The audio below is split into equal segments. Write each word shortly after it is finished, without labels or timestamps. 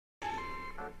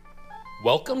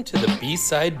Welcome to the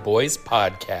B-Side Boys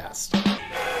podcast.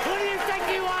 Who do you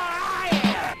think you are? I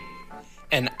am!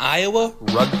 An Iowa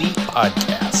rugby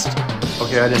podcast.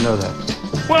 Okay, I didn't know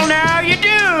that. Well, now you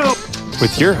do!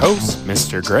 With your host,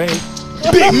 Mr. Gray.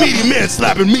 Big meaty man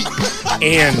slapping me.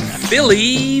 And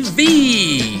Philly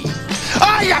V.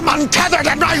 I am untethered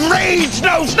and my rage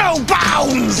knows no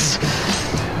bounds!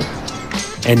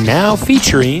 And now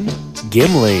featuring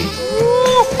Gimli.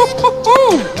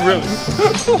 Really?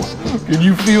 Can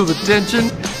you feel the tension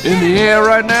in the air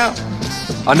right now?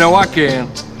 I know I can.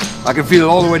 I can feel it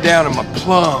all the way down in my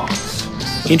plums.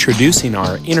 Introducing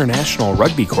our international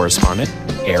rugby correspondent,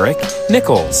 Eric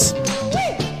Nichols.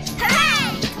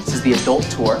 This is the adult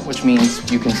tour, which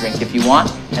means you can drink if you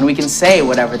want, and we can say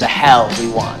whatever the hell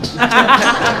we want.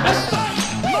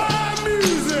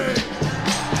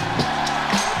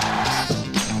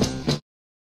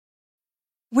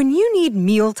 When you need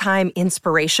mealtime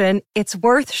inspiration, it's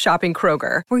worth shopping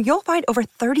Kroger, where you'll find over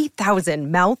 30,000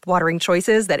 mouth-watering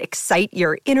choices that excite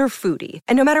your inner foodie.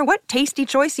 And no matter what tasty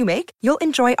choice you make, you'll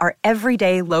enjoy our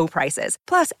everyday low prices,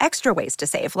 plus extra ways to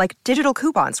save, like digital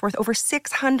coupons worth over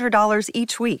 $600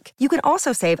 each week. You can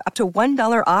also save up to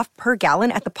 $1 off per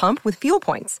gallon at the pump with fuel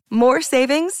points. More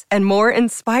savings and more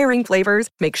inspiring flavors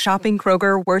make shopping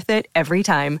Kroger worth it every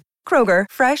time. Kroger,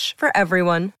 fresh for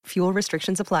everyone. Fuel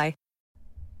restrictions apply.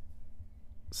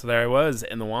 So there I was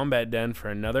in the Wombat Den for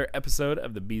another episode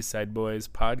of the B-Side Boys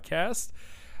podcast.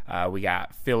 We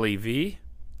got Philly V.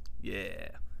 Yeah.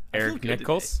 Eric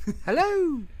Nichols.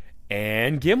 Hello.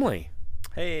 And Gimli.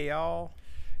 Hey, y'all.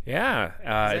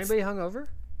 Yeah. Is anybody hungover?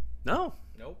 No.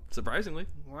 Nope. Surprisingly.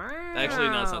 Wow. Actually,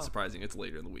 no, it's not surprising. It's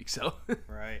later in the week, so.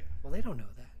 Right. Well, they don't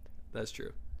know that. That's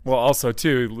true. Well, also,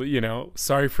 too,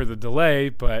 sorry for the delay,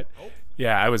 but...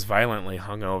 Yeah, I was violently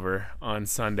hungover on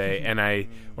Sunday, and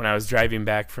when I was driving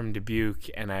back from Dubuque,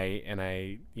 and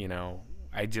I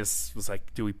just was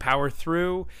like, do we power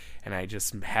through? And I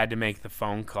just had to make the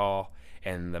phone call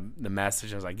and the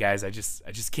message. I was like, guys, I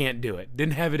just can't do it.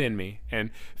 Didn't have it in me. And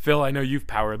Phil, I know you've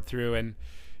powered through, and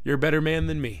you're a better man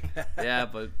than me. Yeah,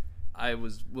 but I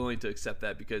was willing to accept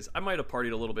that because I might have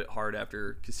partied a little bit hard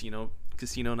after casino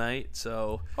night,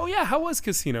 so... Oh, yeah, how was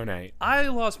casino night? I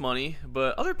lost money,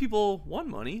 but other people won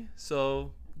money,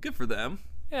 so good for them.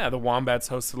 Yeah, the Wombats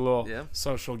hosted a little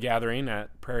social gathering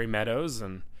at Prairie Meadows,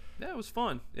 and... Yeah, it was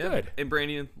fun. Yeah. Good. And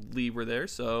Brandy and Lee were there,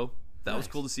 so that was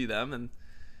cool to see them, and...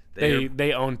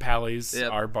 They own Pally's,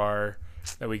 our bar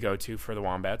that we go to for the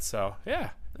Wombats, so,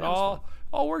 yeah, it all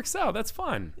works out. That's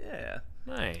fun. Yeah.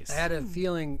 Nice. I had a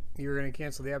feeling you were going to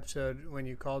cancel the episode when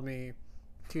you called me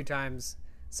 2 times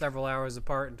several hours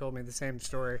apart and told me the same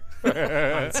story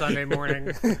on Sunday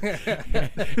morning.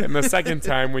 And the second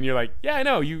time when you're like, yeah, I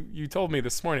know, you told me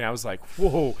this morning, I was like,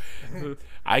 whoa,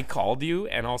 I called you,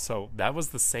 and also that was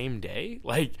the same day?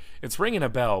 Like, it's ringing a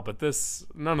bell, but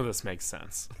none of this makes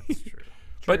sense. That's true.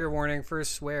 Trigger warning,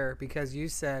 first swear, because you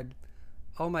said,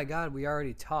 oh my God, we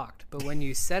already talked. But when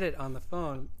you said it on the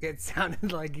phone, it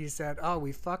sounded like you said, oh,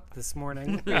 we fucked this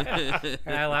morning. And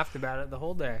I laughed about it the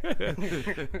whole day.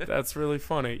 That's really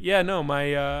funny. Yeah, no,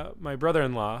 my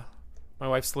brother-in-law, my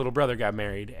wife's little brother got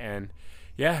married, and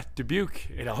yeah, Dubuque,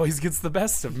 it always gets the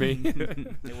best of me.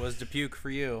 It was Dubuque for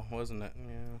you, wasn't it?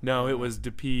 Yeah. No, it was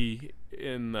Dupuy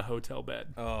in the hotel bed.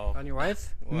 Oh. On your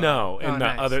wife? Wow. No, in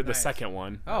the second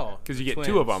one. Oh. Because you get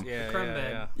 2 of them. Yeah, the crumb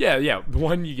bed. Yeah. The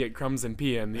one you get crumbs and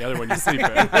pee in, the other one you sleep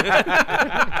in.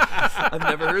 I've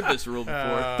never heard this rule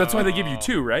before. That's why they give you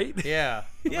 2, right? Yeah.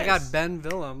 Yes. I got Ben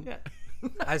Willem. Yeah.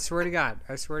 I swear to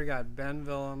God, Ben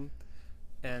Willem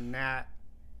and Nat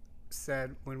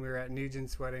said when we were at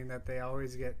Nugent's wedding that they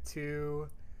always get 2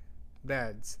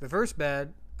 beds. The first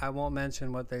bed, I won't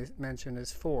mention what they mention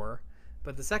is 4,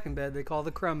 but the second bed they call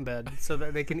the crumb bed so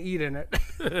that they can eat in it.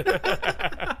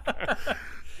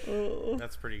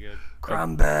 That's pretty good.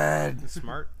 Crumb bed.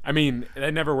 Smart. I mean,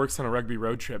 that never works on a rugby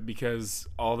road trip because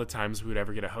all the times we would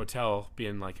ever get a hotel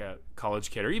being like a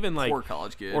college kid or even like poor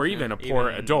college kid or even a poor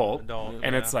adult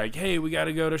and it's like, hey, we got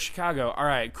to go to Chicago. All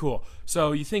right, cool.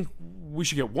 So you think we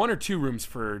should get 1 or 2 rooms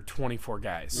for 24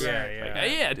 guys?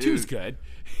 Yeah. 2's good.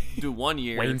 Dude, 1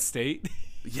 year. Wayne State.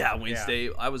 Yeah, Wayne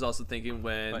State. I was also thinking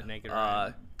when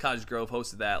Cottage Grove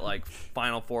hosted that like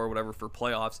Final Four or whatever for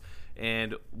playoffs,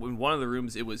 and in one of the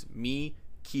rooms it was me,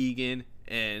 Keegan,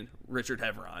 and Richard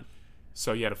Heveron.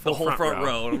 So you had the whole front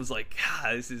row, and I was like,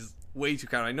 God, this is way too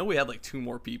crowded. I know we had like 2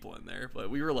 more people in there, but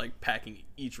we were like packing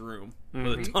each room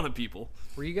with a ton of people.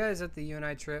 Were you guys at the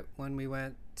UNI trip when we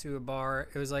went to a bar?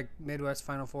 It was like Midwest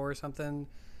Final Four or something,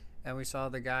 and we saw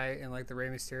the guy in like the Rey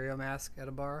Mysterio mask at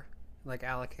a bar. Like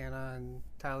Alec Hanna and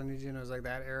Tyler Nugent. It was like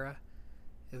that era.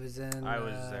 It was in... I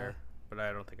was there. but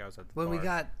I don't think I was at the when bar. we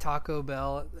got Taco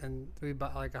Bell and we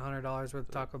bought like $100 worth of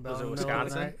Taco Bell. Was it in the middle of the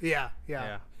Wisconsin? night.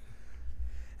 Yeah.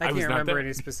 I was can't not remember there.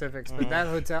 any specifics, but that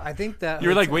hotel. I think that You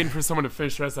were like hotel- waiting for someone to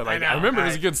finish the rest of that. Like, know. I remember it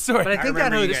was a good story. But I think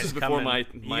remember that you hotel. guys before coming. my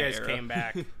You guys era. came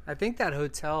back. I think that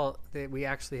hotel that we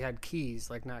actually had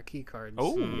keys, like not key cards.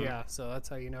 Oh. Yeah, so that's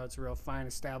how you know it's a real fine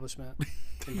establishment.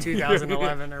 In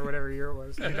 2011 or whatever year it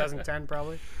was, 2010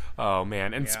 probably. Oh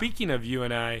man! And Yeah. speaking of you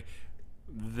and I,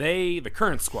 the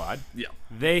current squad,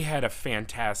 they had a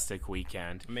fantastic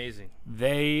weekend. Amazing.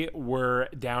 They were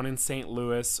down in St.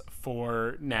 Louis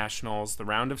for Nationals, the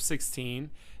round of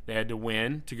 16. They had to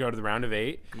win to go to the round of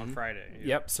 8. On Friday. Yeah.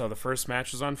 Yep. So the first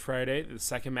match was on Friday. The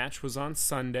second match was on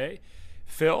Sunday.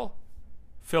 Phil,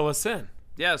 fill us in.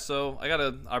 Yeah, so I got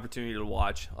an opportunity to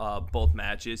watch both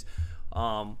matches.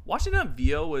 Watching on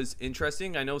VO was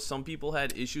interesting. I know some people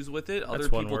had issues with it. Other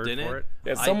That's one people word didn't. for it.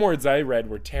 Yeah, some words I read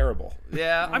were terrible.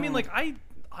 Yeah, I mean, like I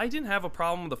didn't have a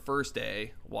problem the first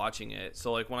day watching it.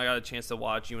 So like when I got a chance to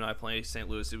watch you and I play St.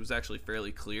 Louis, it was actually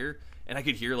fairly clear, and I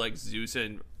could hear like Zeus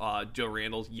and Joe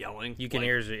Randall yelling. You can like,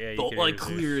 hear, yeah, you the- can like hear Zeus.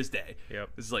 clear as day. Yep.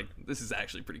 This is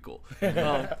actually pretty cool.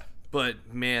 But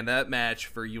man, that match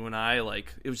for you and I,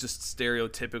 like, it was just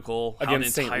stereotypical how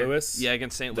Against an St. Louis? Yeah,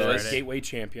 against St. The Louis. Gateway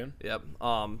champion. Yep.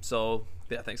 So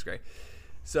yeah, thanks, Gray.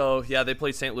 So yeah, they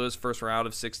played St. Louis first round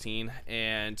of 16,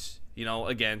 and you know,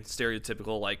 again,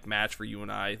 stereotypical like match for you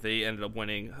and I. They ended up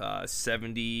winning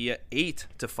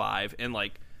 78-5, and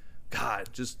like, God,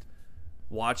 just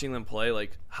watching them play,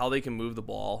 like how they can move the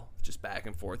ball just back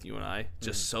and forth. You and I,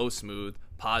 just so smooth.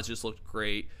 Pods just looked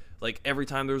great. Like every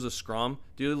time there was a scrum,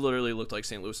 dude, it literally looked like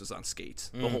St. Louis was on skates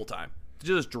the whole time,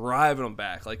 just driving them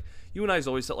back. Like you and I's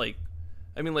always said, like,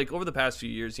 I mean, like over the past few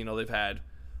years, you know, they've had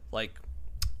like,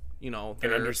 you know,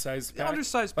 An undersized pack?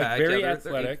 undersized Like, pack, very they're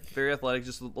athletic. very athletic,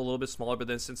 just a little bit smaller. But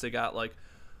then since they got like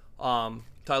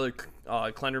Tyler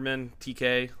Klenderman,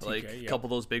 TK, like a yep. couple of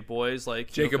those big boys,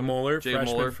 like Jacob Moeller, Jacob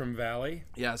freshman Moeller. from Valley.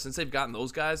 Yeah, since they've gotten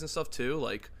those guys and stuff too,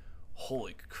 like,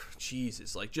 holy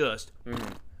Jesus, like just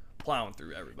plowing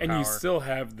through everybody. And you still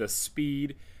have the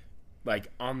speed, like,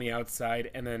 on the outside.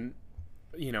 And then,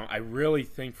 you know, I really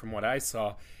think from what I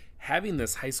saw, having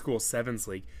this high school sevens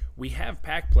league, we have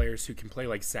pack players who can play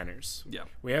like centers. Yeah.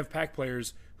 We have pack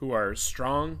players who are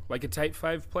strong like a type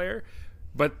 5 player,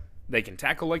 but they can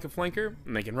tackle like a flanker,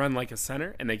 and they can run like a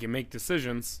center, and they can make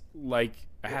decisions like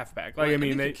a halfback. Like, Well, I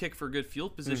mean, they can kick for good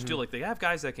field position too. Like they have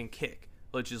guys that can kick,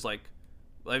 which is like,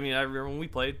 I mean, I remember when we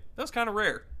played, that was kind of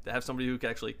rare to have somebody who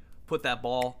could actually put that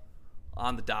ball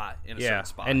on the dot in a certain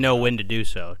spot. and know when to do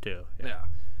so too. Yeah.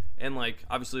 And like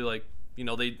obviously, like, you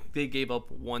know, they gave up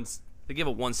one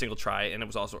single try, and it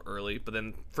was also early, but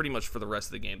then pretty much for the rest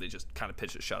of the game they just kind of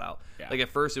pitched a shutout. Yeah. Like at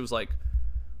first it was like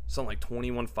something like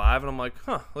 21-5, and I'm like,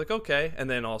 like, okay, and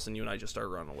then all of a sudden you and I just started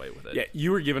running away with it. yeah,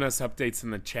 you were giving us updates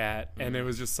in the chat, and it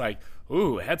was just like,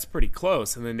 ooh, that's pretty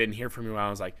close, and then didn't hear from you while I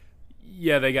was like,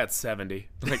 yeah, they got 70.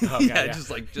 Like, oh, yeah,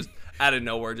 God, just out of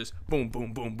nowhere, just boom,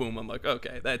 boom, boom, boom. I'm like,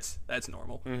 okay, that's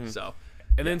normal. So,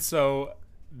 And then so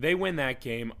they win that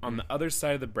game. On the other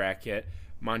side of the bracket,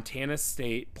 Montana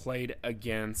State played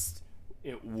against,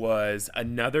 it was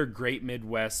another Great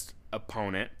Midwest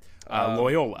opponent,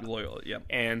 Loyola. Loyola, yeah.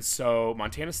 And so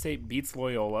Montana State beats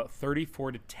Loyola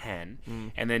 34-10.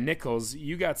 And then Nichols,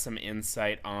 you got some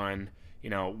insight on, you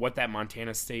know, what that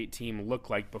Montana State team looked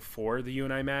like before the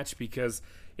UNI match, because,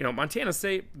 you know, Montana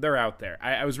State, they're out there.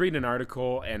 I was reading an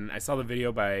article and I saw the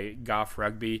video by Goff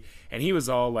Rugby, and he was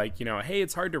all like, you know, hey,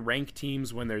 it's hard to rank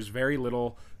teams when there's very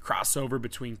little crossover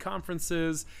between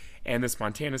conferences, and this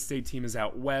Montana State team is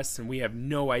out west and we have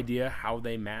no idea how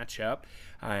they match up.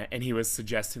 And he was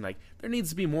suggesting, like, there needs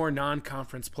to be more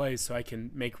non-conference plays so I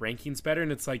can make rankings better.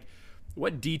 And it's like,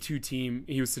 what D2 team,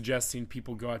 he was suggesting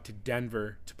people go out to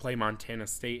Denver to play Montana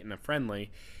State in a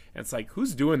friendly. And it's like,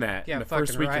 who's doing that in the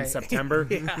first week in September?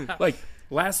 Like,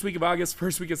 last week of August,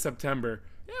 first week of September,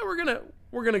 yeah,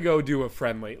 we're gonna go do a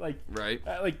friendly. Like, right.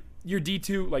 Like, your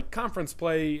D2, like, conference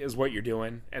play is what you're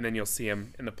doing, and then you'll see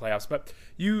him in the playoffs. But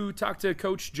you talked to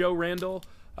Coach Joe Randall.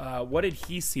 What did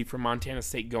he see from Montana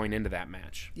State going into that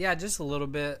match? Yeah, just a little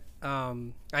bit.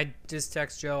 I just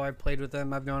text Joe. I played with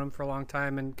him. I've known him for a long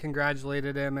time, and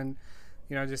congratulated him, and,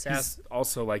 you know, just asked. He's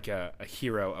also like a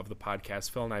hero of the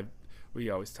podcast. Phil and I, we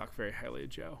always talk very highly of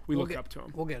Joe. We look up to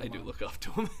him. We'll get him. I do look up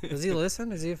to him. Does he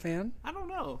listen? Is he a fan? I don't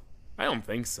know. I don't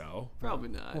think so. Probably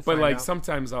not. We'll But find like out.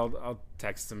 sometimes I'll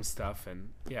text him stuff, and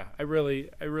yeah, I really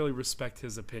respect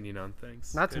his opinion on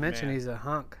things. Not to Good mention man. he's a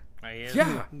hunk. I am.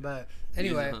 Yeah. But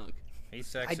anyway, He's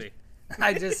sexy.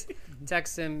 I just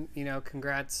text him, you know,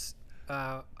 congrats.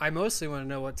 I mostly want to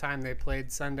know what time they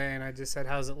played Sunday, and I just said,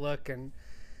 how's it look? And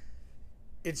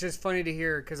it's just funny to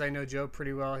hear because I know Joe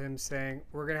pretty well. Him saying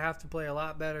we're gonna have to play a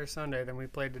lot better Sunday than we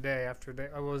played today. After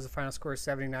what was the final score?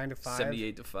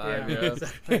 79-5.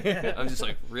 78-5. Yeah. I'm just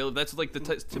like, really? That's like the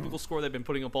typical score they've been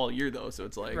putting up all year, though. So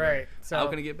it's like, right? So how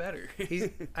can it get better?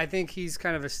 I think he's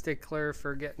kind of a stickler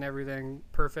for getting everything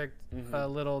perfect.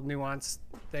 Little nuanced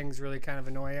things really kind of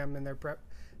annoy him in their prep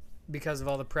because of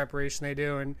all the preparation they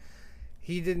do. And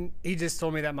he just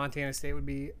told me that Montana State would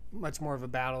be much more of a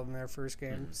battle than their first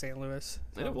game, St. Louis.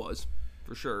 So. And it was,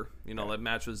 for sure. That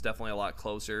match was definitely a lot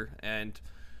closer. And,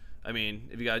 I mean,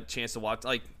 if you got a chance to watch,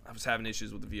 like, I was having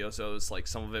issues with the VOSOs. Like,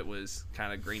 some of it was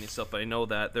kind of grainy stuff. But I know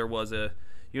that there was I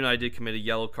did commit a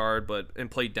yellow card, and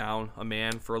played down a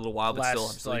man for a little while. But still,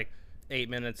 obviously, like 8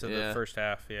 minutes of the first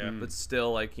half, But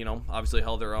still, like, obviously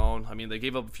held their own. I mean, they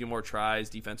gave up a few more tries.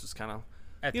 Defense was kind of...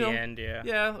 At the end, yeah.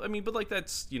 Yeah, I mean, but, like,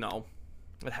 that's,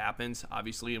 it happens,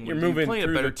 obviously, and you're moving playing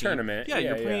through a better the tournament. Team.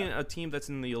 You're playing a team that's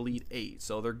in the Elite Eight,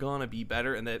 so they're gonna be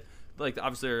better. And that, like,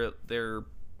 obviously, they're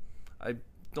I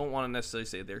don't want to necessarily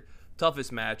say their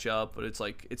toughest matchup, but it's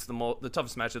like it's the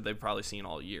toughest matchup they've probably seen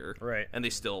all year, right? And they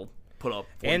still put up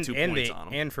 42 points on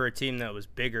them. And for a team that was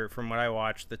bigger, from what I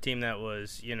watched, the team that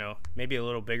was maybe a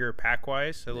little bigger pack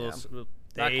wise,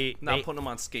 not putting them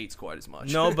on skates quite as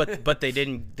much. No, but they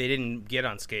didn't get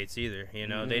on skates either. They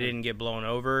didn't get blown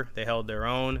over. They held their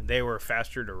own. They were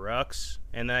faster to rucks.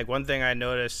 And like one thing I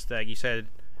noticed, like you said,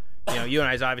 you and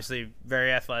I's obviously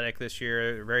very athletic this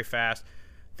year, very fast.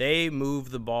 They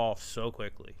move the ball so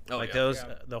quickly.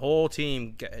 The whole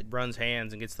team runs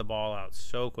hands and gets the ball out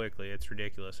so quickly. It's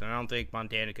ridiculous. And I don't think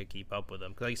Montana could keep up with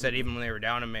them. Because like you said, even when they were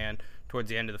down a man towards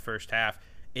the end of the first half,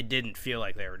 it didn't feel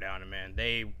like they were down a man.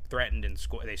 They threatened and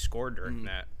they scored during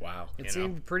that. Wow. It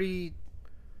seemed pretty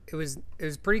 – it was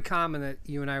pretty common that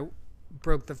you and I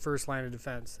broke the first line of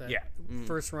defense. That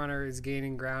first runner is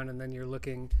gaining ground, and then you're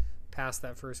looking past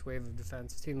that first wave of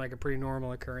defense. It seemed like a pretty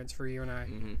normal occurrence for you and I.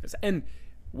 And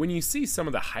when you see some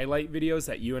of the highlight videos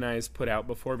that you and I has put out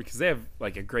before, because they have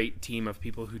like a great team of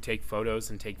people who take photos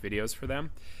and take videos for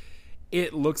them,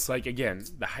 it looks like, again,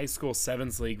 the high school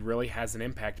sevens league really has an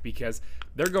impact because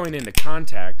they're going into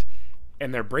contact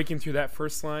and they're breaking through that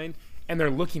first line and they're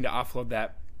looking to offload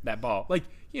that ball. Like,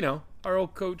 our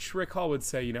old coach Rick Hall would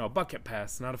say, a bucket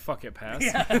pass, not a fuck it pass.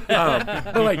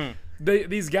 But like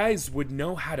these guys would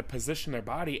know how to position their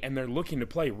body and they're looking to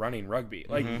play running rugby.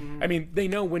 Like, I mean, they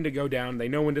know when to go down, they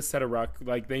know when to set a ruck,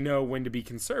 like they know when to be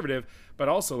conservative, but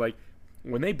also like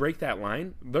when they break that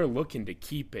line, they're looking to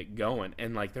keep it going,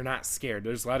 and like they're not scared.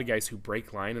 There's a lot of guys who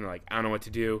break line and they're like, I don't know what to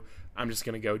do. I'm just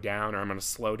going to go down or I'm going to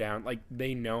slow down. Like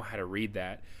they know how to read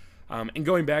that. And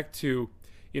going back to,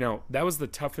 that was the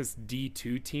toughest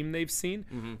D2 team they've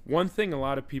seen. One thing a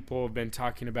lot of people have been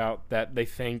talking about that they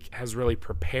think has really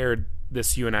prepared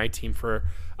this UNI team for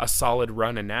a solid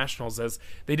run in nationals is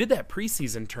they did that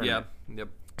preseason tournament. Yep.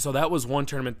 So that was one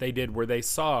tournament they did where they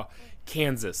saw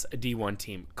Kansas, a D1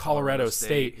 team, Colorado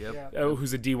State,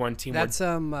 who's a D1 team. That's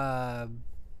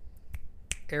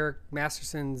Eric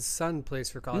Masterson's son plays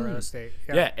for Colorado State.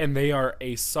 Yeah, and they are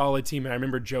a solid team. And I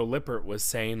remember Joe Lippert was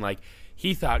saying, like,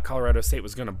 he thought Colorado State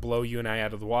was going to blow UNI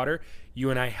out of the water.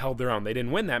 UNI held their own. They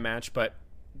didn't win that match, but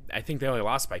I think they only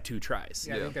lost by 2 tries.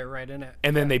 Yeah, I think they're right in it.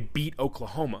 And then they beat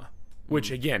Oklahoma, which,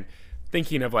 again,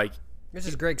 thinking of, like, this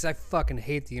is great because I fucking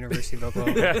hate the University of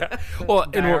Oklahoma. Well,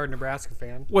 diehard Nebraska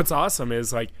fan. What's awesome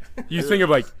is like you think of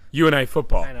like UNI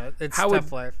football. I know it's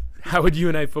tough life. How would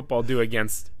UNI football do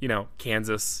against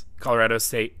Kansas, Colorado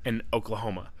State, and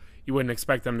Oklahoma? You wouldn't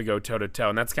expect them to go toe to toe,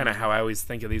 and that's kind of how I always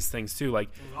think of these things too. Like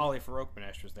Ollie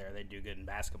Faroukmanesh was there; they do good in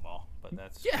basketball, but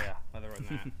that's other than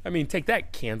that. I mean, take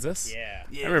that, Kansas. Yeah.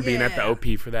 I remember being at the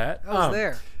OP for that. I was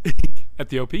there. At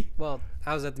the OP? Well,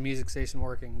 I was at the music station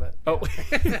working, but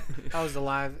I was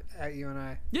alive at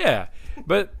UNI. Yeah,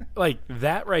 but like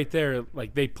that right there,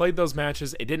 like they played those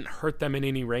matches. It didn't hurt them in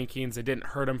any rankings. It didn't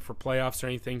hurt them for playoffs or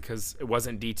anything because it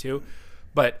wasn't D2.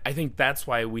 But I think that's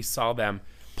why we saw them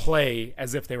play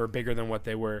as if they were bigger than what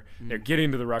they were. They're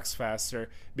getting to the rucks faster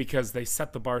because they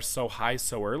set the bar so high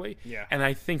so early. Yeah. And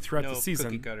I think throughout the season,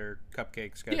 cookie cutter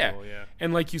cupcake schedule. Yeah.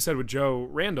 And like you said with Joe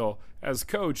Randall as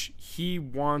coach, he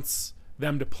wants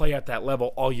them to play at that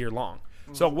level all year long.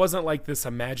 So it wasn't like this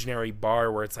imaginary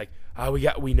bar where it's like,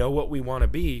 we know what we want to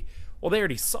be. Well, they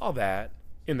already saw that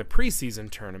in the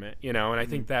preseason tournament, and I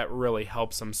think that really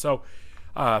helps them. So,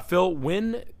 Phil,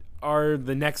 when are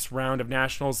the next round of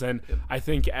nationals? And I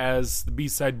think as the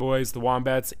B-side boys, the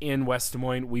Wombats in West Des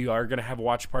Moines, we are going to have a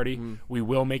watch party. We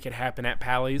will make it happen at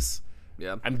Pally's.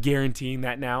 Yeah, I'm guaranteeing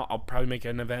that now. I'll probably make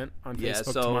an event on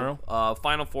Facebook tomorrow.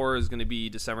 Final Four is going to be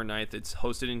December 9th. It's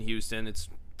hosted in Houston. It's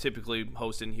typically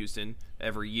hosted in Houston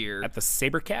every year. At the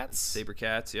Sabercats?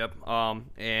 Sabercats, yep.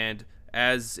 And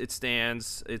as it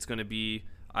stands, it's going to be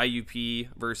IUP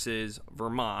versus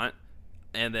Vermont.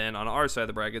 And then on our side of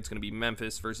the bracket, it's going to be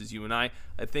Memphis versus UNI.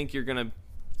 I think you're going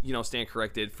to, stand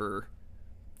corrected for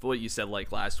what you said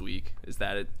like last week, is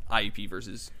that it IUP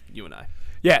versus UNI.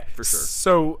 Yeah, for sure.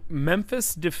 So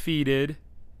Memphis defeated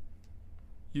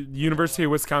University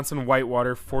of Wisconsin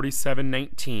Whitewater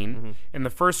 47-19 in the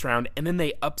first round, and then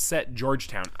they upset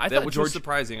Georgetown. Which was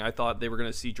surprising. I thought they were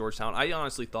going to see Georgetown. I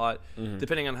honestly thought,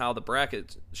 depending on how the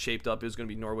bracket shaped up, it was going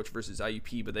to be Norwich versus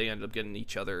IUP, but they ended up getting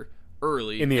each other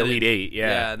early. In the Elite Eight, yeah.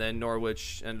 Yeah, and then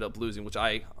Norwich ended up losing, which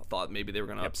I thought maybe they were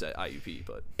going to upset IUP.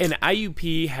 And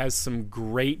IUP has some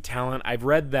great talent. I've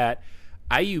read that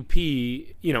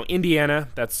IUP, Indiana,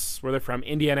 that's where they're from.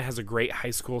 Indiana has a great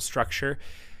high school structure.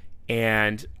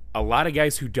 And a lot of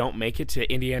guys who don't make it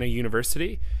to Indiana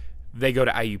University, they go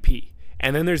to IUP.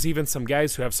 And then there's even some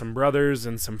guys who have some brothers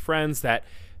and some friends that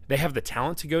they have the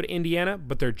talent to go to Indiana,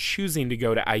 but they're choosing to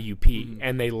go to IUP.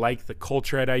 And they like the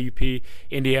culture at IUP.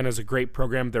 Indiana's a great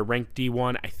program. They're ranked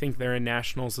D1. I think they're in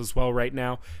nationals as well right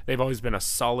now. They've always been a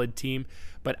solid team.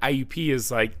 But IUP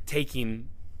is like taking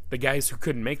the guys who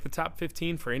couldn't make the top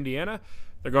 15 for Indiana.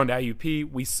 They're going to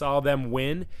IUP. We saw them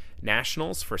win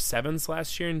nationals for sevens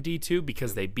last year in D2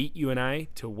 because they beat UNI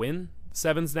to win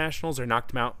sevens nationals or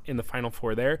knocked them out in the Final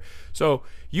Four there. So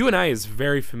UNI is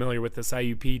very familiar with this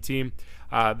IUP team.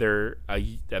 They're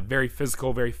a very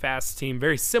physical, very fast team,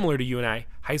 very similar to UNI,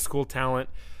 high school talent.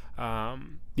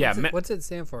 What's it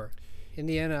stand for?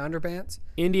 Indiana Underpants?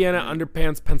 Indiana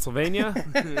Underpants, Pennsylvania.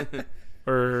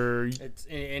 Or it's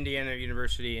Indiana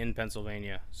University in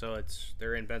Pennsylvania, so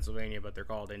they're in Pennsylvania, but they're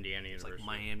called Indiana University.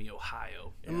 Like Miami,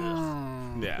 Ohio.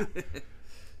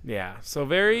 Yeah. So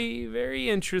very, very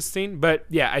interesting. But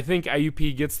yeah, I think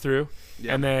IUP gets through,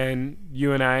 and then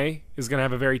UNI is going to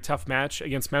have a very tough match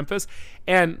against Memphis.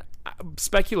 And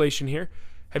speculation here: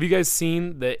 have you guys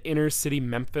seen the Inner City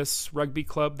Memphis Rugby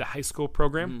Club, the high school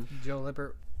program? Joe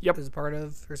Lippert is a part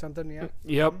of or something? Yeah.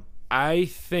 Yep. I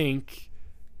think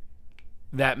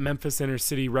that Memphis Inner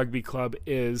City Rugby Club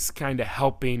is kind of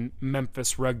helping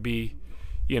Memphis Rugby,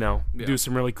 do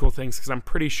some really cool things, because I'm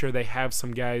pretty sure they have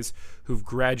some guys who've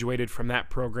graduated from that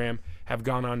program, have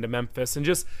gone on to Memphis, and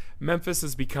just Memphis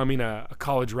is becoming a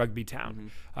college rugby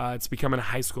town. It's becoming a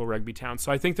high school rugby town. So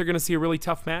I think they're going to see a really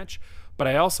tough match, but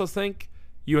I also think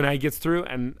UNI gets through,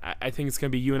 and I think it's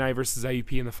going to be UNI versus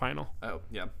IUP in the final. Oh,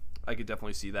 yeah. I could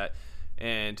definitely see that.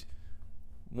 And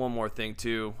one more thing,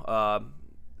 too.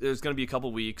 There's going to be a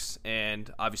couple weeks,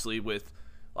 and obviously with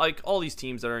like all these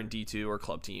teams that are in D2 or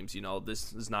club teams,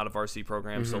 this is not a varsity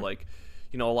program. So like,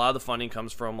 a lot of the funding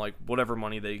comes from like whatever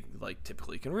money they like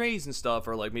typically can raise and stuff,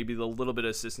 or like maybe the little bit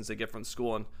of assistance they get from the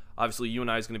school. And obviously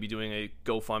UNI is going to be doing a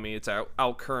GoFundMe. It's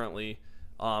out currently,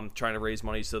 trying to raise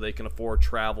money so they can afford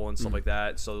travel and stuff like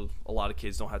that. So a lot of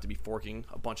kids don't have to be forking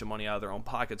a bunch of money out of their own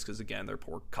pockets because, again, they're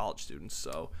poor college students.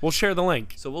 So we'll share the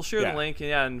link. So we'll share the link.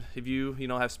 And if you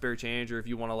have spare change, or if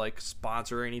you want to like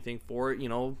sponsor anything for it,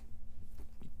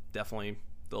 definitly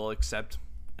they'll accept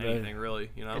anything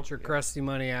really. Get your crusty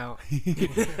money out.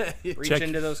 Reach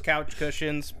into those couch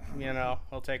cushions.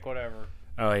 I'll take whatever.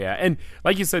 Oh yeah, and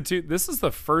like you said too, this is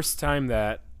the first time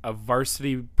that a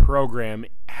varsity program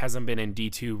hasn't been in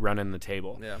D2 running the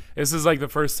table. Yeah. This is like the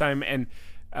first time, and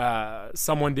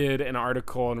someone did an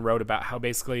article and wrote about how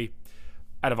basically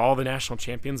out of all the national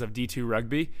champions of D2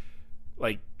 rugby,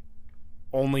 like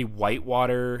only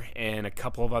Whitewater and a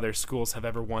couple of other schools have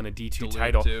ever won a D2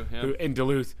 title too, in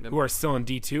Duluth, who are still in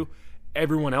D2.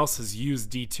 Everyone else has used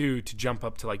D2 to jump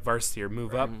up to like varsity or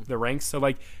move up the ranks. So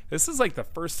like this is like the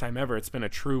first time ever it's been a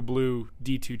true blue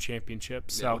D2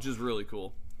 championship. So which is really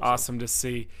cool. Awesome to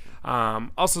see.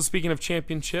 Also, speaking of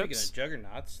championships, speaking of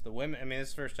juggernauts, the women. I mean, this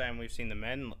is the first time we've seen the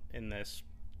men in this,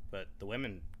 but the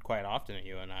women quite often at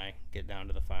UNI get down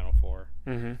to the Final Four.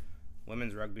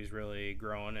 Women's rugby's really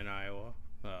growing in Iowa.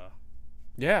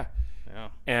 Yeah.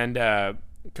 And a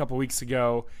couple weeks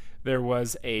ago, there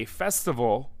was a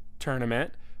festival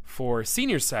tournament for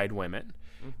senior side women,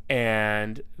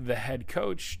 and the head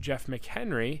coach Jeff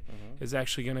McHenry is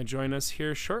actually going to join us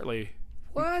here shortly.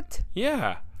 What?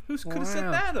 Yeah. Who could have set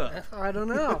that up? I don't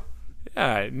know.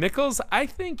 Yeah, Nichols, I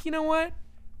think, you know what?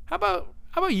 How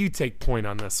about you take point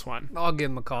on this one? I'll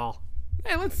give him a call.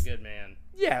 Hey, let's. Good man.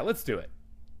 Yeah, let's do it.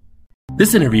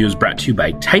 This interview is brought to you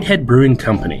by Tighthead Brewing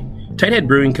Company. Tighthead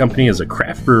Brewing Company is a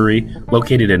craft brewery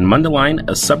located in Mundelein,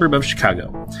 a suburb of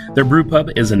Chicago. Their brew pub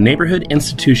is a neighborhood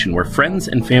institution where friends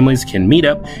and families can meet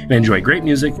up and enjoy great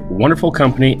music, wonderful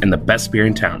company, and the best beer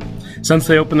in town. Since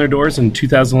they opened their doors in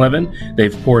 2011,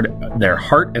 they've poured their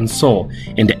heart and soul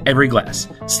into every glass.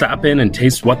 Stop in and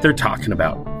taste what they're talking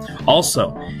about.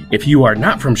 Also, if you are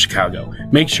not from Chicago,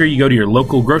 make sure you go to your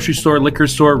local grocery store, liquor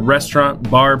store, restaurant,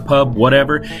 bar, pub,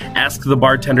 whatever. Ask the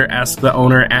bartender, ask the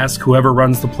owner, ask whoever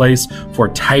runs the place for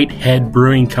Tighthead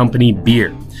Brewing Company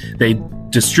beer. They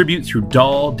distribute through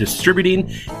Dahl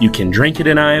Distributing. You can drink it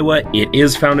in Iowa. It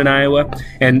is found in Iowa.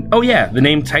 And, oh yeah, the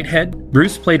name Tighthead.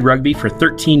 Bruce played rugby for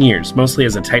 13 years, mostly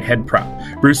as a Tighthead prop.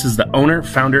 Bruce is the owner,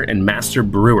 founder, and master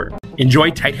brewer. Enjoy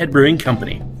Tighthead Brewing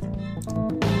Company.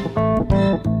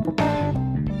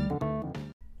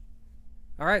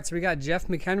 All right, so we got Jeff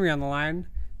McHenry on the line,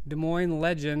 Des Moines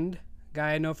legend,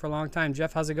 guy I know for a long time.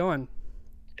 Jeff, how's it going?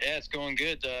 Yeah, it's going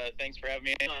good. Thanks for having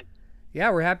me on.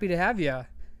 Yeah, we're happy to have you.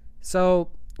 So,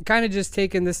 kind of just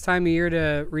taking this time of year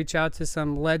to reach out to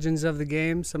some legends of the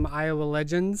game, some Iowa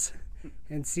legends,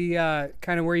 and see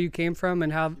kind of where you came from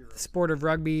and how the sport of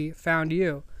rugby found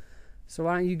you. So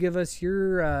why don't you give us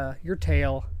your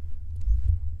tale?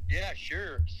 Yeah,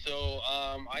 sure. So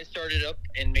I started up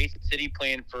in Mason City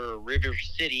playing for River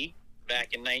City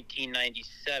back in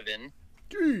 1997.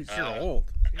 Jeez, you're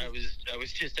old. I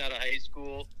was just out of high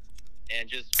school and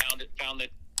just found the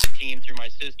team through my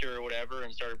sister or whatever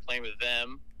and started playing with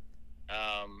them.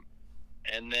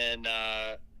 And then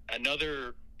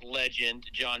another legend,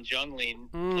 John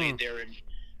Jungling, played there and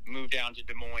moved down to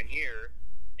Des Moines here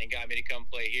and got me to come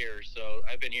play here. So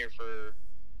I've been here for,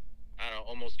 I don't know,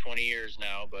 almost 20 years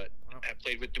now, but I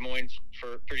played with Des Moines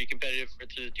for pretty competitive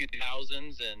to the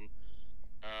 2000s and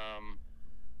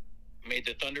made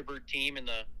the Thunderbird team in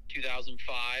the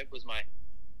 2005 was my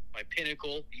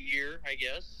pinnacle year, I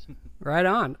guess. Right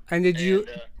on. And did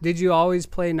you always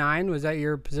play 9? Was that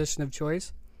your position of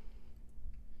choice?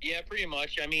 Yeah, pretty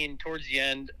much. I mean, towards the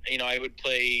end, I would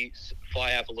play fly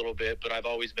half a little bit, but I've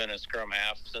always been a scrum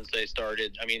half since I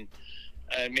started. I mean,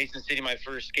 Mason City, my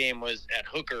first game was at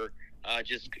hooker,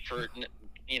 just for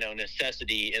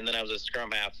necessity, and then I was a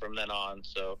scrum half from then on.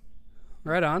 So,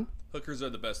 right on. Hookers are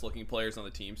the best looking players on the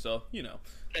team, so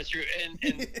that's true.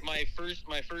 And my first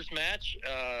match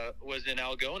was in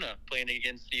Algona, playing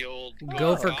against the old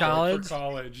Gopher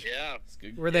College. Yeah.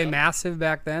 Were they massive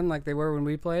back then, like they were when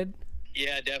we played?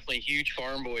 Yeah, definitely huge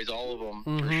farm boys, all of them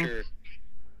for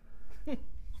sure.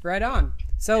 Right on.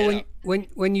 So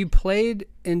when you played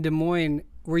in Des Moines,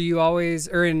 were you always,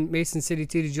 or in Mason City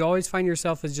too, did you always find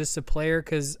yourself as just a player?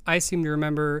 Because I seem to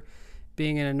remember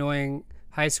being an annoying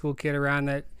high school kid around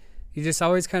that. You just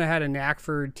always kind of had a knack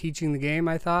for teaching the game,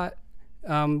 I thought.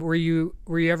 Were you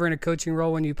ever in a coaching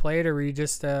role when you played, or were you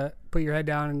just put your head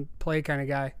down and play kind of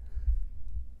guy?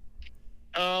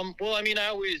 Well, I mean,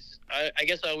 I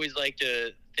guess I always like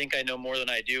to think I know more than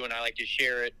I do, and I like to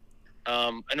share it.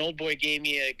 An old boy gave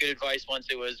me a good advice once.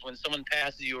 It was, when someone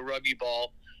passes you a rugby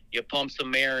ball, you pump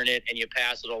some air in it and you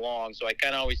pass it along. So I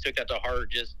kind of always took that to heart.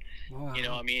 Just,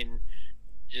 I mean,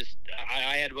 just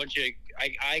I had a bunch of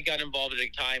I got involved at a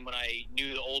time when I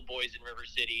knew the old boys in River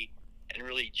City and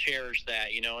really cherished that,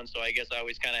 and so I guess I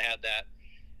always kind of had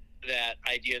that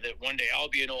idea that one day I'll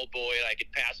be an old boy and I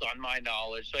could pass on my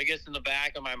knowledge. So I guess in the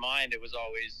back of my mind, it was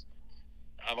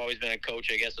I've always been a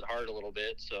coach, I guess, at heart a little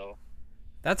bit. So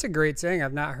that's a great saying.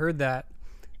 I've not heard that.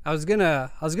 I was gonna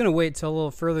wait till a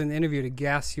little further in the interview to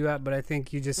gas you up, but I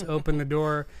think you just opened the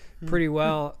door pretty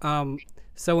well.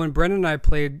 So when Brendan and I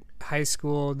played high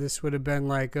school, this would have been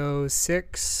like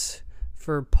 06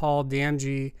 for Paul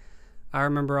Damgey. I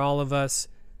remember all of us.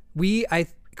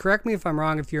 Correct me if I'm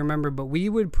wrong if you remember, but we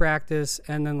would practice,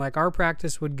 and then like our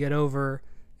practice would get over,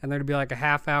 and there'd be like a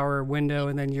half-hour window,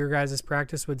 and then your guys'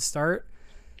 practice would start.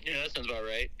 Yeah, that sounds about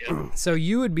right. Yeah. So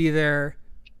you would be there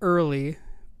early,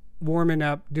 warming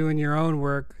up, doing your own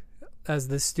work as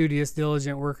the studious,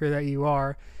 diligent worker that you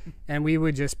are, and we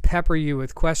would just pepper you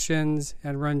with questions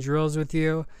and run drills with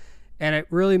you, and it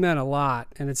really meant a lot.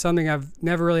 And it's something I've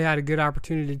never really had a good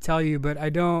opportunity to tell you, but I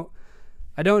don't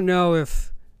know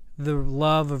if the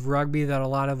love of rugby that a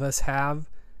lot of us have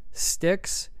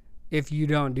sticks if you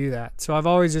don't do that. So I've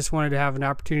always just wanted to have an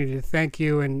opportunity to thank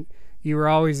you, and you were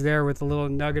always there with a little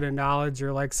nugget of knowledge,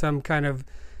 or like some kind of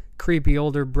creepy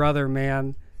older brother,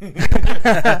 man.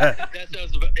 That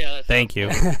sounds, thank you.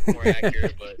 More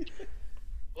accurate, but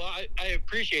I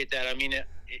appreciate that. I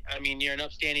mean, you're an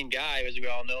upstanding guy, as we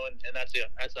all know, and that's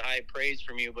a high praise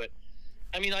from you. But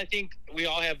I mean, I think we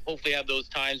all hopefully have those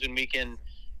times when we can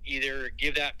either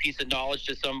give that piece of knowledge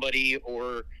to somebody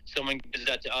or someone gives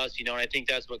that to us, and I think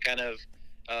that's what kind of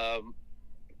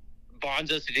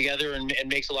bonds us together and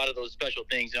makes a lot of those special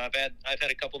things. I've had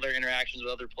a couple of their interactions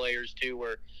with other players too,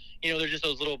 where they're just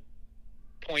those little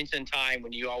points in time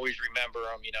when you always remember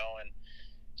them, and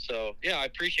so I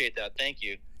appreciate that. Thank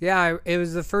you. Yeah, it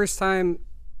was the first time,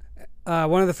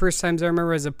 one of the first times I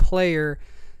remember as a player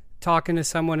talking to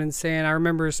someone and saying, I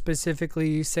remember specifically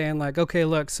you saying like, okay,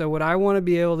 look, so what I want to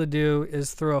be able to do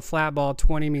is throw a flat ball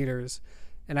 20 meters.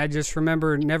 And I just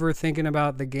remember never thinking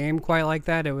about the game quite like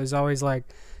that. It was always like,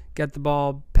 get the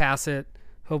ball, pass it.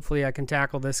 Hopefully I can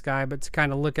tackle this guy. But to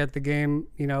kind of look at the game,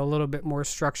 a little bit more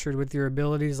structured with your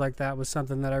abilities like that was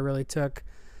something that I really took,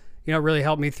 really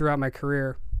helped me throughout my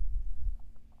career.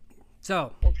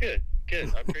 So. Well, good.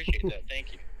 I appreciate that.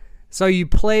 Thank you. So you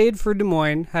played for Des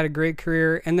Moines, had a great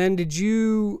career, and then did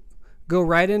you go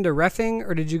right into reffing,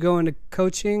 or did you go into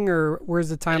coaching, or where's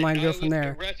the timeline go from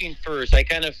there? Reffing first. I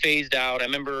kind of phased out. I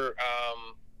remember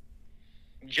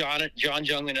John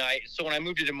Jungman and I. So when I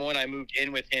moved to Des Moines, I moved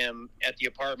in with him at the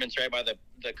apartments right by the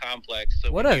complex.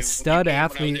 So what a stud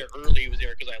athlete! When I was there early, he was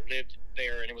there because I lived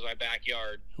there and it was my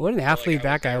backyard. What an athlete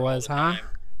that guy was, huh?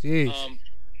 Jeez.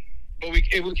 But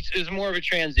it was more of a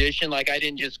transition. Like I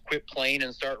didn't just quit playing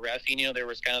and start reffing. There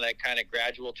was kind of that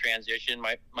gradual transition.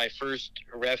 My first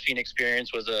reffing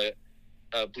experience was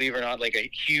believe it or not, like a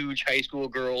huge high school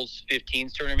girls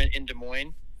 15s tournament in Des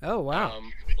Moines. Oh wow!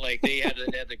 Like they had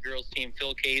the girls team.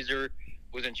 Phil Kaiser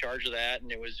was in charge of that,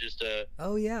 and it was just a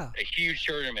huge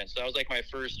tournament. So that was like my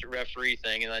first referee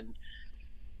thing, and then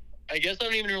I guess I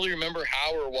don't even really remember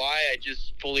how or why I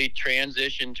just fully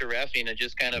transitioned to reffing. It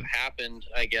just kind of happened,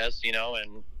 I guess,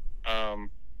 and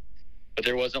but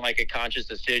there wasn't like a conscious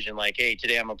decision like, hey,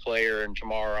 today I'm a player and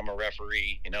tomorrow I'm a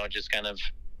referee. It just kind of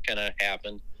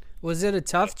happened. Was it a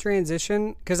tough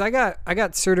transition? Because I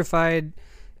got certified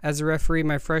as a referee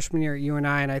my freshman year at UNI,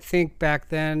 and I think back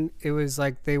then it was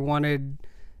like they wanted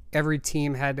every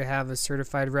team had to have a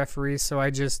certified referee, so I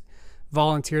just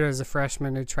volunteered as a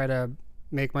freshman to try to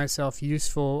make myself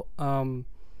useful. I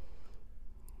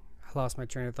lost my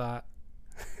train of thought.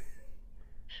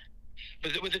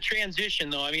 But with the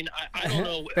transition, though, I mean, I don't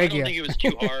know. I don't think it was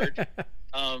too hard.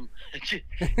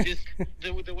 Just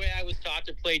the way I was taught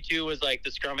to play too was like the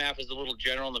scrum half is a little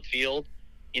general in the field,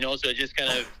 so it just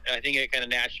I think it kind of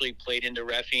naturally played into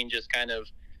reffing, just kind of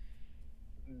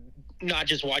not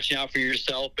just watching out for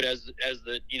yourself, but as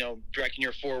the directing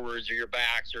your forwards or your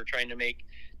backs or trying to make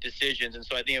decisions. And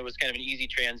so I think it was kind of an easy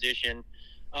transition.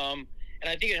 And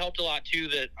I think it helped a lot too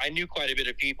that I knew quite a bit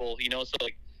of people, so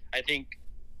like I think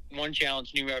one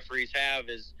challenge new referees have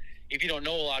is if you don't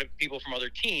know a lot of people from other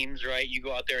teams, right, you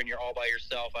go out there and you're all by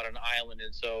yourself out on an island.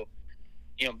 And so,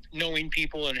 knowing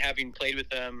people and having played with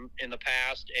them in the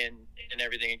past and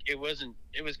everything, it wasn't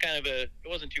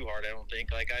too hard. I don't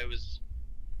think I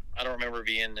don't remember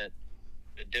being a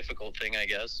difficult thing, I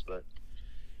guess, but.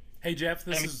 Hey Jeff,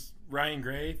 this is Ryan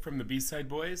Gray from the B-Side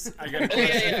Boys. I got a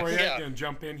question for you. I'm going to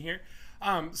jump in here.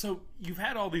 So you've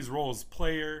had all these roles,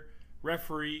 player,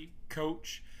 referee,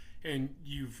 coach, and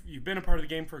you've been a part of the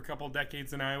game for a couple of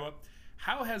decades in Iowa.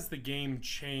 How has the game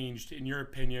changed, in your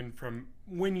opinion, from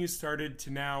when you started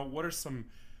to now? What are some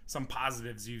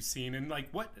positives you've seen, and like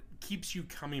what keeps you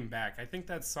coming back? I think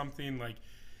that's something like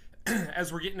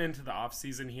as we're getting into the off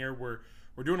season here, we're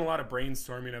doing a lot of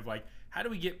brainstorming of like, how do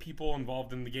we get people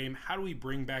involved in the game? How do we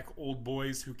bring back old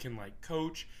boys who can like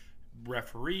coach,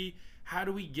 referee? How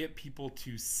do we get people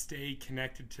to stay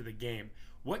connected to the game?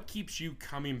 What keeps you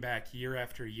coming back year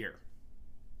after year?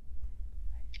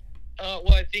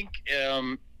 Well, I think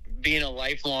being a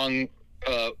lifelong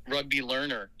rugby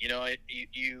learner,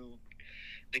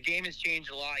 the game has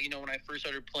changed a lot. When I first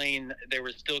started playing, there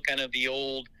was still kind of the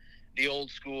old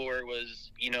school where it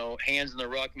was, hands in the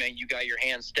ruck meant you got your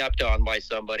hands stepped on by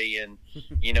somebody, and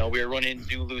we were running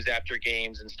Zulus after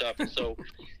games and stuff. And so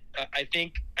I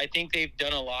think they've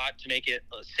done a lot to make it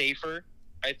safer.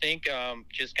 I think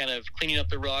just kind of cleaning up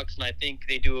the rucks, and I think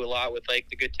they do a lot with like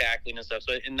the good tackling and stuff.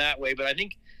 So in that way, but I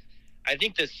think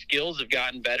the skills have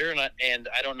gotten better, and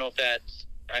I don't know if that's.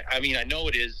 I mean, I know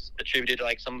it is attributed to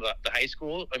like some of the high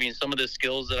school. I mean, some of the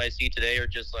skills that I see today are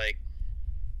just like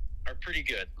are pretty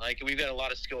good. Like we've got a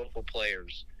lot of skillful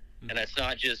players, and it's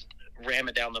not just ram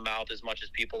it down the mouth as much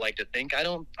as people like to think. I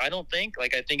don't think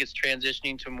like I think it's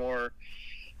transitioning to more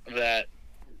of that,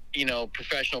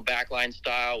 professional backline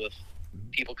style with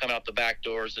people coming out the back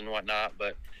doors and whatnot.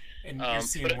 But and you're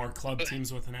seeing more club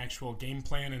teams with an actual game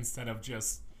plan instead of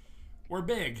just we're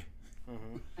big.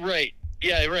 Mm-hmm. Right.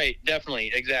 Yeah. Right.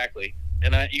 Definitely. Exactly.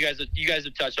 And you guys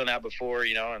have touched on that before,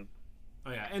 and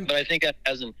oh yeah. But I think that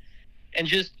hasn't. And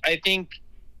just, I think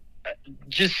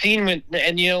just seeing when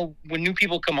new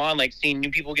people come on, like seeing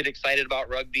new people get excited about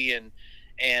rugby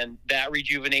and that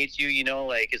rejuvenates you,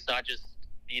 like it's not just,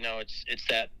 it's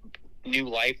that new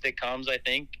life that comes, I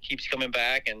think, keeps coming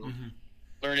back and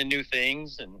learning new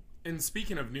things. And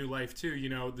speaking of new life too,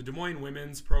 the Des Moines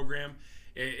Women's program,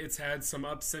 it's had some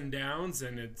ups and downs,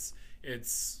 and it's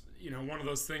one of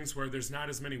those things where there's not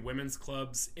as many women's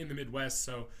clubs in the Midwest.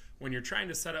 So when you're trying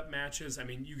to set up matches, I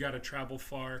mean, you got to travel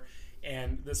far.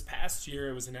 And this past year,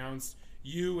 it was announced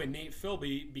you and Nate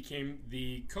Philby became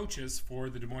the coaches for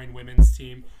the Des Moines Women's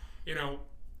team.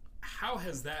 How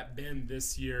has that been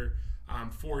this year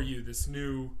for you, this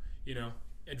new,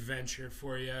 adventure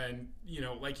for you? And,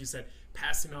 like you said,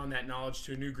 passing on that knowledge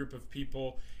to a new group of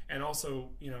people. And also,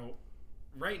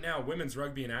 right now, women's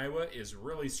rugby in Iowa is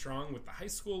really strong with the high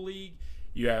school league.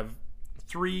 You have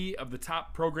 3 of the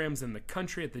top programs in the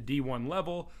country at the D1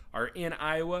 level are in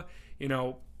Iowa.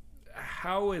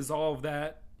 How is all of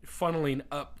that funneling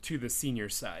up to the senior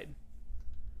side?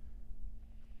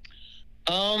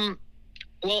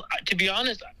 Well, to be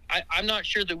honest, I'm not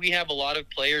sure that we have a lot of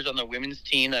players on the women's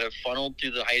team that have funneled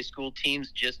to the high school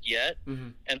teams just yet,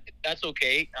 and that's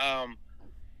okay.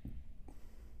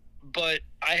 But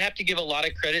I have to give a lot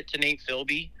of credit to Nate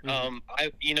Philby.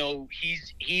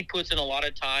 He puts in a lot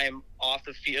of time off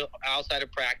the field, outside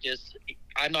of practice.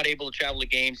 I'm not able to travel to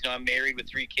games. I'm married with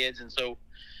 3 kids, and so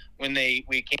when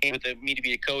we came with me to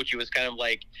be a coach, it was kind of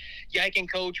like, yeah, I can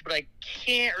coach, but I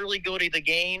can't really go to the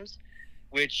games,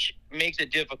 which makes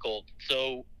it difficult.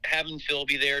 So having Phil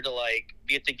be there to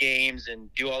be at the games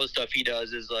and do all the stuff he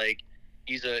does is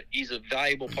he's a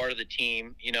valuable part of the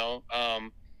team,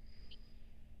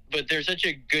 but they're such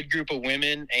a good group of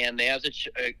women, and they have such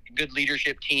a good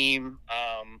leadership team.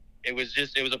 It was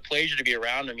a pleasure to be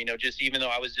around them, just even though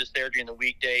I was just there during the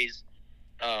weekdays.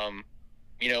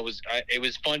 It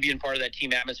was fun being part of that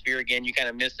team atmosphere again. You kind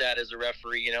of miss that as a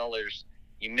referee,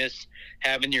 you miss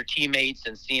having your teammates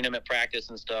and seeing them at practice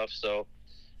and stuff. So,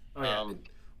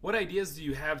 what ideas do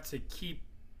you have to keep,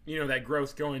 that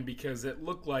growth going? Because it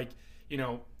looked like,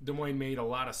 Des Moines made a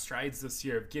lot of strides this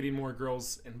year of getting more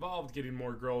girls involved, getting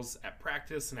more girls at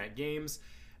practice and at games.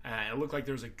 It looked like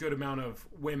there was a good amount of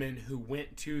women who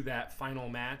went to that final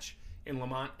match in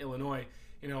Lamont, Illinois.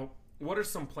 What are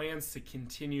some plans to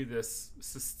continue this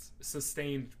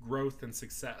sustained growth and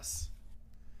success?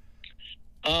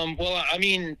 Well, I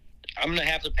mean, I'm going to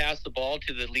have to pass the ball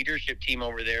to the leadership team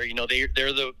over there.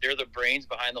 They're the brains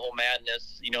behind the whole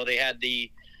madness. They had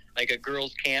a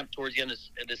girls' camp towards the end of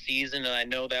the season, and I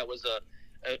know that was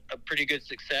a pretty good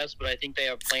success. But I think they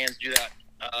have plans to do that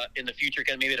in the future,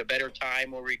 kind of maybe at a better time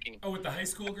where we can. Oh, with the high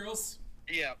school girls?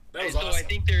 Yeah, that was so awesome. I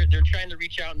think they're trying to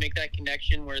reach out and make that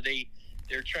connection where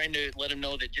they're trying to let them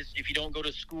know that just if you don't go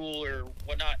to school or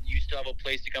whatnot, you still have a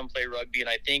place to come play rugby. And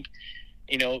I think,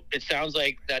 it sounds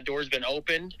like that door's been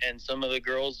opened, and some of the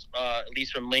girls, at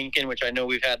least from Lincoln, which I know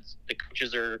we've had, the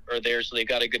coaches are there, so they've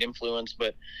got a good influence.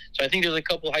 But so I think there's a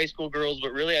couple high school girls,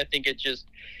 but really I think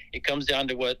it comes down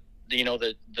to what, the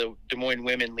Des Moines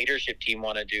Women leadership team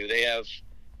want to do.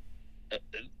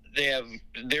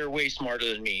 They're way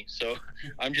smarter than me. So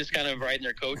I'm just kind of riding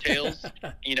their coattails,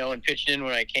 and pitching in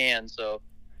when I can. So.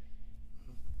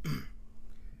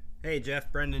 Hey,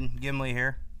 Jeff, Brendan Gimli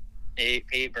here.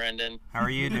 Hey, Brendan. How are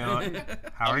you doing?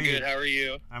 How are you? Good. How are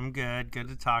you? I'm good. Good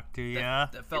to talk to you.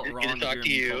 That felt wrong to talk to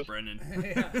you, Brendan.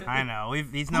 I know.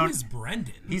 He's known. Who is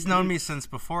Brendan? He's known me since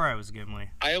before I was Gimli.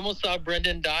 I almost saw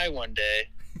Brendan die one day.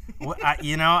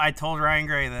 I told Ryan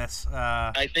Gray this.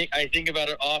 I think about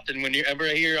it often when you're ever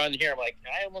here on here. I'm like,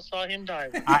 I almost saw him die.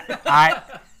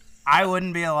 I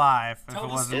wouldn't be alive if it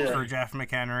wasn't for Jeff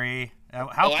McHenry.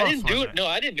 I didn't do it. No,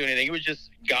 I didn't do anything. It was just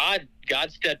God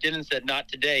stepped in and said, not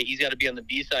today. He's got to be on the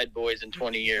B-side boys in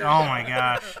 20 years. Oh, my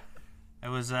gosh. It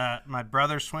was my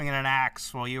brother swinging an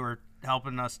axe while you were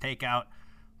helping us take out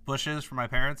bushes for my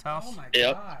parents' house. Oh, my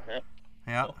God.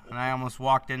 Yep. And I almost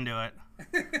walked into it.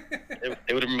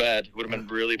 It would have been bad. It would have been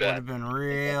really bad. It would have been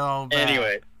real bad.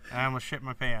 Anyway. I almost shit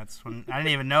my pants. When I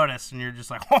didn't even notice, and you're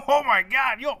just like, oh, my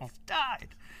God, you almost died.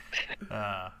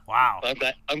 Wow.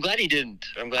 I'm glad he didn't.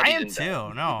 I am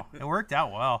too. No, it worked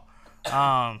out well.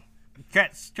 Trying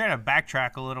to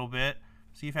backtrack a little bit.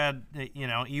 So you've had,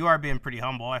 you are being pretty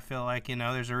humble. I feel like,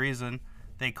 there's a reason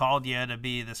they called you to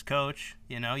be this coach.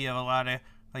 You have a lot of,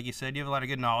 like you said, you have a lot of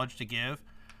good knowledge to give.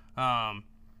 And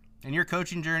your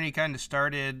coaching journey kind of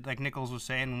started, like Nichols was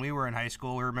saying, when we were in high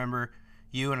school. We remember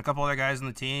you and a couple other guys on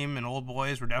the team and old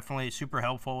boys were definitely super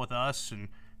helpful with us and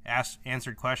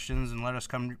answered questions and let us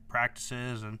come to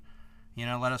practices and,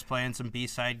 let us play in some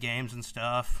B-side games and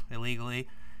stuff illegally,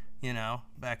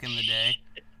 back in the day.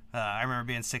 I remember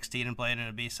being 16 and playing in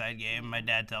a B-side game. My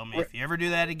dad told me, if you ever do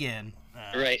that again.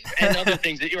 Right. And other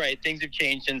things, you're right. Things have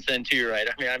changed since then, too, right?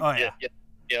 I mean,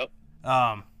 Yep.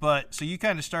 But so you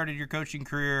kind of started your coaching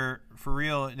career for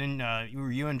real. And then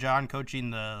you and John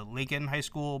coaching the Lincoln High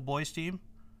School boys team?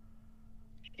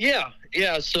 Yeah.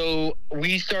 So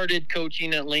we started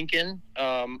coaching at Lincoln.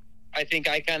 I think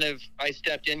I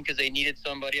stepped in because they needed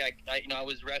somebody. I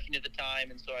was reffing at the time,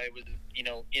 and so I was,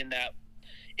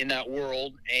 in that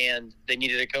world, and they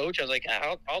needed a coach. I was like,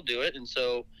 I'll do it. And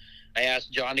so I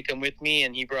asked John to come with me,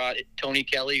 and he brought Tony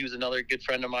Kelly, who's another good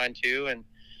friend of mine too. And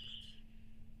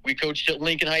we coached at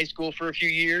Lincoln High School for a few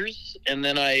years, and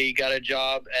then I got a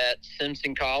job at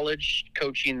Simpson College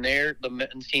coaching there, the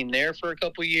men's team there for a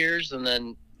couple of years, and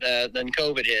then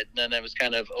COVID hit, and then it was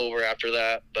kind of over after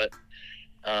that. But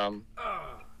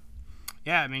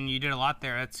yeah, I mean, you did a lot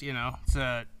there. That's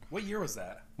it's What year was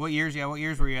that? What years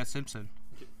were you at Simpson?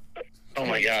 Oh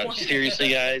my God! Seriously,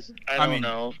 guys, I don't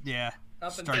know. Yeah,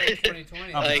 up until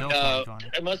 2020.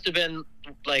 It must have been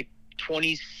like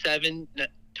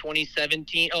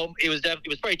 2017. Oh, it was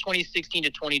probably 2016 to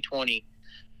 2020,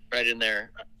 right in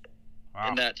there,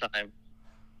 in that time.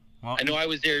 Well, I know I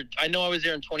was there in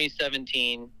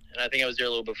 2017, and I think I was there a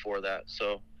little before that.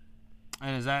 So.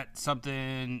 And is that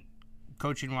something,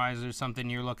 coaching-wise, or something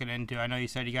you're looking into? I know you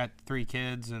said you got 3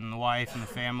 kids and the wife and the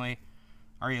family.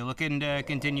 Are you looking to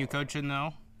continue coaching,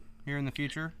 though, here in the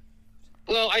future?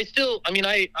 Well, I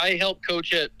help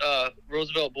coach at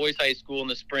Roosevelt Boys High School in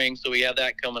the spring, so we have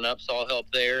that coming up, so I'll help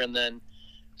there. And then,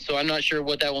 so I'm not sure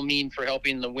what that will mean for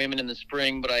helping the women in the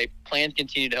spring, but I plan to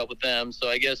continue to help with them. So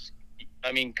I guess,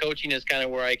 coaching is kind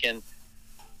of where I can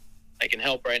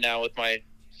help right now with my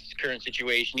current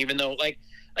situation, even though, like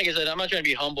I said, I'm not trying to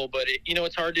be humble, but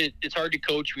it's hard to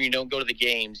coach when you don't go to the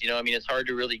games. It's hard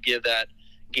to really give that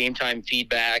game time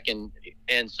feedback, and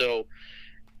so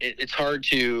it's hard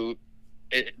to.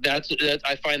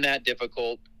 I find that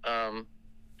difficult.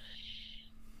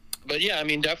 But yeah,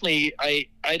 definitely, I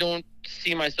don't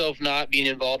see myself not being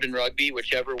involved in rugby,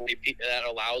 whichever way that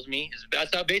allows me.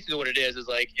 That's not basically what it is. Is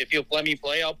like, if you'll let me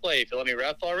play, I'll play. If you let me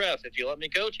ref, I'll ref. If you let me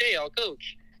coach, hey, I'll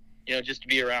coach. Just to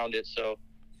be around it. So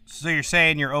you're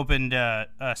saying you're open to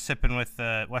sipping with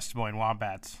the West Des Moines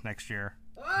Wombats next year?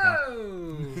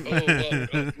 Whoa,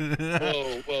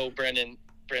 Brendan,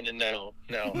 no.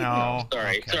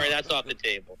 Sorry, that's off the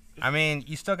table.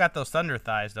 You still got those thunder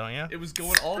thighs, don't you? It was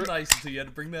going all nice until you had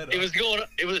to bring that up. It was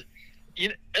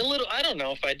a little. I don't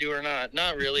know if I do or not.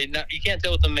 Not really. You can't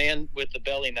tell with the man with the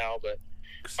belly now, but.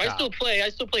 Stop. I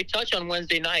still play touch on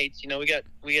Wednesday nights. We got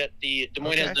the Des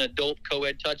Moines has an adult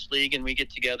co-ed touch league, and we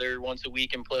get together once a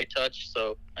week and play touch.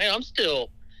 So I'm still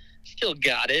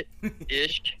got it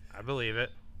ish. I believe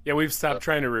it. Yeah, we've stopped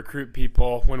trying to recruit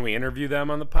people when we interview them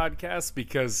on the podcast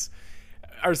because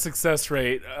our success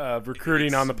rate of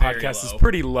recruiting on the podcast is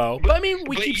pretty low. But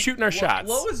we keep shooting our shots.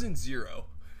 Low isn't zero.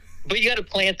 But you got to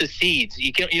plant the seeds.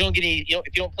 You don't get any. If you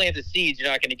don't plant the seeds, you're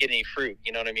not going to get any fruit.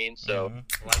 You know what I mean? So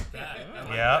like that.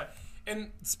 That.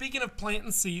 And speaking of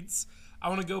planting seeds, I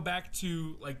want to go back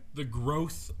to the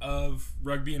growth of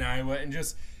rugby in Iowa, and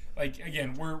just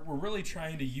again, we're really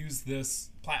trying to use this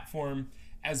platform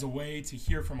as a way to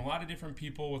hear from a lot of different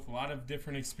people with a lot of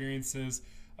different experiences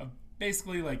of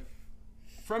basically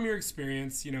from your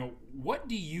experience, what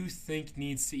do you think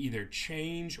needs to either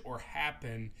change or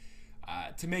happen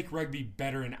to make rugby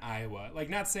better in Iowa?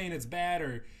 Not saying it's bad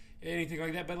or anything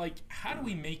like that, but how do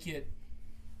we make it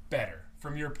better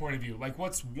from your point of view?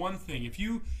 What's one thing, if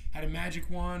you had a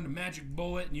magic wand, a magic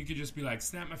bullet, and you could just be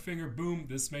snap my finger, boom,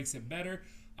 this makes it better,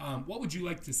 what would you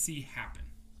like to see happen?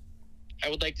 I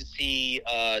would like to see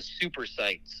super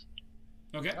sites.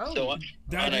 Okay. So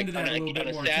dive into that a little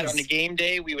bit more. On the game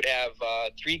day, we would have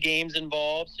 3 games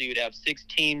involved, so you'd have 6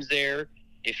 teams there.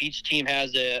 If each team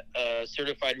has a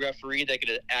certified referee that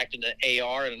could act in an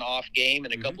AR and an off game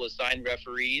and a couple of assigned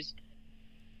referees,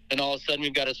 and all of a sudden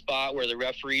we've got a spot where the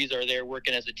referees are there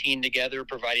working as a team together,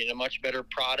 providing a much better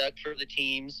product for the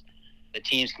teams. The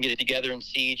teams can get it together and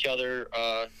see each other,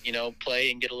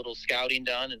 play and get a little scouting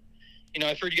done. And,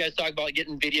 I've heard you guys talk about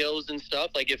getting videos and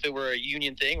stuff. If it were a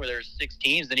union thing where there's 6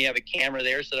 teams, then you have a camera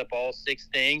there, set up all 6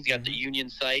 things. You got the union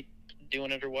site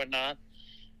doing it or whatnot.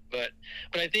 But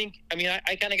I think,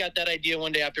 I kind of got that idea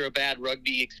one day after a bad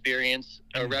rugby experience,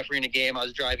 refereeing a game. I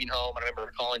was driving home, and I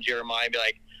remember calling Jeremiah and be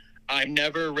like, I'm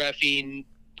never reffing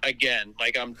again.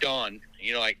 I'm done.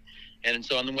 And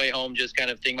so on the way home, just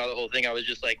kind of thinking about the whole thing, I was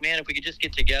just like, man, if we could just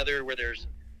get together where there's,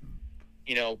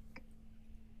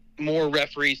 more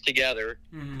referees together.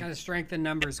 Kind of strength in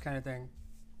numbers kind of thing.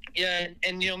 Yeah,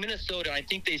 and Minnesota, I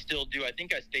think they still do. I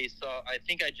think I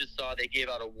just saw they gave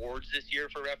out awards this year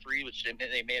for referee, which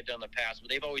they may have done in the past, but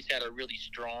they've always had a really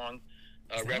strong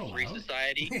referee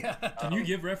society. Can you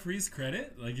give referees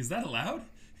credit? Like, is that allowed?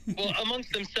 Well,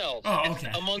 amongst themselves. Oh, okay.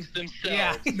 It's amongst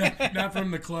themselves. Yeah. not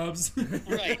from the clubs.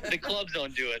 Right. The clubs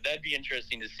don't do it. That'd be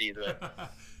interesting to see, though.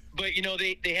 But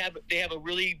they have a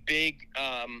really big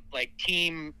like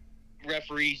team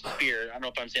referee spirit. I don't know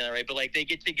if I'm saying that right, but like they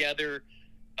get together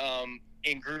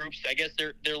in groups. I guess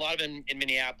there are a lot of them in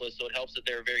Minneapolis, so it helps that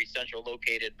they're very central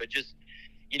located. But just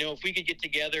if we could get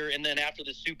together and then after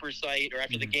the super site or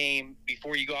after the game,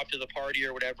 before you go off to the party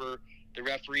or whatever, the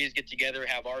referees get together,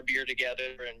 have our beer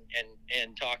together,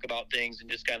 and talk about things and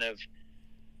just kind of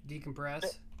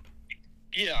decompress.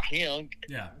 Yeah,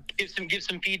 give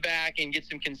some feedback and get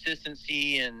some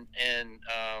consistency and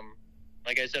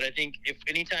like I said, I think if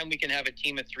anytime we can have a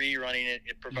team of 3 running it,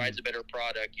 it provides a better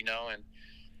product, and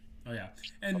oh yeah,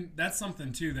 and that's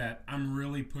something too that I'm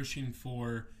really pushing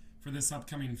for this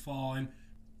upcoming fall, and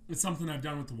it's something I've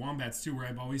done with the Wombats too, where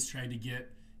I've always tried to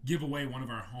give away one of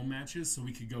our home matches so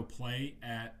we could go play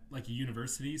at like a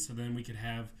university, so then we could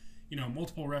have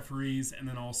multiple referees, and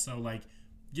then also like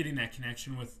getting that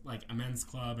connection with like a men's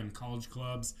club and college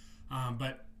clubs.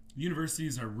 But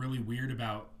universities are really weird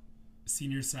about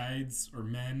senior sides or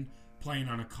men playing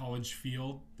on a college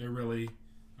field. They're really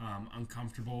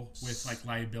uncomfortable with like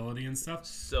liability and stuff.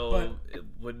 So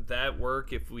would that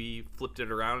work if we flipped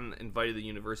it around and invited the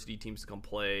university teams to come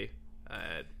play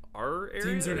at our area?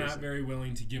 Teams are not very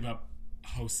willing to give up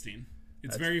hosting.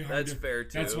 It's very hard. That's fair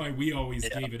too. That's why we always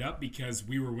gave it up, because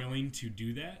we were willing to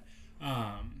do that.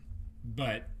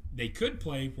 But they could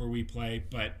play where we play,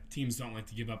 but teams don't like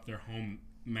to give up their home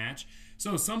match.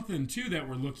 So something too that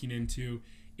we're looking into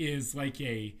is like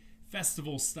a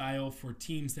festival style for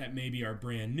teams that maybe are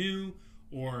brand new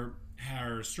or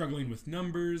are struggling with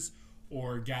numbers,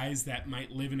 or guys that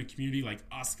might live in a community like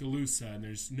Oskaloosa and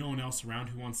there's no one else around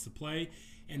who wants to play,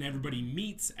 and everybody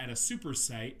meets at a super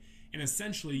site, and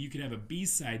essentially you could have a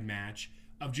B-side match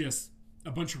of just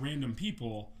a bunch of random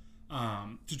people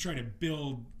to try to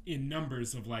build in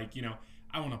numbers of like,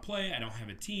 I want to play, I don't have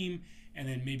a team, and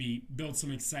then maybe build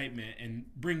some excitement and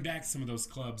bring back some of those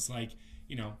clubs like,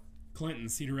 Clinton,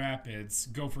 Cedar Rapids,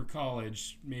 Gopher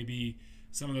College, maybe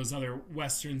some of those other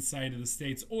western side of the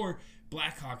states, or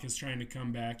Blackhawk is trying to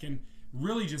come back, and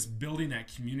really just building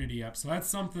that community up. So that's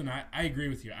something I agree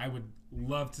with you. I would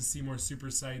love to see more super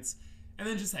sites, and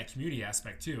then just that community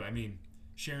aspect too. I mean,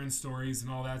 sharing stories and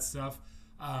all that stuff.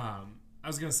 I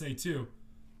was going to say too,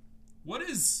 what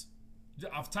is,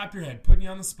 off the top of your head, putting you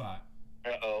on the spot.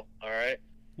 All right.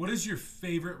 What is your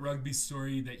favorite rugby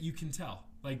story that you can tell?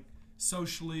 Like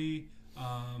socially,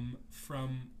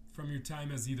 from your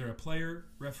time as either a player,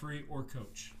 referee, or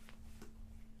coach?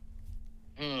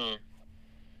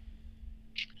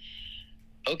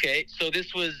 Okay, so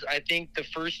this was, I think, the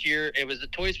first year. It was the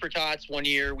Toys for Tots one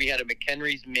year. We had a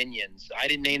McHenry's Minions. I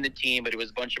didn't name the team, but it was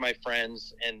a bunch of my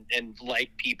friends and like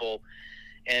people.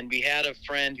 And we had a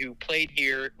friend who played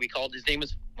here. We called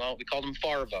him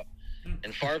Farva.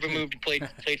 And Farva moved and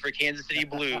played for Kansas City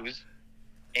Blues.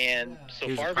 And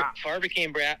so Farva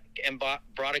came back and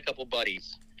brought a couple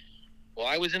buddies. Well,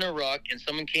 I was in a ruck, and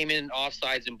someone came in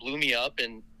offsides and blew me up,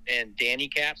 and Danny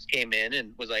Caps came in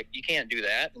and was like, you can't do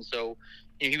that. And so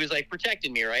he was like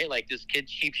protecting me, right? Like this kid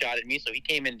cheap shot at me, so he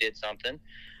came in and did something.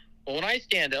 Well, when I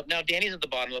stand up, now Danny's at the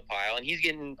bottom of the pile, and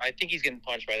I think he's getting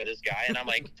punched by this guy. And I'm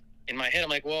like, in my head, I'm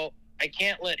like, well, I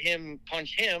can't let him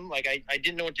punch him. Like, I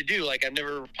didn't know what to do. Like, I've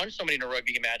never punched somebody in a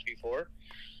rugby match before.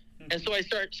 And so all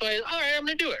right, I'm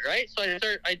going to do it, right? So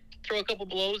I throw a couple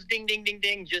blows, ding, ding, ding,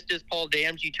 ding, just as Paul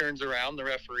Damgey turns around, the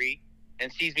referee,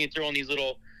 and sees me throwing these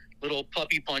little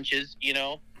puppy punches,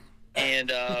 and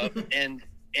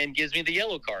gives me the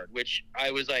yellow card, which I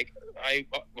was like,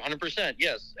 100%,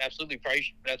 yes, absolutely,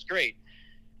 probably, that's great.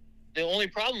 The only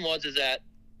problem is that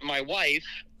my wife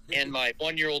and my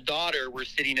 1-year-old daughter were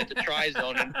sitting at the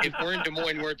tri-zone, and if we're in Des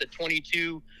Moines, we're at the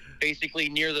 22, basically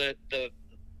near the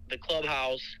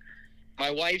clubhouse. My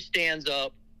wife stands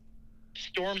up,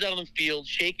 storms out on the field,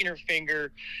 shaking her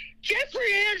finger.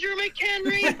 Jeffrey Andrew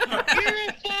McHenry, you're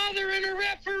a father and a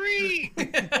referee.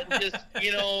 And just,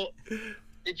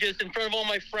 it just in front of all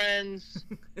my friends.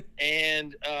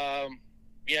 And, I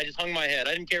just hung my head.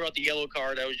 I didn't care about the yellow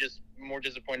card. I was just more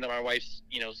disappointed that my wife,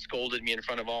 scolded me in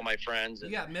front of all my friends.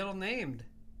 And, you got middle named.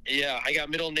 Yeah, I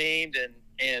got middle named.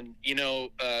 And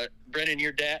Brendan,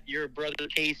 your brother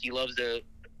Casey loves to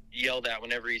yell that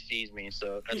whenever he sees me,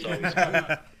 so that's always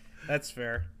fun. That's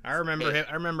fair. I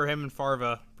remember him and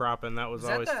Farva propping. That was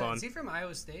always fun. Is he from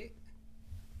Iowa State?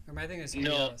 Or am I thinking of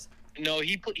No, No,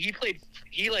 he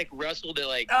like wrestled at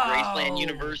like Oh. Graceland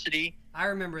University. I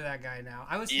remember that guy now.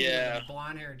 I was thinking Yeah. of the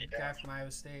blonde-haired guy from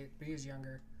Iowa State, but he was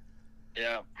younger.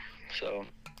 Yeah. So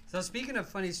speaking of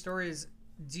funny stories,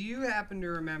 do you happen to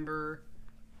remember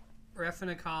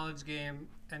reffing a college game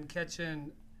and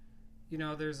catching,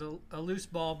 there's a loose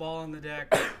ball on the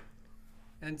deck,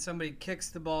 and somebody kicks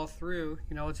the ball through,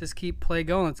 let's just keep play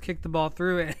going. Let's kick the ball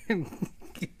through and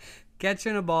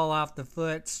catching a ball off the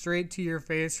foot straight to your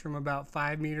face from about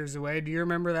 5 meters away. Do you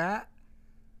remember that?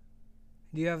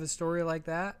 Do you have a story like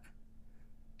that?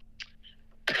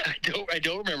 I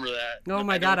don't remember that. Oh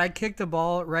my God, I kicked a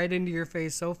ball right into your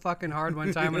face so fucking hard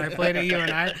one time when I played at you,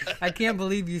 and I can't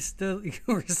believe you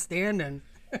were standing.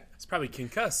 It's probably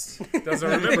concussed. Doesn't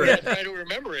remember it. I don't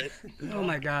remember it. Oh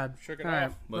my God. Shook it All off.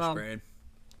 right. Mush brain.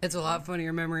 It's a lot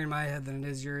funnier memory in my head than it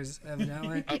is yours,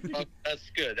 evidently.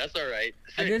 That's good. That's all right.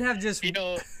 I did have just...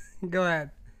 Go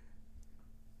ahead.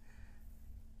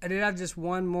 I did have just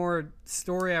one more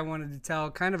story I wanted to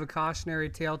tell, kind of a cautionary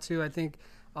tale, too. I think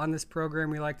on this program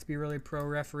we like to be really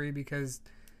pro-referee because,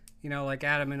 like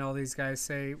Adam and all these guys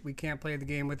say, we can't play the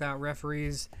game without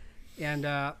referees. And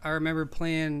I remember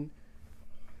playing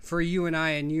for you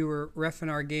and you were reffing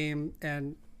our game,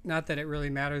 and not that it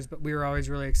really matters, but we were always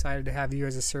really excited to have you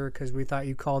as a sir because we thought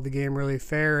you called the game really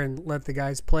fair and let the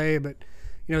guys play. But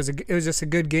it was just a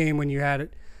good game when you had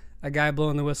a guy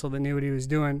blowing the whistle that knew what he was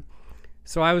doing.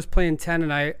 So I was playing 10,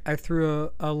 and I threw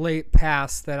a late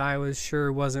pass that I was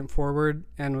sure wasn't forward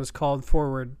and was called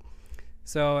forward.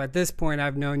 So at this point,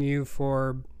 I've known you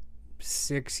for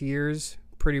 6 years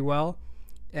pretty well,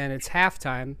 and it's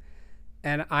halftime.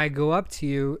 And I go up to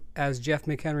you as Jeff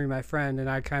McHenry, my friend, and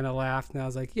I kind of laughed, and I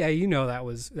was like, yeah, that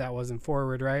wasn't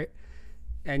forward, right?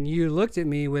 And you looked at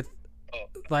me with,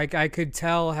 like, I could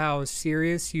tell how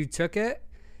serious you took it.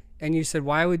 And you said,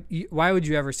 why would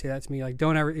you ever say that to me? Like,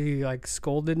 don't ever, you like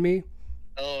scolded me.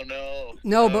 Oh, no.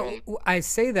 No, but I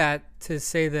say that to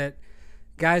say that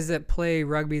guys that play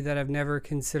rugby that have never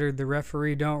considered the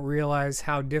referee don't realize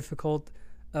how difficult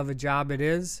of a job it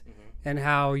is, and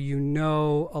how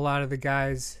a lot of the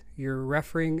guys you're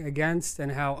refereeing against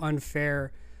and how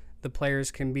unfair the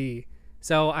players can be.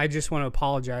 So I just want to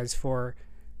apologize for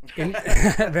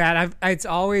that.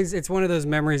 It's one of those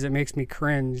memories that makes me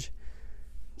cringe.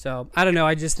 So, I don't know.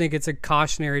 I just think it's a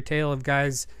cautionary tale of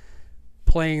guys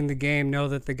playing the game know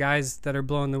that the guys that are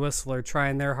blowing the whistle are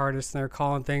trying their hardest and they're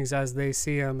calling things as they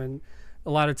see them. And a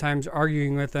lot of times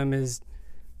arguing with them it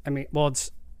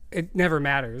never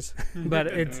matters. But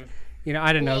it's,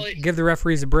 I don't know. Give the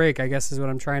referees a break, I guess is what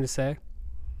I'm trying to say.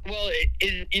 Well,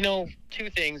 two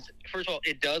things. First of all,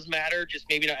 it does matter, just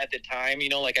maybe not at the time.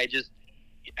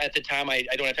 At the time, I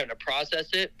don't have time to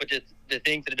process it, but just the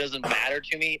things that it doesn't matter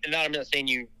to me. And I'm not saying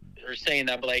you are saying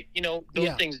that, but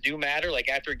those things do matter. Like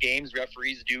after games,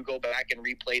 referees do go back and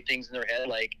replay things in their head.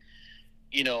 Like,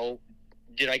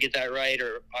 did I get that right?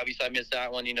 Or obviously I missed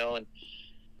that one, And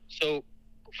so,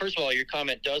 first of all, your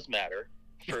comment does matter.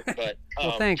 But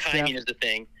well, thanks, timing Jeff. is the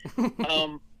thing.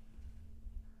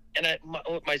 And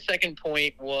my second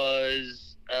point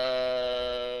was,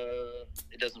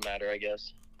 it doesn't matter, I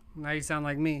guess. Now you sound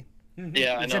like me.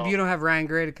 Yeah, I Except know. you don't have Ryan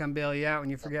Gray to come bail you out when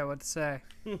you forget what to say.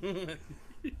 Well,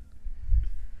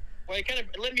 it kind of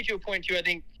led me to a point, too. I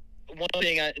think one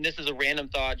thing, and this is a random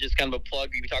thought, just kind of a plug.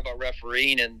 We talk about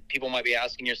refereeing, and people might be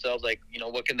asking yourselves, like,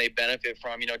 what can they benefit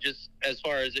from? Just as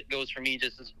far as it goes for me,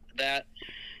 just as that,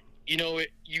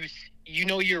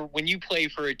 when you play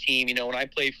for a team, when I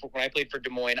played for Des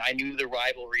Moines, I knew the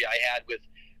rivalry I had with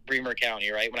Bremer County,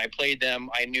 right? When I played them,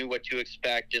 I knew what to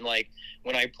expect. And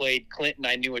when I played Clinton,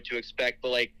 I knew what to expect,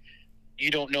 but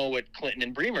you don't know what Clinton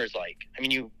and Bremer's like.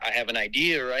 I have an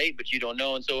idea, right? But you don't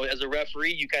know. And so as a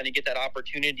referee, you kind of get that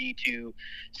opportunity to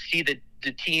see the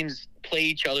teams play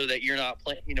each other that you're not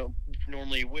playing,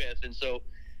 normally with. And so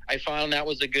I found that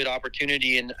was a good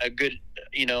opportunity and a good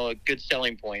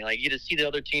selling point. You get to see the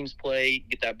other teams play,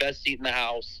 get that best seat in the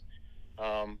house.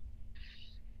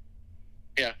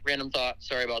 Yeah, random thought.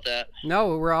 Sorry about that.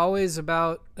 No, we're always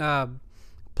about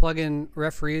plugging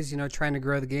referees, trying to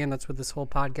grow the game. That's what this whole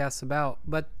podcast's about.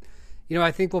 But,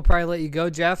 I think we'll probably let you go,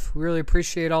 Jeff. We really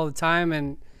appreciate all the time.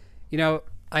 And,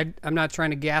 I'm not trying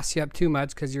to gas you up too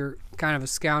much because you're kind of a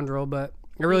scoundrel, but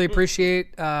I really appreciate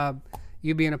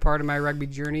you being a part of my rugby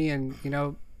journey and,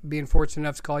 being fortunate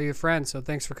enough to call you a friend. So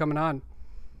thanks for coming on.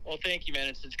 Well, thank you, man.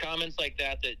 It's comments like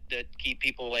that keep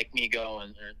people like me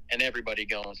going and everybody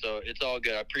going. So it's all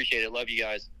good. I appreciate it. Love you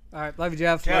guys. All right. Love you,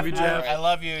 Jeff. Love you, Jeff. Right. I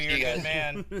love you. See You're you a guys. good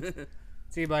man.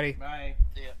 See you, buddy. Bye.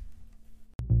 See ya.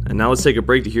 And now let's take a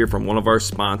break to hear from one of our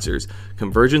sponsors.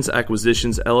 Convergence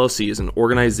Acquisitions LLC is an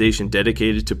organization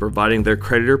dedicated to providing their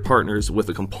creditor partners with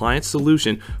a compliant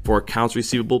solution for accounts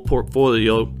receivable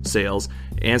portfolio sales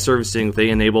and servicing they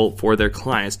enable for their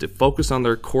clients to focus on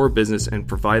their core business and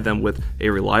provide them with a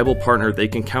reliable partner they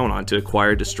can count on to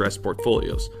acquire distressed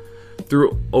portfolios.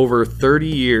 Through over 30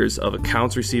 years of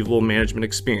accounts receivable management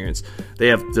experience, they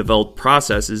have developed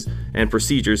processes and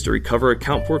procedures to recover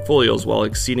account portfolios while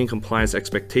exceeding compliance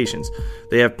expectations.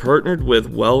 They have partnered with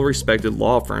well-respected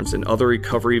law firms and other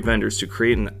recovery vendors to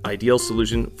create an ideal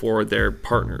solution for their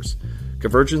partners.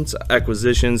 Convergence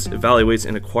Acquisitions evaluates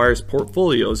and acquires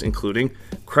portfolios including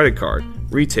credit card,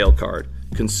 retail card,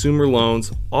 consumer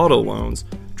loans, auto loans,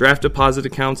 draft deposit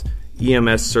accounts,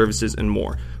 EMS services, and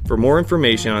more. For more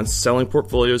information on selling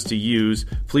portfolios to use,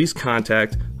 please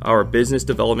contact our business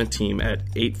development team at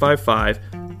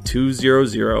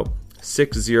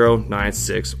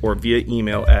 855-200-6096 or via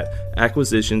email at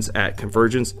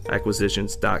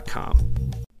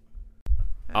acquisitions@convergenceacquisitions.com.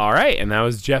 All right, and that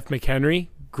was Jeff McHenry.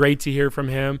 Great to hear from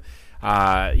him.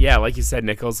 Yeah, like you said,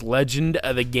 Nichols, legend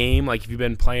of the game. Like if you've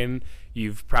been playing,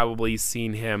 you've probably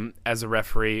seen him as a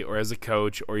referee or as a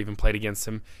coach or even played against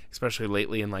him, especially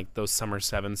lately in like those Summer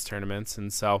Sevens tournaments.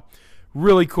 And so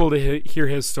really cool to hear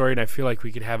his story, and I feel like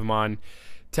we could have him on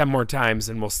 10 more times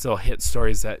and we'll still hit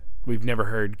stories that we've never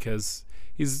heard because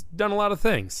he's done a lot of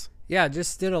things. Yeah,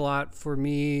 just did a lot for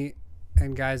me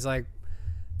and guys like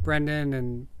Brendan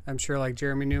and I'm sure like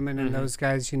Jeremy Newman and those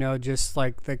guys, you know, just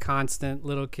like the constant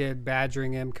little kid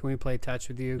badgering him. Can we play touch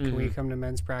with you? Can we come to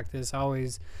men's practice?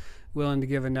 Always willing to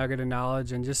give a nugget of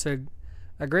knowledge and just a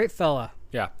great fella.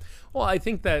 Yeah. Well, I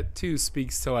think that too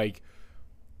speaks to like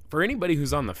for anybody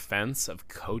who's on the fence of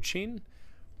coaching,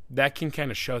 that can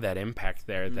kind of show that impact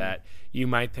there that you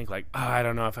might think like, oh, I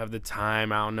don't know if I have the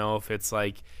time. I don't know if it's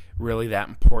like really that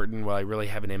important. Will I really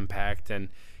have an impact? And,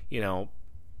 you know,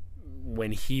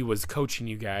 when he was coaching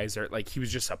you guys or like he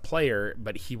was just a player,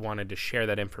 but he wanted to share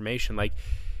that information, like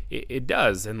it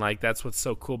does. And like, that's what's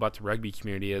so cool about the rugby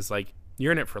community is like,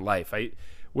 you're in it for life.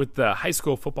 With the high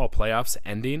school football playoffs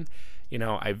ending, you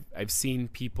know, I've seen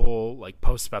people like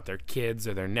post about their kids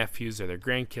or their nephews or their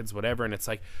grandkids, whatever. And it's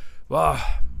like, well,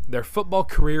 their football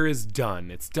career is done.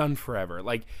 It's done forever.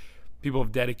 Like people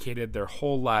have dedicated their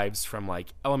whole lives from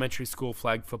like elementary school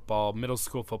flag football, middle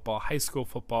school football, high school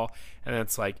football. And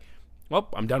it's like, well,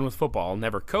 I'm done with football. I'll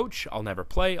never coach. I'll never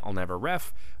play. I'll never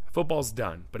ref. Football's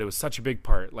done. But it was such a big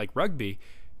part. Like rugby,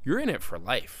 you're in it for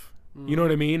life. You know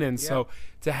what I mean? And so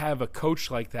to have a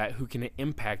coach like that who can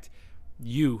impact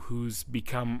you, who's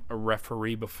become a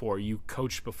referee before, you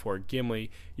coached before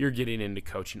Gimli, you're getting into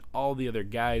coaching. All the other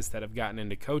guys that have gotten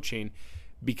into coaching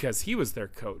because he was their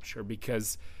coach or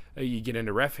because you get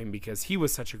into reffing because he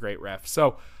was such a great ref.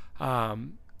 So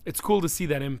it's cool to see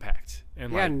that impact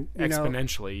and like and,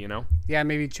 exponentially, you know? Yeah,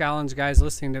 maybe challenge guys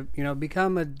listening to, you know,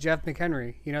 become a Jeff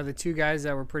McHenry. You know, the two guys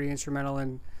that were pretty instrumental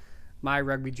in my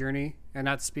rugby journey, and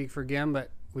not to speak for Gim,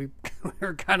 but we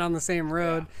were kind of on the same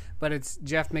road, but it's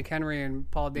Jeff McHenry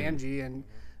and Paul Damgey, and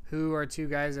who are two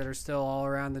guys that are still all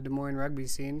around the Des Moines rugby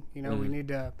scene. You know, we need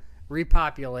to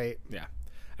repopulate. Yeah.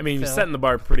 I mean, you're setting the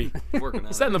bar pretty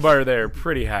setting the bar there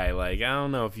pretty high. Like, I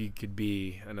don't know if you could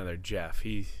be another Jeff.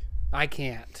 I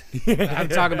can't. I'm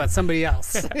talking about somebody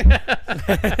else.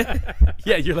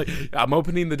 Yeah, you're like, I'm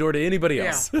opening the door to anybody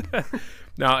else. Yeah.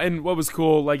 Now, and what was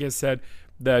cool, like I said,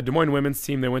 the Des Moines women's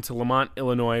team, they went to Lamont,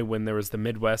 Illinois when there was the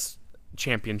Midwest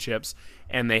Championships,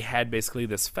 and they had basically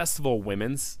this festival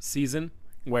women's season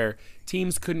where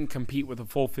teams couldn't compete with a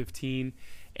full 15,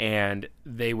 and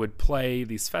they would play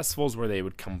these festivals where they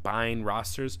would combine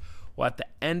rosters. Well, at the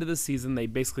end of the season, they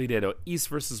basically did an East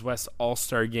versus West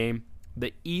all-star game.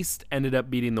 The East ended up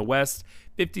beating the West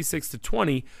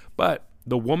 56-20, but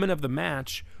the woman of the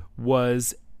match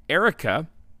was Erica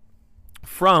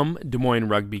from Des Moines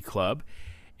Rugby Club.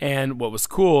 And what was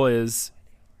cool is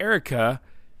Erica,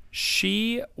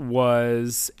 she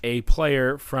was a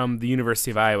player from the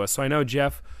University of Iowa. So I know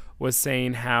Jeff was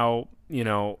saying how, you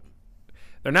know,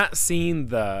 they're not seeing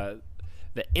the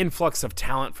influx of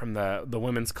talent from the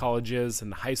women's colleges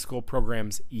and the high school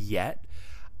programs yet.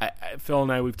 Phil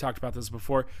and I, we've talked about this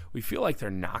before. We feel like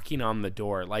they're knocking on the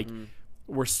door. Like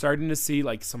we're starting to see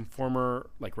like some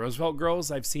former like Roosevelt girls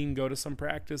I've seen go to some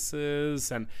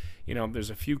practices, and you know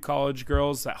there's a few college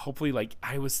girls that hopefully like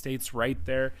Iowa State's right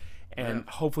there, and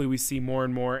hopefully we see more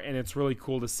and more. And it's really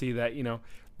cool to see that, you know,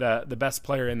 the best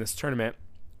player in this tournament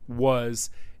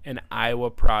was an Iowa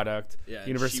product,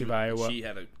 University of Iowa. She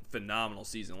had a phenomenal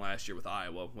season last year with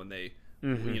Iowa when they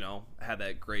you know had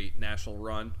that great national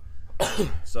run.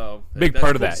 So big that's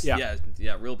part of cool that. to- Yeah.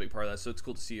 yeah, real big part of that. So it's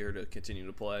cool to see her to continue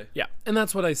to play. Yeah, and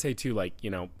that's what I say too. Like,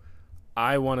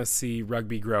 I want to see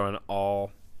rugby grow in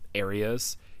all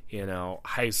areas,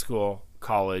 high school,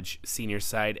 college, senior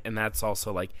side. And that's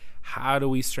also like, how do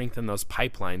we strengthen those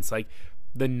pipelines? Like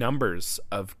the numbers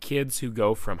of kids who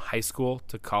go from high school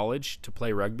to college to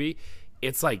play rugby,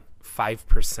 it's like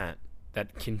 5%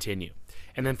 that continue.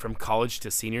 And then from college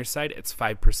to senior side, it's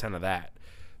 5% of that.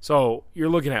 So you're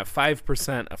looking at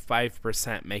 5% of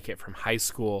 5% make it from high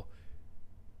school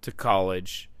to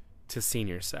college to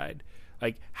senior side.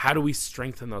 Like, how do we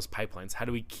strengthen those pipelines? How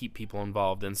do we keep people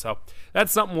involved? And so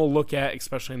that's something we'll look at,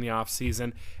 especially in the off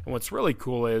season. And what's really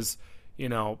cool is,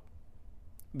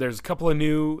 there's a couple of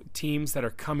new teams that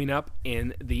are coming up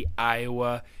in the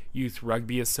Iowa Youth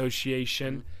Rugby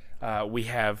Association. We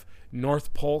have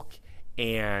North Polk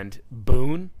and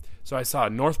Boone. So I saw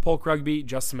North Polk Rugby.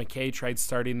 Justin McKay tried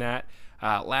starting that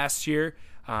last year.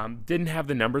 Didn't have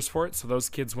the numbers for it, so those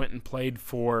kids went and played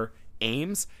for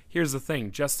Ames. Here's the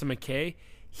thing. Justin McKay,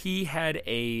 he had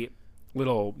a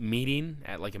little meeting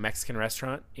at like a Mexican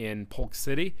restaurant in Polk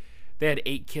City. They had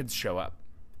 8 kids show up.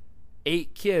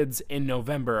 8 kids in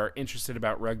November are interested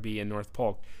about rugby in North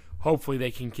Polk. Hopefully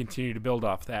they can continue to build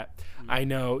off that. I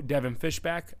know Devin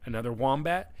Fishback, another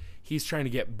Wombat, he's trying to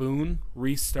get Boone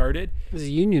restarted. He's a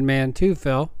union man too,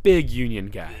 Phil. Big union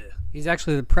guy. He's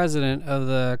actually the president of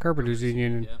the Carpenters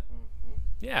Union.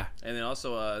 Yeah. And then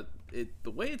also,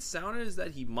 the way it sounded is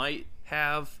that he might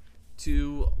have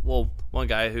two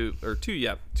Wombats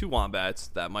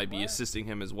that might be assisting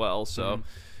him as well. So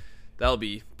that'll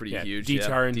be pretty huge.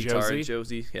 Detar and Detar Josie.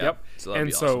 Josie. Yeah. Yep. So that'd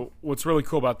be so awesome. what's really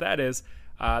cool about that is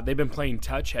they've been playing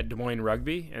touch at Des Moines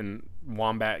Rugby, and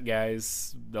Wombat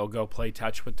guys, they'll go play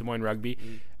touch with Des Moines Rugby.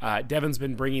 Devin's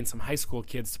been bringing some high school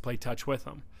kids to play touch with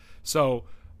them. So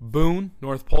Boone,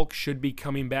 North Polk should be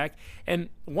coming back. And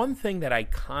one thing that I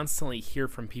constantly hear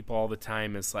from people all the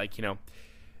time is like,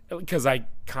 because I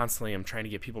constantly am trying to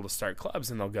get people to start clubs,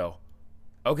 and they'll go,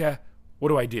 okay, what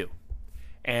do I do?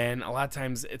 And a lot of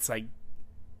times it's like,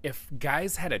 if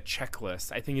guys had a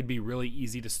checklist, I think it'd be really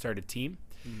easy to start a team.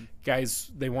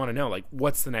 Guys, they want to know, like,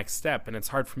 what's the next step? And it's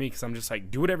hard for me because I'm just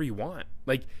like, do whatever you want.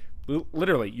 Like,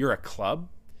 literally, you're a club.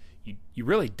 You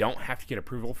really don't have to get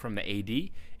approval from the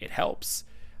AD. It helps.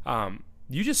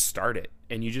 You just start it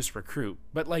and you just recruit.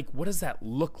 But, like, what does that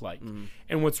look like?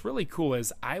 And what's really cool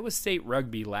is Iowa State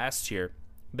Rugby last year,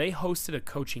 they hosted a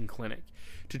coaching clinic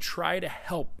to try to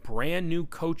help brand new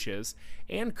coaches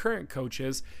and current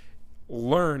coaches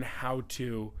learn how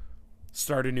to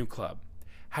start a new club.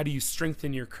 How do you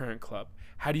strengthen your current club?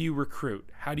 How do you recruit?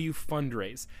 How do you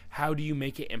fundraise? How do you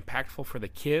make it impactful for the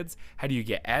kids? How do you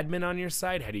get admin on your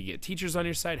side? How do you get teachers on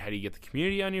your side? How do you get the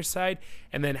community on your side?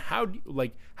 And then how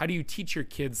do you teach your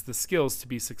kids the skills to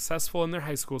be successful in their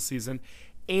high school season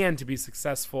and to be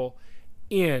successful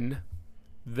in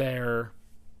their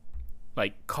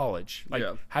college?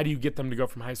 How do you get them to go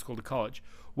from high school to college?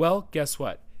 Well, guess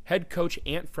what? Head coach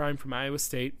Ant Frime from Iowa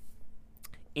State,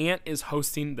 Ant is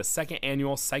hosting the 2nd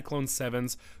annual Cyclone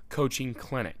Sevens coaching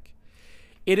clinic.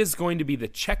 It is going to be the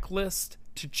checklist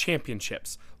to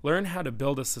championships. Learn how to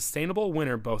build a sustainable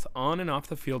winner both on and off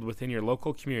the field within your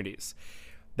local communities.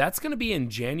 That's going to be in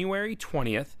January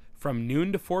 20th from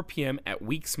noon to 4 p.m. at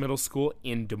Weeks Middle School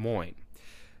in Des Moines.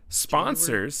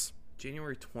 Sponsors...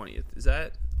 January 20th. Is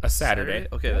that a Saturday?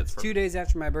 Okay, that's 2 days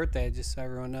after my birthday, just so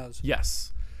everyone knows.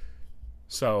 Yes.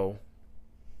 So...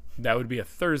 that would be a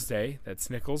Thursday. That's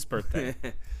Nichols' birthday.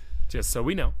 Just so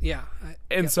we know. Yeah.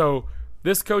 So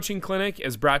this coaching clinic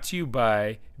is brought to you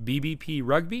by BBP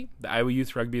Rugby, the Iowa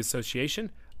Youth Rugby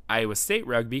Association, Iowa State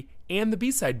Rugby, and the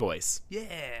B-Side Boys.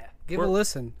 Yeah. Give a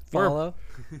listen. Follow.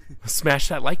 Smash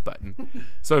that like button.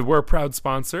 So we're a proud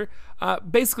sponsor.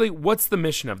 Basically, what's the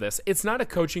mission of this? It's not a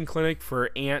coaching clinic for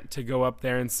Ant to go up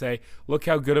there and say, look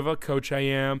how good of a coach I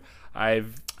am.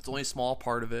 It's only a small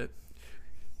part of it.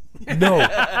 No,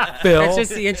 Phil. That's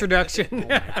just the introduction. Oh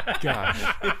my gosh.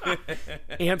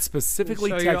 Ant specifically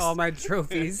show you all my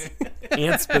trophies.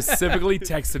 Ant specifically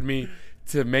texted me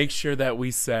to make sure that we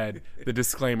said the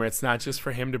disclaimer. It's not just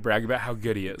for him to brag about how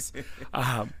good he is.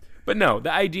 But no,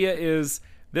 the idea is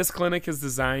this clinic is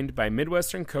designed by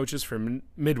Midwestern coaches for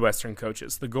Midwestern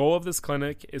coaches. The goal of this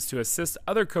clinic is to assist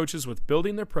other coaches with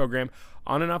building their program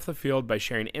on and off the field by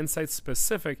sharing insights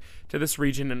specific to this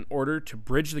region in order to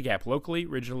bridge the gap locally,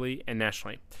 regionally, and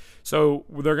nationally. So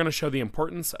they're going to show the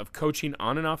importance of coaching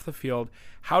on and off the field,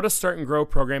 how to start and grow a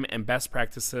program and best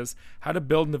practices, how to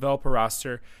build and develop a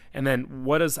roster, and then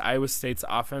what is Iowa State's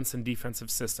offense and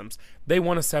defensive systems. They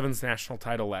won a Sevens national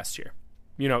title last year.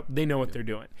 They know what they're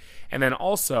doing. And then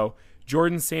also,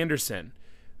 Jordan Sanderson,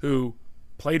 who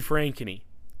played for Ankeny,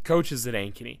 coaches at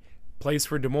Ankeny, plays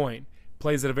for Des Moines,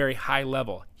 plays at a very high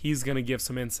level. He's going to give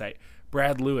some insight.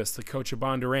 Brad Lewis, the coach of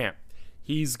Bondurant,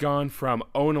 he's gone from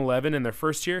 0-11 in their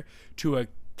first year to a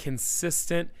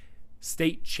consistent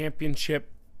state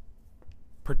championship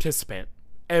participant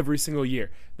every single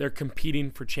year. They're competing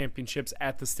for championships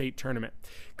at the state tournament.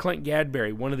 Clint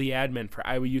Gadberry, one of the admin for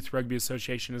Iowa Youth Rugby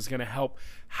Association, is going to help.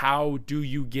 How do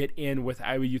you get in with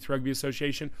Iowa Youth Rugby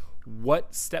Association?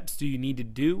 What steps do you need to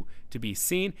do to be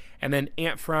seen? And then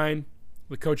Ant Frine,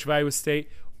 the coach of Iowa State,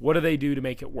 what do they do to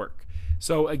make it work?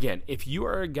 So again, if you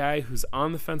are a guy who's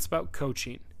on the fence about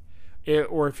coaching,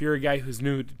 or if you're a guy who's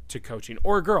new to coaching,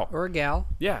 or a girl. Or a gal.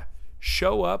 Yeah.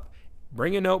 Show up,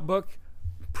 bring a notebook.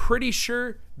 Pretty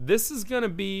sure this is going to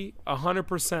be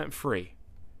 100% free.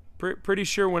 Pretty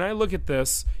sure when I look at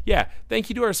this, yeah, thank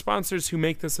you to our sponsors who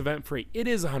make this event free. It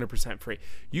is 100% free.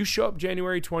 You show up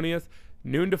January 20th,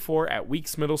 noon to 4 at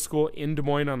Weeks Middle School in Des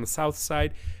Moines on the south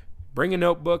side. Bring a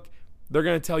notebook. They're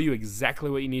going to tell you exactly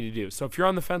what you need to do. So if you're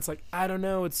on the fence like, I don't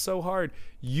know, it's so hard,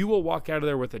 you will walk out of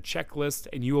there with a checklist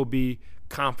and you will be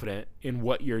confident in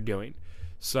what you're doing.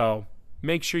 So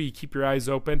make sure you keep your eyes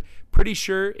open. Pretty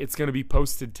sure it's going to be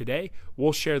posted today.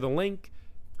 We'll share the link.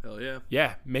 Hell yeah.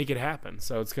 Yeah, make it happen.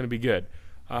 So it's going to be good.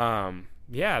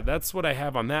 Yeah, that's what I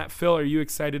have on that. Phil, are you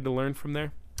excited to learn from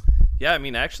there? Yeah, I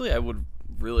mean, actually, I would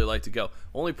really like to go.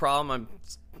 Only problem I'm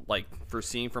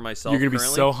foreseeing for myself. You're gonna be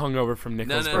currently, so hungover from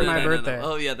Nichols' birthday. My birthday.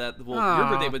 No. Oh yeah, that. Well, your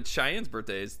birthday, but Cheyenne's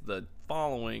birthday is the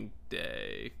following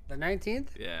day. The 19th.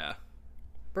 Yeah.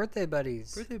 Birthday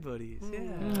buddies. Birthday buddies. Yeah.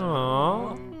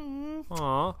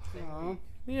 Aww.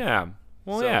 Yeah.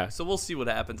 Well, yeah. So we'll see what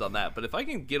happens on that. But if I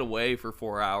can get away for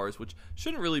 4 hours, which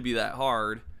shouldn't really be that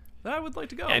hard, then I would like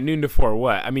to go. At noon to 4,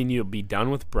 what? I mean, you'll be done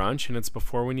with brunch, and it's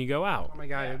before when you go out. Oh my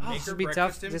god, Yeah. it'd be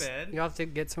tough. You have to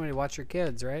get somebody to watch your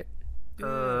kids, right?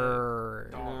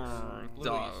 Dogs.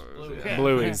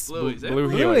 Blueies. Blueies. Blue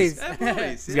Blueies.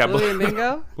 Blueies. He's got Bluey and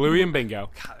Bingo? Bluey and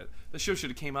Bingo. God, the show should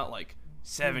have came out like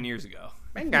 7 years ago.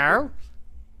 Bingo.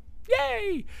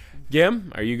 Yay!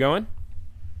 Gim, are you going?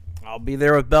 I'll be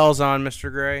there with bells on,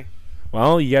 Mr. Gray.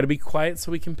 Well, you got to be quiet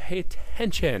so we can pay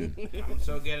attention. I'm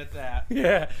so good at that.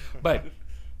 Yeah, but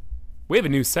we have a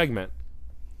new segment.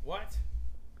 What?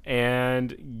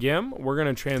 And Gim, we're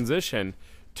going to transition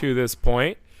to this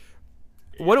point.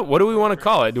 What do we want to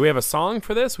call it? Do we have a song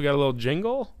for this? We got a little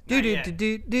jingle? Did Greg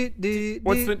give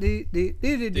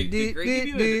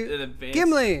you an advance?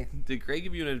 Gimli. Did Greg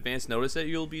give you an advance notice that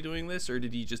you'll be doing this, or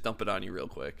did he just dump it on you real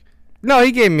quick? No,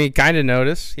 he gave me kind of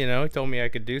notice. You know, he told me I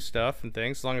could do stuff and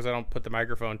things as long as I don't put the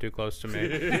microphone too close to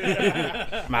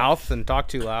me, mouth, and talk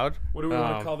too loud. What do we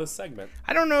want to call this segment?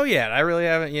 I don't know yet. I really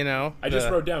haven't. You know, I just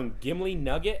wrote down Gimli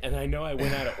Nugget, and I know I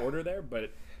went out of order there,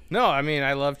 but no, I mean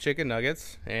I love chicken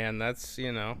nuggets, and that's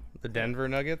the Denver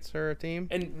Nuggets are a team.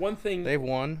 And one thing they've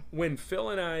won. When Phil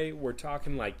and I were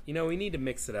talking, like, we need to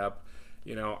mix it up.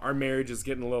 Our marriage is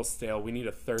getting a little stale. We need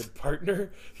a third partner.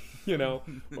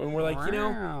 When we're like,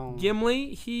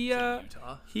 Gimli,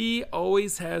 he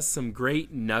always has some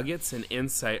great nuggets and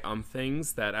insight on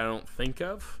things that I don't think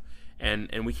of,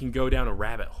 and we can go down a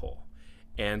rabbit hole.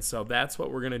 And so that's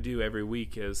what we're gonna do every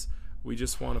week is we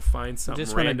just want to find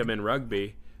something random in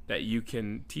rugby that you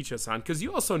can teach us on, because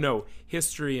you also know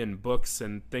history and books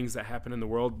and things that happen in the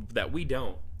world that we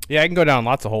don't. Yeah, I can go down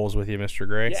lots of holes with you, Mr.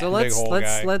 Gray. Yeah. So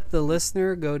let's let the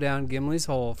listener go down Gimli's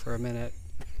hole for a minute.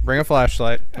 Bring a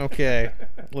flashlight. Okay,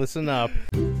 listen up.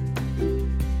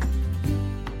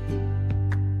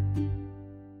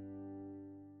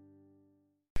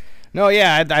 No,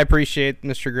 yeah, I appreciate,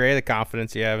 Mr. Gray, the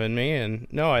confidence you have in me, and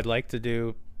no, I'd like to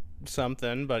do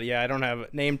something, but yeah, I don't have a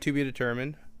name to be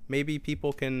determined. Maybe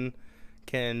people can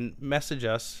message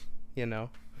us,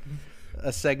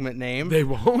 a segment name. They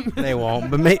won't. They won't,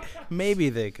 but maybe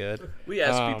they could. We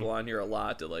ask people on here a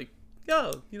lot to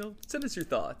send us your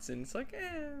thoughts, and it's like,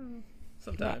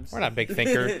 sometimes we're not big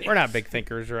thinkers. We're not big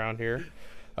thinkers around here.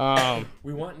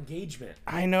 We want engagement.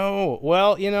 I know.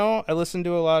 Well, I listen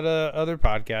to a lot of other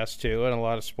podcasts too, and a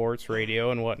lot of sports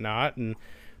radio and whatnot, and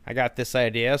I got this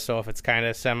idea. So if it's kind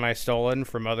of semi-stolen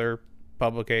from other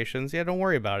publications, don't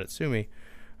worry about it. Sue me.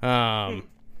 And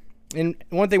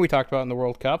one thing we talked about in the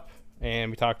World Cup, and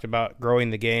we talked about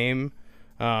growing the game.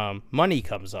 Money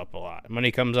comes up a lot.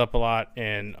 Money comes up a lot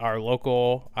in our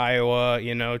local Iowa,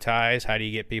 ties. How do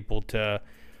you get people to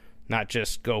not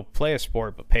just go play a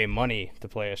sport, but pay money to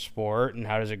play a sport? And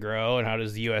how does it grow? And how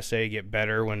does the USA get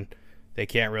better when they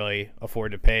can't really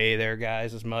afford to pay their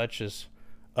guys as much as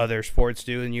other sports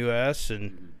do in the U.S.?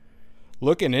 And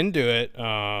looking into it,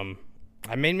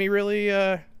 I made me really,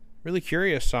 really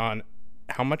curious on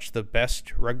how much the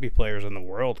best rugby players in the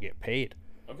world get paid.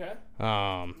 Okay.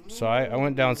 So I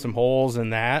went down some holes in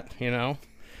that,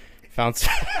 found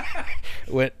some,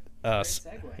 went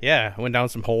down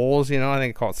some holes, I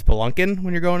think call it spelunking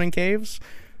when you're going in caves.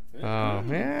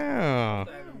 Yeah.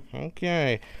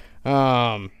 Okay.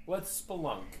 Let's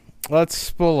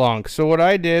spelunk. So what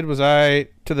I did was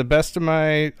to the best of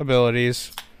my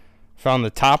abilities, found the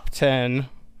top 10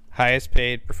 highest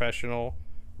paid professional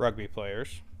rugby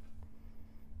players.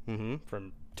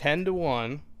 From 10 to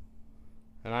 1.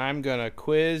 And I'm going to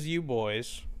quiz you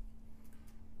boys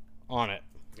on it.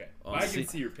 Okay. Well, I can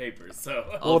see your papers, so.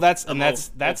 Well, that's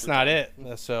not it.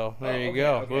 So there you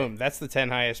go. Okay. Boom. That's the 10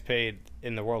 highest paid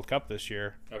in the World Cup this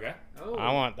year. Okay. Oh.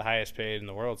 I want the highest paid in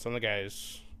the world. Some of the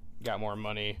guys got more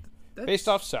money based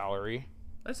off salary.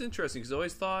 That's interesting because I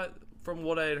always thought, from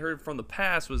what I had heard from the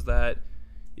past, was that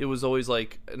it was always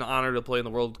like an honor to play in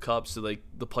the World Cup, so like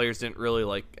the players didn't really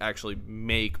like actually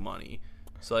make money.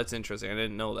 So that's interesting. I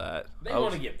didn't know that. They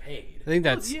want to get paid. I think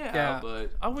that's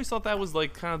but I always thought that was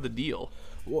like kind of the deal.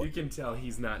 You can tell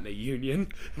he's not in a union.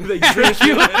 They trick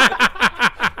you.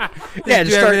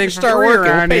 Just start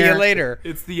working. We'll pay you later.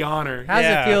 It's the honor. How's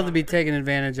it feel to be taken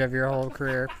advantage of your whole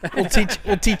career? We'll teach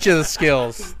you the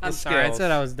skills. I'm sorry. I said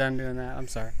I was done doing that. I'm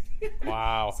sorry.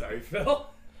 Wow. Sorry, Phil.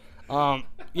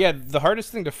 Yeah, the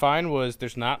hardest thing to find was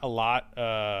there's not a lot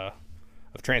of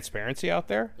transparency out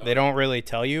there. They don't really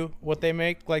tell you what they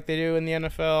make like they do in the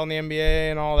NFL and the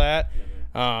NBA and all that.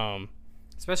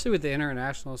 Especially with the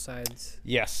international sides.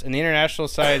 Yes, and the international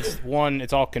sides,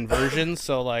 it's all conversions.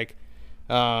 So like,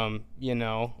 with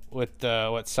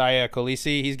what Saya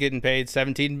Kolisi, he's getting paid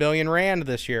 17 billion rand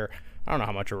this year. I don't know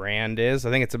how much a rand is. I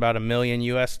think it's about $1 million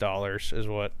US is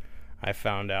what I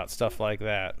found out. Stuff like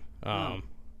that.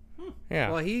 Yeah.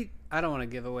 Well, I don't want to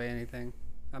give away anything.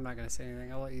 I'm not going to say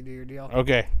anything. I'll let you do your deal.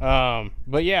 Okay.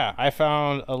 But yeah, I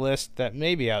found a list that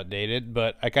may be outdated,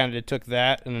 but I kind of took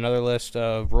that and another list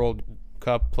of World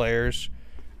Cup players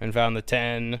and found the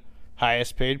 10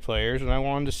 highest paid players, and I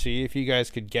wanted to see if you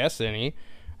guys could guess any.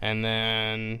 And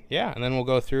then we'll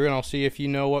go through and I'll see if you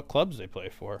know what clubs they play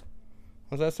for.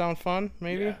 Does that sound fun?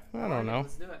 Maybe? Yeah. I don't know.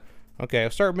 Let's do it. Okay, I'll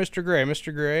start with Mr. Gray.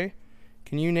 Mr. Gray,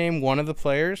 can you name one of the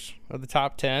players of the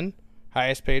top 10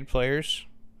 highest paid players?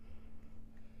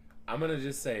 I'm going to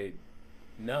just say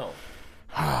no.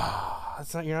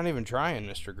 You're not even trying,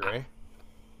 Mr. Gray.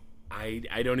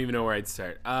 I don't even know where I'd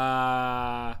start.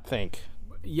 Think.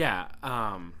 Yeah.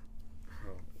 Why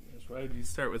did you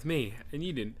start with me? And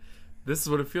you didn't. This is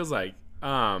what it feels like.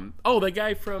 The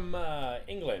guy from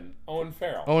England, Owen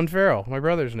Farrell. Owen Farrell, my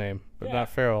brother's name, but not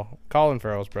Farrell. Colin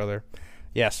Farrell's brother.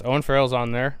 Yes, Owen Farrell's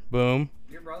on there. Boom.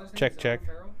 Your brother's name check. is Owen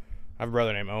Farrell? I have a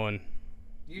brother named Owen.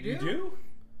 You do? You do?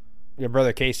 Your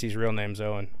brother Casey's real name's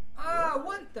Owen.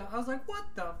 What the? I was like, what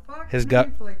the fuck? His for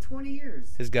like 20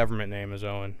 years. His government name is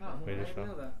Owen. Oh, I didn't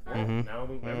know that. Mm-hmm. Now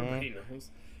everybody knows.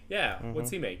 Yeah. Mm-hmm. What's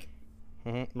he make?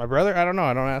 Mm-hmm. My brother? I don't know.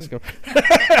 I don't ask him.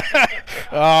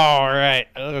 All right.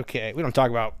 Okay. We don't talk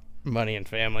about money and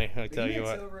family. I'll tell you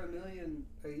what. He makes over $1 million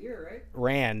a year, right?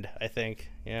 Rand, I think.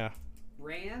 Yeah.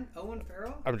 Rand? Owen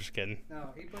Farrell? I'm just kidding. No,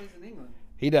 he plays in England.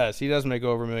 He does. He does make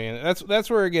over $1 million. That's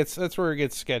where it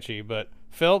gets sketchy. But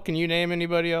Phil, can you name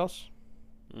anybody else?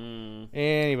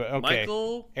 Anybody? Okay.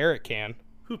 Michael. Eric can.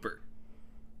 Hooper.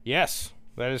 Yes,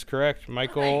 that is correct.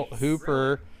 Michael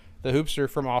Hooper, the hoopster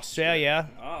from Australia.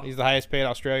 Oh. He's the highest paid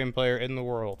Australian player in the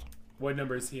world. What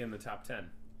number is he in the top 10?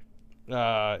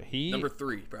 Number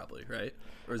 3, probably, right?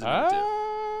 Or is it number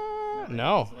 2?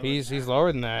 No, he's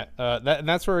lower than that.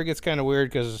 That's where it gets kind of weird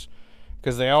because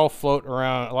they all float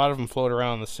around. A lot of them float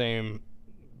around the same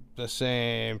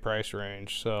price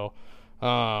range. So,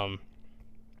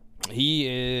 he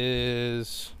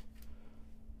is.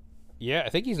 Yeah, I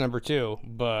think he's number 2,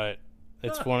 but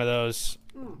it's one of those.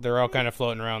 They're all kind of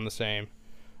floating around the same.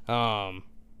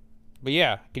 But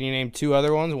yeah, can you name 2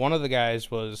 other ones? One of the guys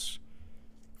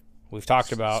we've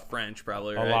talked about French,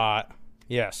 probably, a lot.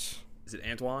 Yes. Is it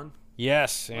Antoine?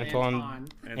 Yes, Antoine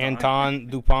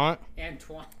Dupont.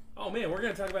 Antoine. Oh man, we're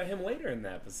gonna talk about him later in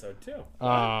the episode too.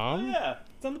 Yeah,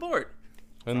 it's on the board.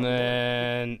 And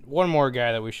then one more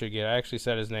guy that we should get. I actually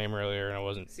said his name earlier, and I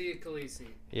wasn't. Sia Khaleesi.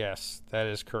 Yes, that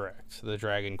is correct. The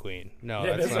Dragon Queen. No,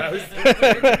 Yeah, that's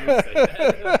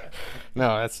that's not.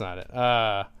 No, that's not it.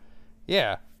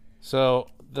 Yeah. So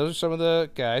those are some of the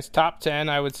guys. Top 10,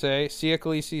 I would say. Sia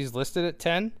Khaleesi is listed at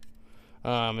 10,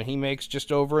 and he makes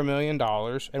just over $1 million.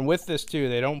 And with this too,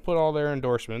 they don't put all their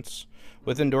endorsements.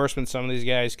 With endorsements, some of these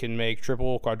guys can make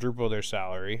triple, quadruple their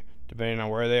salary, depending on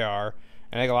where they are.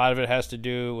 And I think a lot of it has to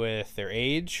do with their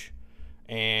age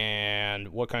and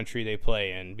what country they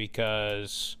play in,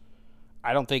 because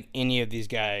I don't think any of these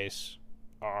guys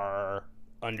are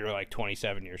under like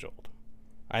 27 years old.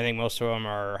 I think most of them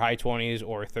are high 20s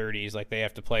or 30s. Like, they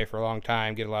have to play for a long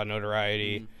time, get a lot of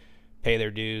notoriety, pay their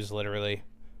dues, literally,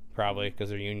 probably, because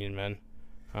they're union men.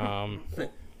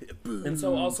 And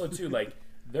so also, too, like,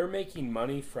 they're making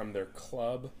money from their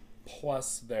club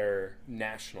plus their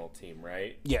national team,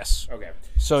 right? Yes. Okay.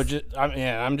 So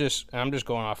I'm just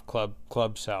going off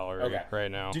club salary right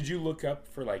now. Did you look up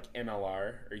for like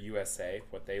MLR or USA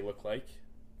what they look like?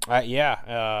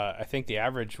 I think the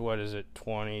average, what is it,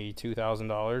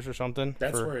 $22,000 or something?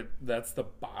 That's the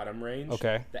bottom range.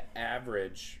 Okay. The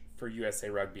average for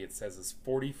USA Rugby, it says, is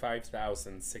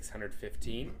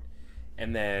 45,615,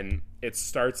 and then it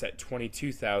starts at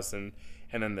 22,000,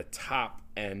 and then the top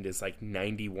end is like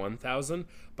 91,000.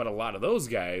 But a lot of those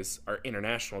guys are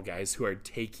international guys who are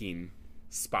taking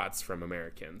spots from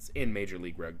Americans in Major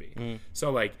League Rugby. So,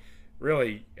 like,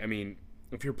 really, I mean,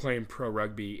 if you're playing pro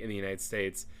rugby in the United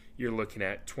States, you're looking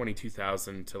at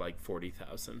 22,000 to like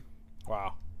 40,000.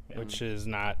 Wow, which is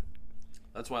not.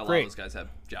 That's why a lot great. of those guys have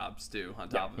jobs too on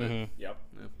top of it. Yep.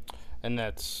 And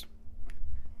that's.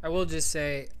 I will just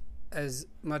say, as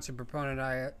much a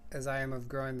proponent as I am of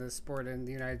growing the sport in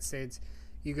the United States,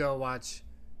 you go watch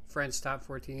French Top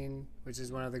 14, which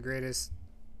is one of the greatest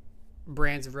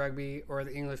brands of rugby, or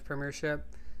the English Premiership.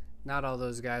 Not all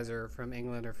those guys are from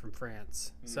England or from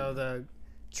France. So the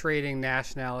trading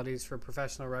nationalities for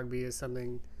professional rugby is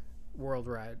something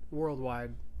worldwide.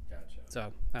 Gotcha.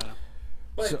 So, I don't know.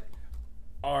 But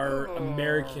are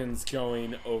Americans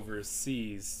going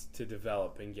overseas to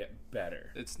develop and get better?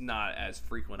 It's not as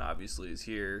frequent, obviously, as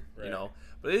here, Right. you know.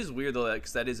 But it is weird, though,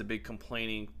 because that is a big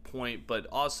complaining point. But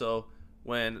also,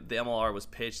 when the MLR was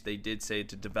pitched, they did say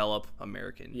to develop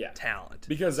American talent.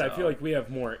 Because I feel like we have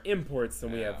more imports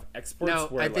than we have exports. No,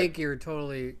 where, I think you're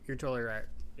totally right.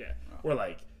 Yeah. We're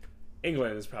like,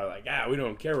 England is probably like, we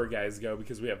don't care where guys go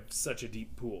because we have such a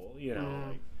deep pool, you know.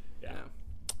 Like,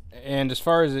 And as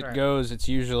far as it goes, it's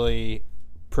usually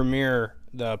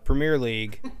the Premier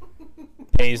League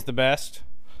pays the best.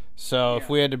 So if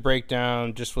we had to break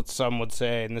down just what some would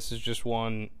say, and this is just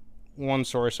one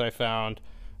source I found,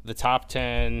 the top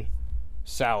 10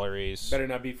 salaries. Better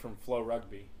not be from Flow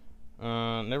Rugby.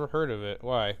 Never heard of it.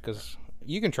 Why? Because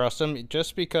you can trust them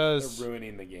just because they're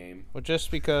ruining the game. Well,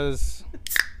 just because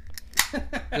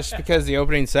the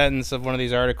opening sentence of one of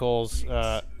these articles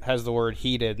has the word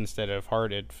heated instead of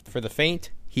hearted. For the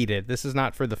faint, heated. This is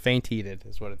not for the faint-heated,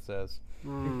 is what it says.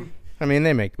 I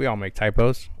mean, we all make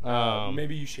typos.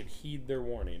 Maybe you should heed their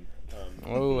warning.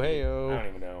 Hey-o. I don't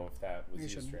even know if that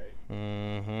was used right.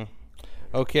 Mm-hmm.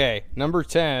 Okay, number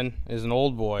 10 is an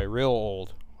old boy, real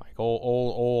old, like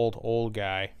old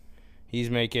guy. He's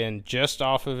making just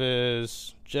off of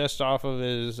his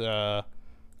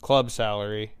club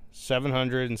salary,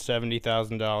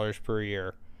 $770,000 per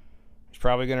year. He's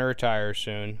probably going to retire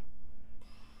soon.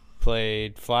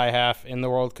 Played fly half in the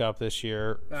World Cup this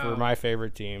year for my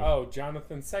favorite team. Oh,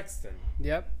 Jonathan Sexton.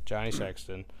 Yep. Johnny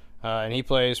Sexton. And he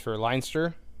plays for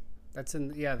Leinster. That's in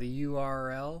the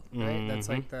URL, right? That's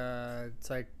like it's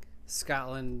like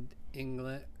Scotland,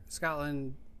 England, South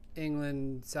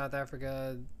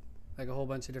Africa, like a whole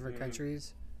bunch of different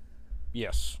countries.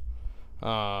 Yes.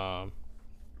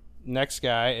 Next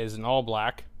guy is an All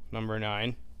Black, number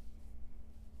 9.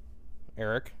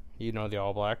 Eric, you know the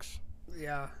All Blacks.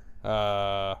 Yeah. But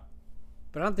I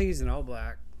don't think he's an All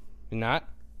Black. Not?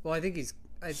 Well, I think he's...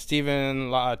 Stephen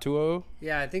La'atuo?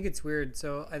 Yeah, I think it's weird.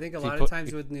 So I think a lot of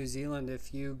times with New Zealand,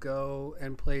 if you go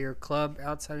and play your club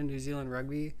outside of New Zealand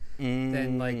rugby,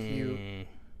 then like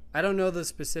I don't know the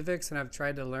specifics, and I've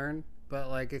tried to learn, but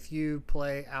like if you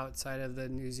play outside of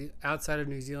New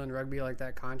Zealand rugby, like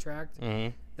that contract,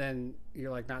 then you're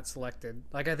like not selected.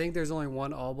 Like I think there's only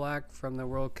one All Black from the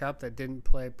World Cup that didn't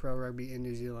play pro rugby in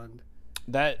New Zealand.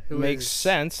 That makes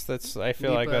sense. I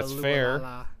feel like that's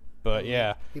fair. But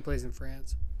yeah, he plays in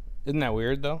France. Isn't that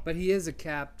weird though? But he is a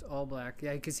capped All Black,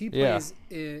 because he plays.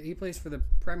 He plays for the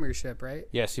Premiership, right?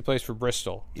 Yes, he plays for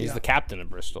Bristol. He's the captain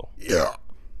of Bristol. Yeah,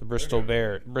 the Bristol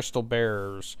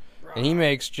Bears, and he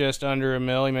makes just under $1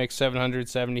 million. He makes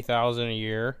 $770,000 a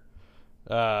year.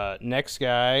 Next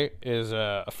guy is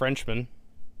a Frenchman.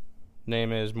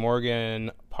 Name is Morgan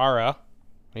Parra.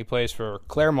 He plays for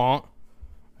Clermont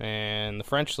and the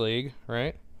French League,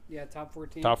 right? Yeah, top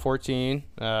 14. Top 14,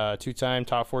 2-time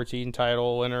top 14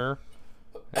 title winner.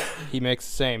 He makes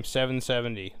the same,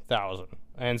 $770,000.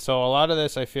 And so a lot of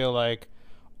this, I feel like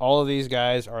all of these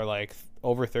guys are like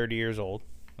over 30 years old,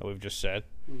 that we've just said.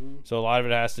 So a lot of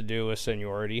it has to do with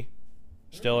seniority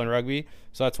still in rugby.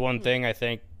 So that's one thing I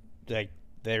think, like,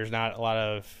 there's not a lot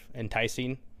of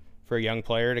enticing for a young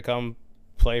player to come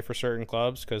play for certain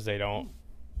clubs because they don't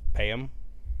pay them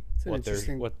It's an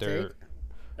interesting take.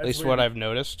 At least what I've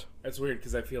noticed. That's weird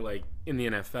because I feel like in the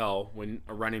NFL, when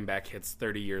a running back hits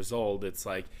 30 years old, it's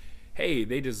like, hey,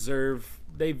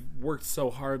 they've worked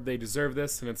so hard, they deserve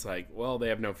this. And it's like, well, they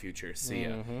have no future. See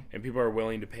ya. And people are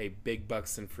willing to pay big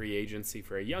bucks in free agency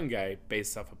for a young guy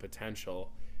based off of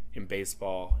potential in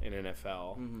baseball, in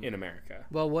NFL, in America.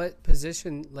 Well, what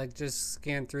position, like, just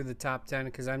scan through the top 10,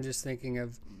 because I'm just thinking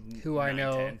of who I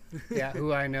know. Yeah,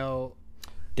 who I know.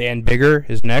 Dan Bigger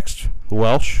is next,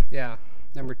 Welsh. Yeah,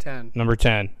 number 10. Number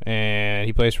 10. And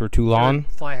he plays for Toulon.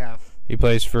 Fly half. He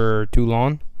plays for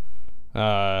Toulon.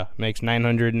 Makes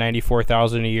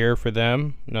 $994,000 a year for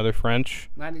them. Another French.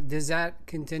 Does that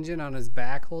contingent on his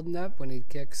back holding up when he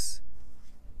kicks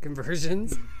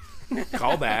conversions?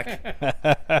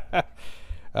 Callback.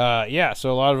 Yeah,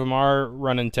 so a lot of them are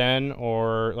running 10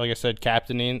 or, like I said,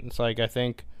 captaining. It's like, I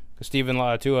think Steven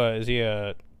Laatua, is he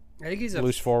I think he's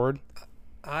loose forward?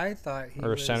 I thought he or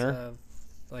was a center?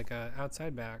 Like a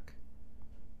outside back.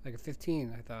 Like a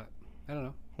 15, I thought. I don't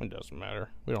know. It doesn't matter.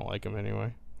 We don't like him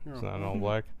anyway. No. It's not an All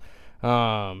Black.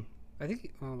 I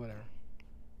think, whatever.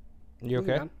 You okay?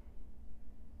 Moving on.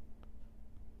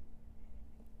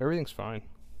 Everything's fine.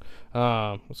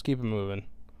 Let's keep it moving.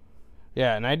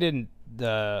 Yeah, and I did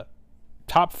the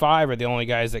top 5 are the only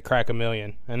guys that crack 1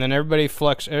 million, and then everybody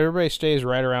stays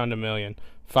right around 1 million.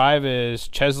 5 is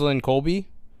Cheslin Colby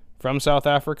from South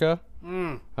Africa.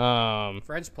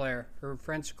 French player or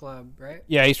French club, right?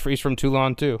 Yeah, he's from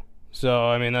Toulon too. So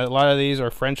I mean, a lot of these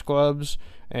are French clubs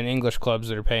and English clubs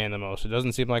that are paying the most. It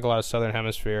doesn't seem like a lot of Southern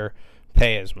Hemisphere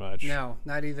pay as much. No,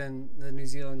 not even the New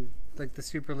Zealand, like the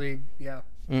Super League. Yeah.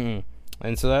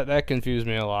 And so that confused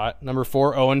me a lot. Number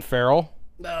 4, Owen Farrell,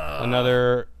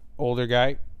 another older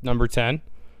guy. Number 10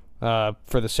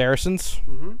 for the Saracens,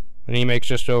 and he makes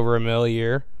just over $1 million a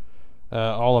year.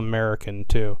 All-American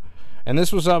too. And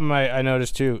this was something I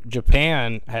noticed too.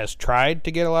 Japan has tried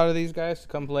to get a lot of these guys to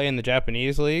come play in the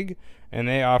Japanese league, and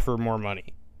they offer more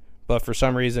money. But for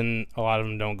some reason, a lot of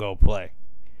them don't go play.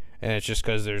 And it's just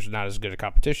because there's not as good a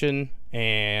competition,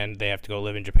 and they have to go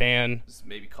live in Japan.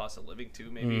 Maybe cost of living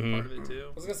too, maybe part of it too.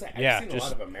 I was going to say, I've seen a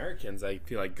lot of Americans, I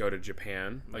feel like, go to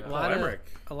Japan. Like Paul Emmerich.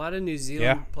 A lot of New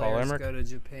Zealand players go to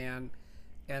Japan,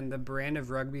 and the brand of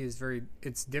rugby is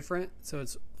it's different. So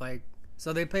it's like,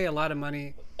 so they pay a lot of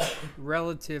money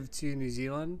relative to New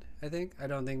Zealand, I think. I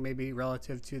don't think maybe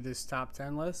relative to this top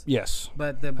 10 list. Yes.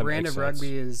 But the brand of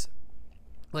rugby is,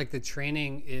 like, the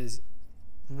training is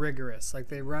rigorous. Like,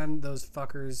 they run those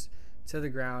fuckers to the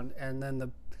ground, and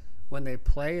then when they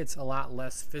play, it's a lot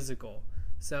less physical.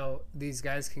 So these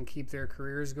guys can keep their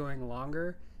careers going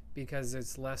longer because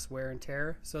it's less wear and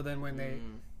tear. So then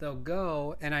when they'll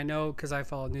go, and I know because I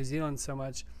follow New Zealand so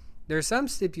much, there's some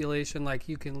stipulation like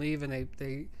you can leave and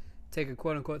they take a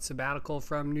quote unquote sabbatical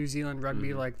from New Zealand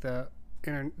rugby, like the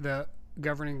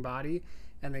governing body,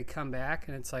 and they come back,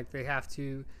 and it's like they have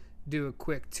to do a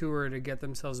quick tour to get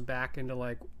themselves back into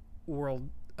like world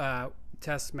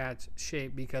test match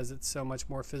shape because it's so much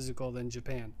more physical than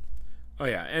Japan. Oh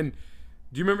yeah, and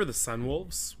do you remember the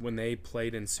Sunwolves when they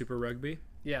played in Super Rugby?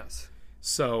 Yes.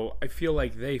 So I feel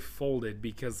like they folded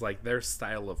because like their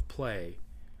style of play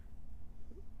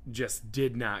just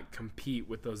did not compete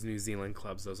with those New Zealand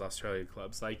clubs, those Australia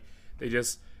clubs. Like they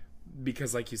just,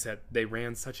 because like you said, they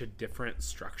ran such a different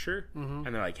structure, and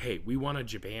they're like, hey, we want a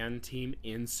Japan team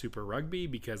in Super Rugby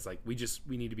because like we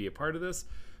need to be a part of this,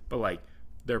 but like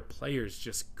their players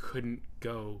just couldn't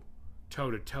go toe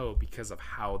to toe because of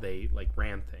how they like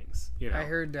ran things. You know, I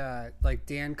heard like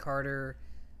Dan Carter,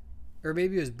 or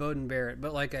maybe it was Bowden Barrett,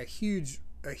 but like a huge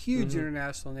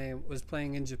international name was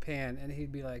playing in Japan, and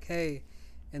he'd be like, hey,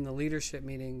 in the leadership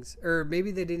meetings, or maybe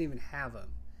they didn't even have them,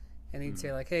 and he'd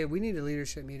say like, hey, we need a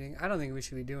leadership meeting. I don't think we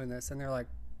should be doing this. And they're like,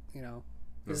 you know,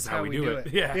 this is how we do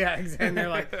it. Yeah, exactly. And they're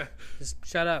like, just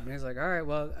shut up. And he's like, all right,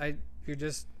 well, you're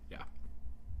just,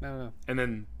 I don't know. And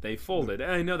then they folded.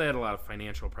 And I know they had a lot of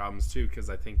financial problems too, because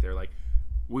I think they're like,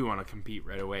 we want to compete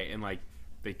right away. And like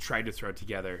they tried to throw it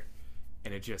together,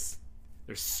 and it just,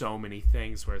 there's so many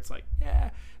things where it's like,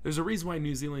 yeah, there's a reason why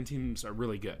New Zealand teams are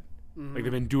really good. Like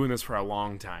they've been doing this for a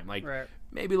long time. Like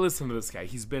maybe listen to this guy.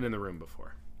 He's been in the room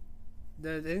before.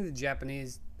 I think the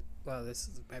Japanese, well, this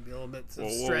might be a little bit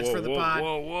stretch for the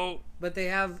pod. But they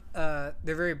have, they're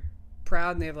very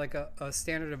proud, and they have like a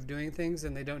standard of doing things,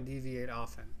 and they don't deviate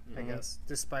often, I guess,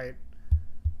 despite,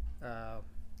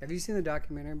 have you seen the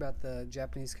documentary about the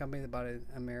Japanese company that bought an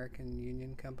American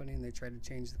union company, and they tried to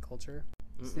change the culture?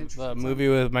 The movie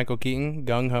with Michael Keaton,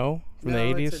 Gung Ho, from the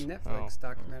 80s? It's a Netflix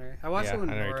documentary. I watched it when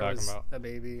Nora was a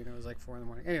baby, and it was like 4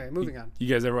 a.m. Anyway, moving on. You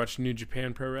guys ever watch New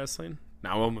Japan Pro Wrestling?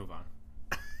 Now we'll move on.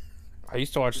 I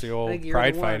used to watch the I old think you're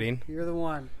pride the one. fighting. You're the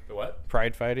one. The what?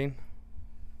 Pride fighting.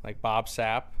 Like Bob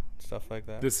Sapp, stuff like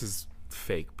that. This is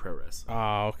fake pro wrestling.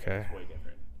 Oh, okay. It's way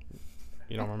different.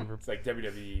 You don't remember? It's like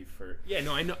WWE for... Yeah,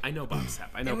 no, I know Bob Sapp.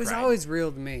 I know It was Pride. always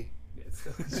real to me.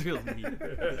 It's real to me.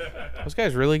 Those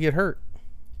guys really get hurt.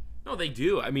 No, they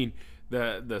do. I mean,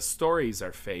 the stories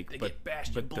are fake, They but get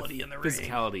bashed but and bloody the in the ring.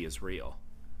 physicality is real.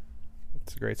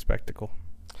 It's a great spectacle.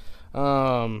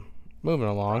 Moving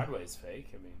along. Broadway's fake.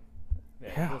 I mean,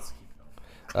 yeah. Let's keep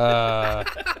going.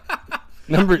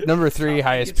 Number 3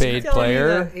 highest Did you paid tell me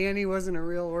player. that Annie wasn't a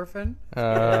real orphan.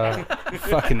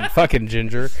 Fucking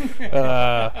ginger.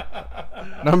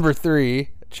 Number 3,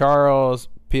 Charles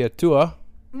Piatua.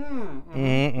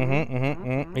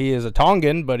 He is a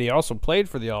Tongan, but he also played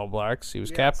for the All Blacks. He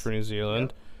was capped for New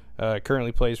Zealand.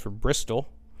 Currently plays for Bristol.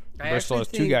 Bristol has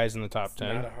 2 guys in the top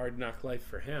 10. Not a hard knock life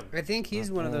for him. I think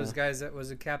he's one of those guys that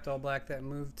was a capped All Black that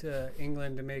moved to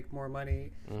England to make more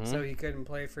money, so he couldn't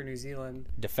play for New Zealand.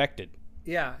 Defected.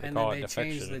 Yeah, They and call then it they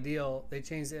changed defection. the deal. They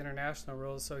changed the international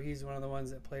rules, so he's one of the ones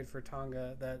that played for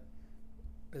Tonga. That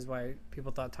is why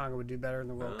people thought Tonga would do better in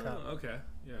the World Cup. Okay,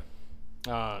 yeah.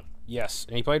 Yes,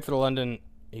 and he played for the London.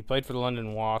 He played for the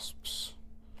London Wasps,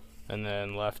 and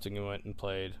then left and went and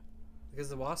played. Because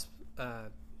the Wasp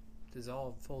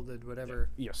dissolved, folded, whatever.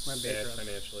 Yes. Went They had bankrupt.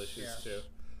 financial issues too.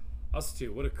 Also,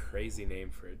 too, what a crazy name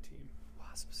for a team.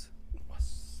 Wasps.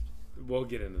 We'll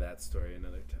get into that story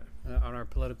another time. On our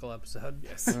political episode.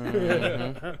 Yes.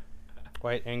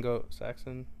 White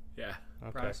Anglo-Saxon. Yeah.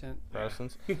 Okay. Protestant.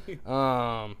 Protestants. There's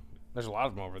a lot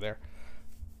of them over there.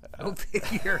 Go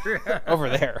figure. Over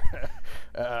there.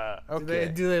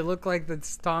 Okay. Do they look like the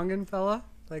Tongan fella?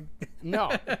 Like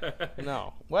No.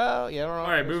 Well, yeah. All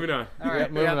right, moving on. All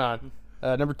right, moving on.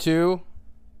 Number 2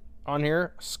 on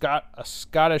here, a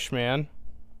Scottish man.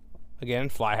 Again,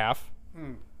 fly half.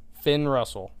 Finn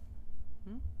Russell.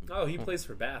 Oh, he plays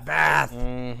for Bath.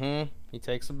 He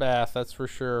takes a bath, that's for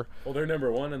sure. Well, they're number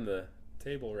 1 in the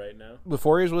table right now.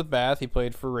 Before he was with Bath, he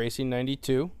played for Racing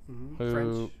 92, who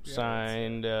French,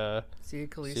 signed Sia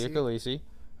Khaleesi.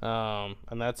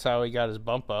 And that's how he got his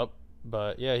bump up.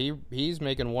 But yeah, he's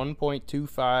making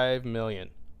 $1.25 million.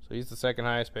 So he's the second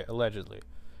highest paid, allegedly.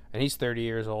 And he's 30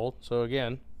 years old. So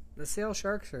again, the Sale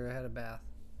Sharks are ahead of Bath.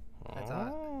 I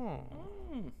thought.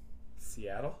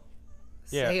 Seattle?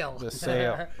 Yeah, Sale. the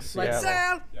Sale. Like Seattle.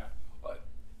 Sale. Yeah.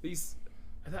 These,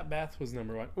 I thought Bath was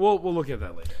number 1. We'll look at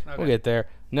that later. Okay. We'll get there.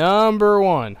 Number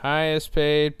 1 highest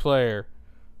paid player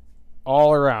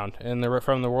all around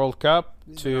from the World Cup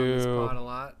He's been on this to. pod a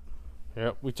lot.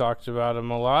 Yep, we talked about him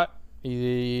a lot.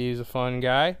 He's a fun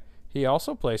guy. He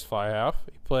also plays fly half.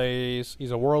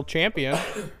 He's a world champion.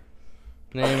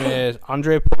 Name is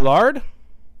Andre Pollard.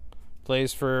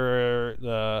 Plays for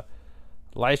the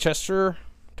Leicester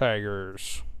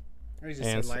Tigers. Or you just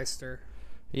said Leicester.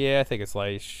 Yeah, I think it's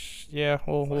Leicester. Yeah,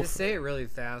 we'll Just say it really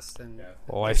fast and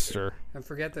Leicester. and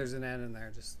forget there's an N in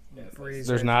there. Just breeze.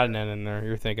 There's right not through an N in there.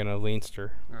 You're thinking of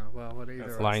Leinster. Oh well, what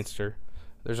either. Leinster.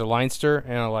 There's a Leinster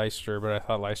and a Leicester, but I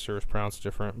thought Leicester was pronounced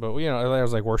different. But I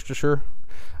was like Worcestershire.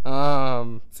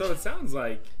 So it sounds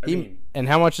like and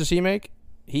how much does he make?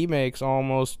 He makes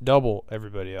almost double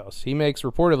everybody else. He makes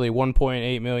reportedly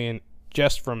 $1.8 million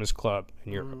just from his club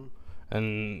in Europe,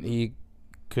 and he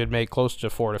could make close to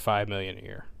 $4 to $5 million a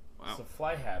year. Wow. So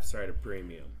fly halves are at a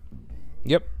premium.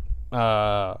 Yep.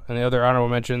 And the other honorable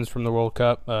mentions from the World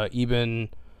Cup, Ibn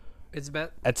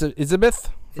Elizabeth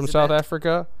from South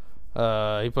Africa.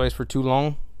 He plays for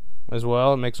Toulon as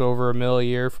well. Makes over $1 million a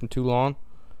year from Toulon.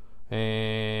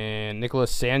 And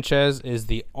Nicolas Sanchez is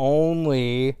the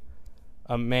only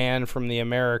a man from the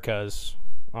Americas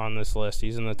on this list.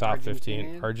 He's in the top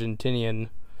 15. Argentinian.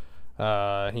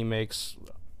 He makes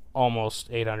almost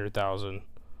 $800,000. And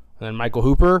then Michael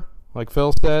Hooper, like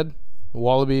Phil said,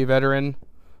 Wallaby veteran,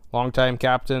 longtime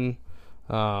captain.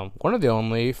 One of the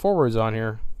only forwards on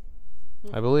here,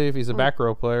 I believe. He's a back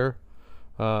row player.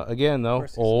 Again, though,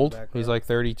 old. He's like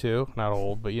 32. Not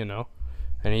old, but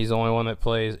And he's the only one that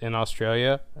plays in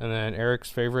Australia. And then Eric's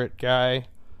favorite guy,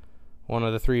 one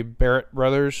of the 3 Barrett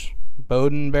brothers,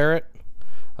 Bowden Barrett.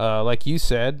 Like you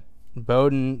said,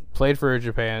 Bowden played for a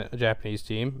Japanese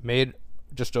team, made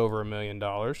just over $1 million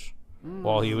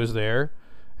while he was there.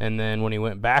 And then when he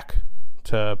went back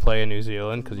to play in New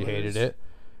Zealand because he hated it,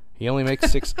 he only makes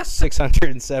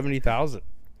 $670,000.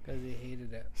 Because he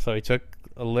hated it. So he took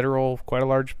quite a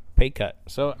large pay cut.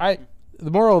 So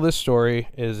the moral of this story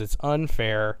is it's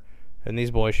unfair, and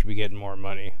these boys should be getting more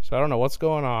money. So I don't know what's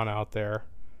going on out there,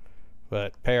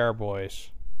 but pay our boys,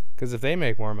 because if they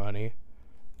make more money,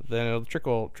 then it'll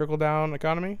trickle down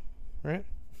economy, right?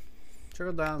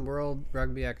 Trickle down world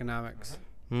rugby economics.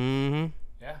 Mm-hmm.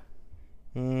 Yeah.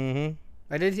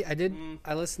 Mm-hmm.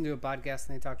 I listened to a podcast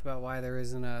and they talked about why there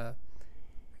isn't an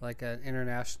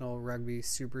international rugby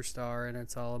superstar, and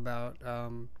it's all about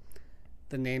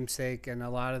the namesake, and a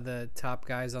lot of the top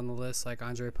guys on the list like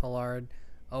Andre Pollard,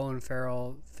 Owen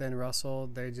Farrell, Finn Russell,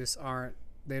 they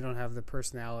don't have the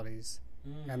personalities.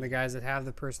 And the guys that have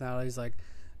the personalities, like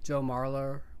Joe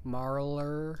Marler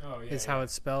is how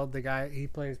it's spelled. The guy, he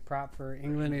plays prop for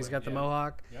England. He's got the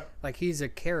mohawk. Yep. Like, he's a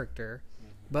character,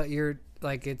 but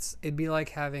it'd be like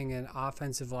having an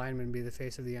offensive lineman be the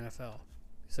face of the NFL.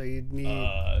 So you'd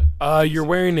need. You're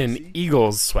wearing an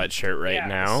Eagles sweatshirt right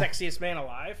now. The sexiest man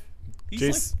alive.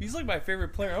 He's like my favorite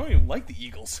player. I don't even like the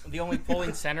Eagles. The only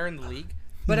pulling center in the league.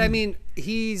 But I mean,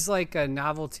 he's like a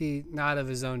novelty, not of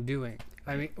his own doing.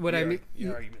 I mean,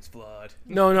 your argument's flawed.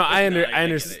 No, I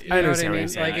understand. I understand what you're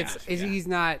saying. Like he's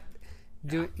not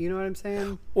doing. You know what I'm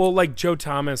saying? Well, like Joe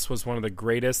Thomas was one of the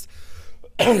greatest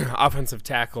offensive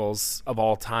tackles of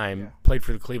all time. Played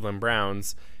for the Cleveland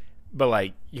Browns, but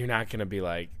like you're not gonna be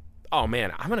like, oh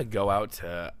man, I'm gonna go out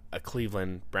to a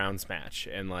Cleveland Browns match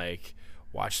and like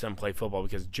watch them play football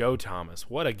because Joe Thomas,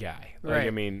 what a guy! Like, right.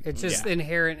 I mean, it's just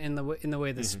inherent in the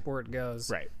way the sport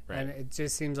goes. Right. And it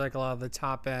just seems like a lot of the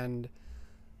top end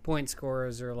point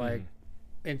scorers are like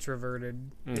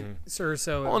introverted.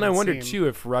 So well, and I wonder too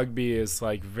if rugby is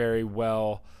like very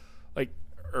well, like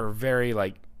or very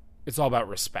like it's all about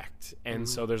respect, and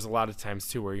so there's a lot of times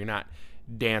too where you're not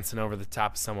dancing over the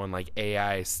top of someone like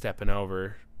AI stepping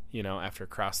over. You know, after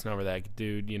crossing over that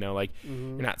dude, you know, like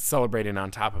you're not celebrating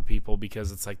on top of people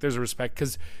because it's like there's a respect.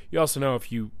 Because you also know if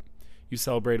you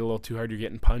celebrate a little too hard, you're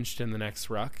getting punched in the next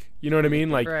ruck. You know what I mean?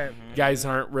 Like guys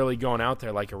aren't really going out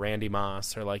there like a Randy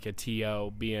Moss or like a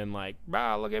T.O. being like,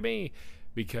 "Bah, look at me,"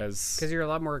 because you're a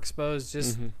lot more exposed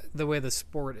just the way the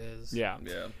sport is. Yeah.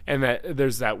 And that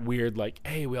there's that weird like,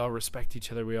 hey, we all respect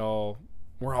each other. We're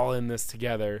all in this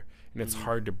together. And it's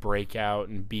hard to break out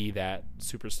and be that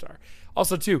superstar.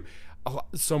 Also, too,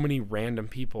 so many random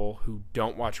people who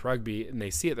don't watch rugby and they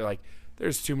see it, they're like,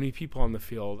 there's too many people on the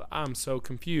field. I'm so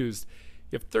confused.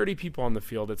 You have 30 people on the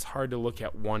field. It's hard to look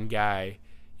at one guy.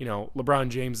 You know, LeBron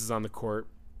James is on the court.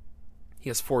 He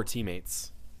has 4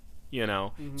 teammates. You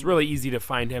know, it's really easy to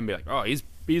find him and be like, oh,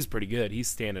 he's pretty good. He's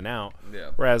standing out.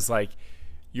 Yeah. Whereas, like,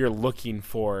 you're looking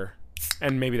for...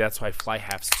 And maybe that's why fly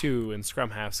halves too and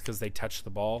scrum halves because they touch the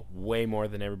ball way more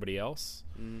than everybody else.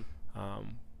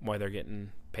 Why they're getting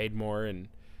paid more and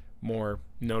more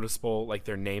noticeable, like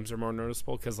their names are more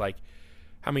noticeable. Because like,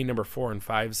 how many number 4 and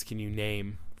 5s can you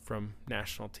name from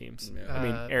national teams? I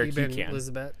mean, Eric, you can.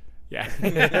 Elizabeth.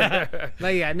 Yeah.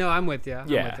 But yeah, no, I'm with you. I'm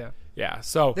with you. Yeah.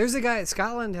 So there's a guy.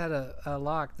 Scotland had a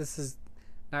lock. This is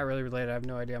not really related. I have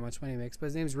no idea how much money he makes, but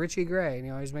his name's Richie Gray, and he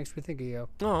always makes me think of you.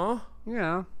 Aw. You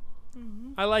know.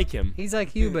 I like him. He's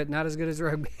like you, but not as good as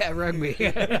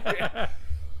rugby.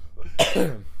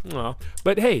 Well,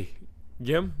 but hey,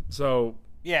 Gim. So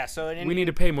we need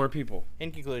to pay more people.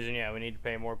 In conclusion, we need to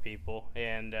pay more people,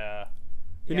 and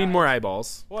we need more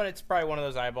eyeballs. Well, it's probably one of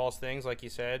those eyeballs things, like you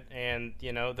said, and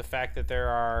you know the fact that there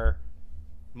are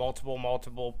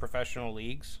multiple professional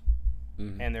leagues,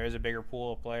 and there is a bigger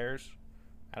pool of players.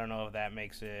 I don't know if that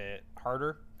makes it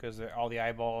harder because all the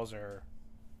eyeballs are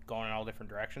going in all different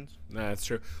directions. That's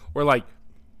true. Or like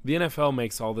the NFL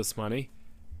makes all this money.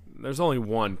 There's only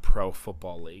one pro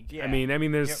football league. Yeah. I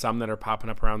mean there's some that are popping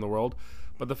up around the world,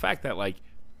 but the fact that like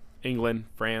England,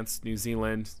 France, New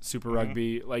Zealand, Super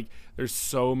Rugby, like there's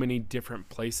so many different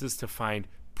places to find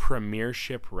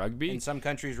premiership rugby. In some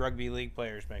countries, rugby league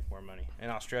players make more money. In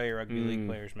Australia, rugby league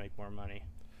players make more money.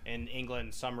 In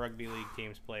England, some rugby league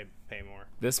teams pay more.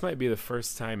 This might be the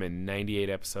first time in 98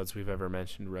 episodes we've ever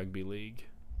mentioned rugby league.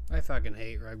 I fucking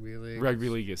hate rugby league. Rugby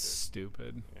league is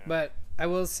stupid. Yeah. But I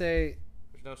will say,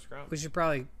 there's no scrum. We should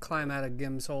probably climb out of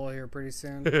Gim's hole here pretty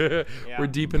soon. We're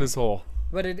deep in his hole.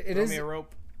 But it is me a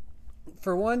rope.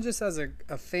 For one, just as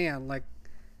a fan, like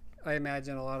I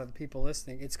imagine a lot of the people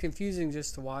listening, it's confusing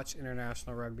just to watch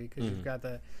international rugby because you've got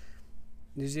the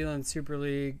New Zealand Super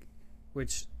League,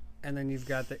 and then you've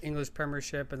got the English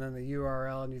Premiership, and then the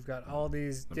URL, and you've got all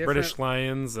these different British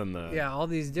Lions and all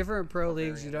these different pro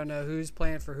leagues. You don't know who's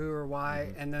playing for who or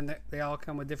why, and then they all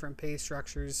come with different pay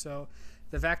structures. So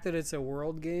the fact that it's a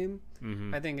world game,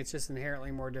 I think it's just inherently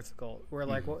more difficult. Where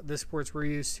like the sports we're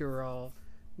used to are all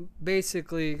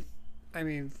basically, I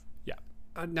mean,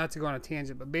 not to go on a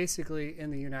tangent, but basically in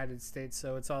the United States.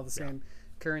 So it's all the same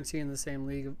currency and the same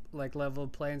league, like level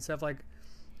of play and stuff. Like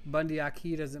Bundy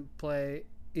Aki doesn't play.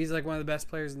 He's like one of the best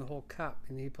players in the whole cup,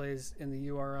 and he plays in the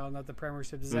URL, not the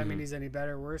Premiership. Does that mean he's any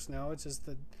better or worse? No, it's just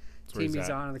the team he's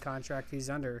on and the contract he's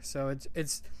under. So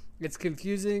it's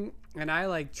confusing, and I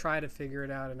like try to figure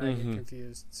it out, and I get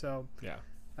confused. So yeah,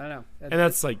 I don't know. And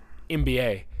that's like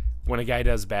NBA. When a guy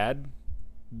does bad,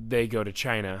 they go to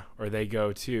China or they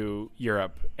go to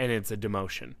Europe, and it's a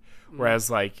demotion. Whereas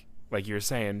like you were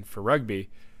saying for rugby,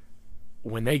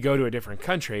 when they go to a different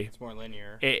country, it's more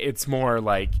linear. It's more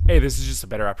like, hey, this is just a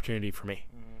better opportunity for me.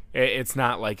 It's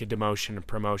not like a demotion or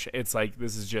promotion. It's like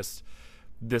this is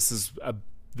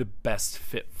the best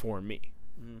fit for me.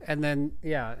 And then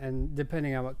and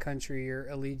depending on what country your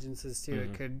allegiance is to,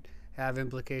 it could have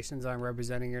implications on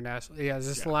representing your national. Yeah, there's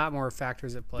just a lot more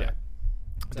factors at play. Yeah.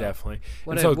 So, definitely.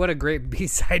 What a great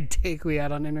B-side take we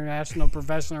had on international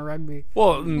professional rugby.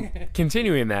 Well,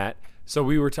 continuing that, so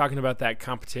we were talking about that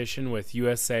competition with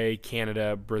USA,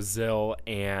 Canada, Brazil,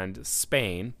 and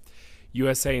Spain.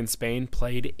 USA and Spain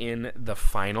played in the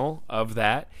final of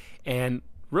that, and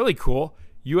really cool,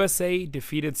 USA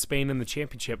defeated Spain in the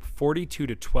championship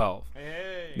 42-12.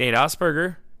 Hey. Nate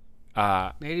Osberger,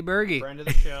 Matey Berge, friend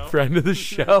of the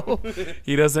show.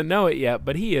 He doesn't know it yet,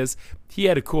 but he is. He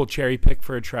had a cool cherry pick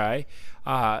for a try.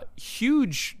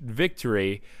 Huge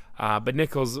victory. But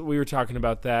Nichols, we were talking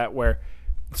about that, where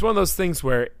it's one of those things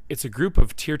where it's a group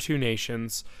of tier 2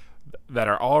 nations that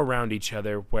are all around each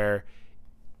other, where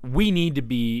we need to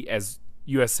be, as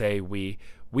USA, we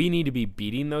need to be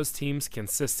beating those teams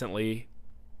consistently.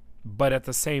 But at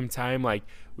the same time, like,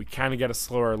 we kind of got to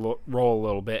slow our roll a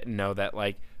little bit and know that,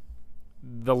 like,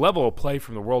 the level of play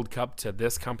from the World Cup to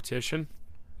this competition,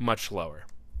 much lower.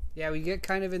 Yeah, we get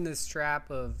kind of in this trap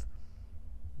of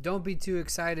don't be too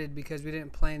excited because we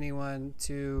didn't play anyone,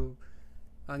 to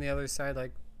on the other side,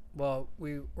 like, well,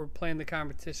 we're playing the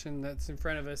competition that's in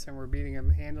front of us and we're beating them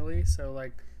handily. So,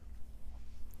 like,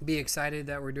 be excited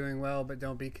that we're doing well, but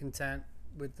don't be content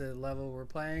with the level we're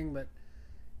playing. But,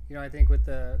 you know, I think with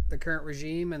the current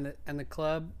regime and the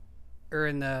club, or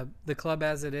in the club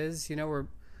as it is, you know,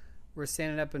 we're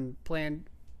standing up and playing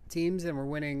teams and we're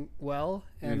winning well,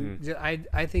 and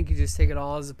I think you just take it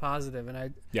all as a positive, and I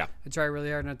try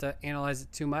really hard not to analyze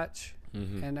it too much,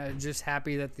 and I'm just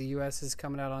happy that the U.S. is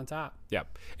coming out on top. Yeah,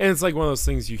 and it's like one of those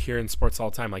things you hear in sports all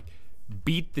the time, like,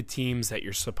 beat the teams that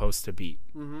you're supposed to beat,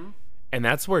 and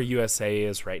that's where USA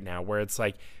is right now, where it's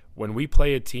like when we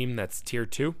play a team that's tier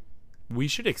 2, we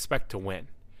should expect to win.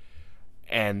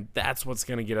 And that's what's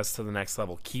going to get us to the next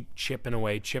level. Keep chipping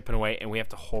away, and we have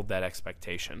to hold that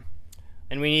expectation.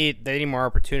 And they need more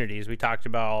opportunities. We talked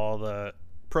about all the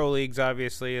pro leagues,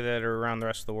 obviously, that are around the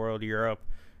rest of the world, Europe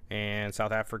and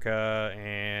South Africa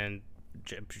and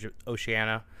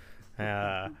Oceania.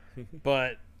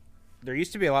 But there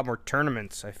used to be a lot more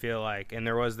tournaments, I feel like. And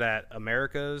there was that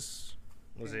America's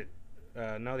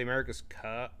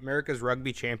Cup, America's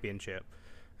Rugby Championship.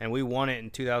 And we won it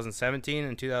in 2017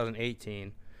 and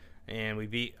 2018.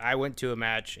 And I went to a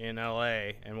match in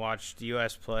LA and watched the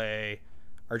US play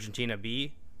Argentina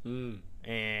B.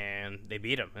 And they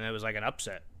beat them. And it was like an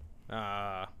upset.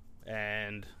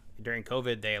 And during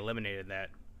COVID, they eliminated that.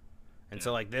 And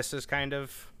so, like, this is kind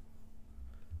of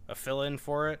a fill-in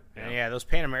for it. And, yeah, those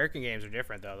Pan American games are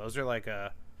different, though. Those are like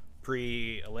a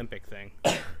pre-Olympic thing.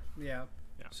 Yeah.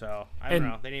 So, I don't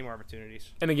know. They need more opportunities.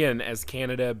 And again, as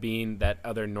Canada being that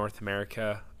other North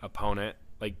America opponent,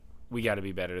 like, we got to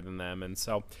be better than them. And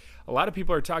so a lot of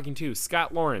people are talking too.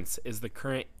 Scott Lawrence is the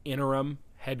current interim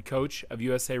head coach of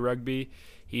USA Rugby.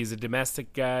 He's a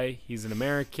domestic guy. He's an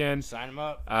American. Sign him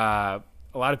up. A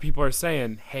lot of people are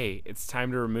saying, hey, it's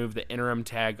time to remove the interim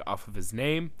tag off of his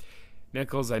name.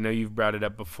 Nichols, I know you've brought it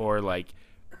up before, like,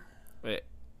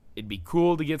 it'd be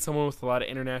cool to get someone with a lot of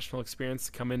international experience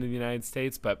to come into the United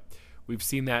States, but we've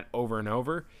seen that over and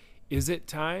over. Is it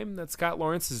time that Scott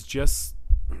Lawrence is just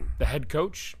the head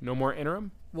coach, no more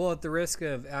interim? Well, at the risk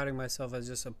of outing myself as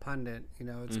just a pundit, you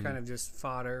know, it's kind of just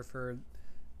fodder for,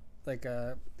 like,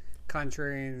 a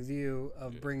contrarian view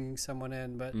of bringing someone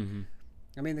in. But,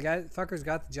 I mean, the fucker's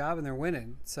got the job and they're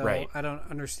winning. So I don't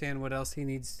understand what else he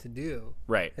needs to do.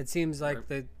 Right. It seems like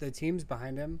the team's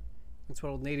behind him. That's what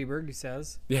old Nady Berge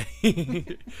says. Yeah.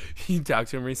 You talked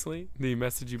to him recently? Did he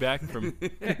message you back from?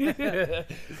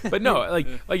 But no,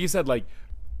 like you said, like,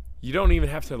 you don't even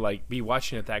have to, like, be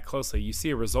watching it that closely. You see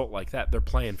a result like that, they're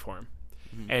playing for him.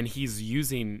 And he's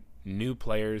using new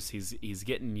players. He's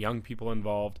getting young people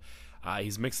involved.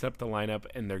 He's mixed up the lineup,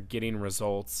 and they're getting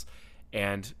results.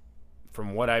 And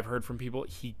from what I've heard from people,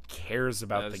 he cares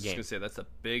about the game. I was just going to say, that's the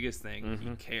biggest thing.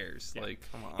 He cares. Yeah. Like,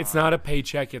 come on. It's not a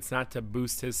paycheck. It's not to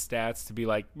boost his stats, to be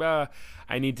like,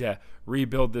 I need to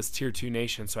rebuild this Tier 2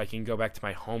 nation so I can go back to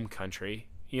my home country.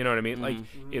 You know what I mean? Like,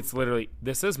 it's literally,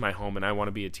 this is my home, and I want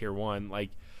to be a Tier 1. Like,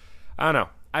 I don't know.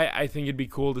 I think it'd be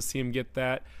cool to see him get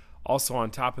that. Also,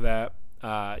 on top of that,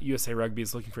 USA Rugby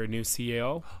is looking for a new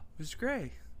CEO. Mr.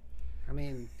 Gray. I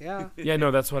mean, yeah. Yeah,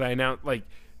 no, that's what I announced. Like,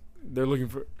 they're looking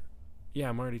for. Yeah,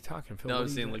 I'm already talking. Phil, No, I what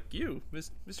was are saying doing?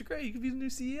 like Mr. Gray, you could be the new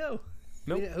CEO.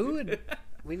 Nope. Who would?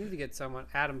 We need to get someone.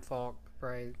 Adam Falk,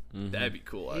 right? That'd be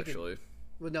cool, actually.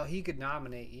 Well, no, he could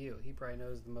nominate you. He probably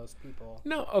knows the most people.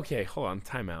 No, okay, hold on,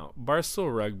 time out.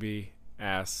 Barstool Rugby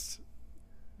asked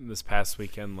this past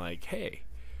weekend, like, hey,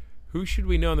 who should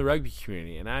we know in the rugby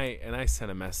community? And I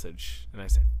sent a message, and I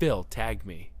said, Phil, tag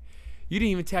me. You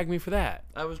didn't even tag me for that.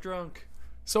 I was drunk.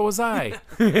 So was I.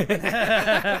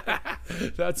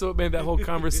 That's what made that whole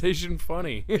conversation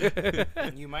funny.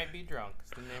 You might be drunk.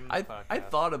 It's the name of the podcast. I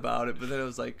thought about it, but then I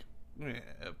was like,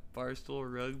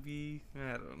 Barstool Rugby?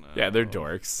 I don't know. Yeah, they're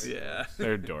dorks. Yeah.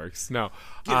 They're dorks. No.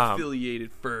 Get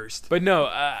affiliated first. But no,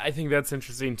 I think that's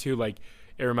interesting too. Like,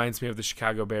 it reminds me of the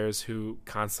Chicago Bears, who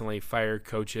constantly fire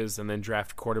coaches and then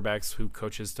draft quarterbacks who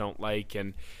coaches don't like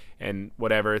and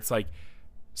whatever. It's like,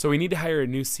 so we need to hire a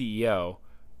new CEO.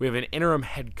 We have an interim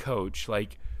head coach.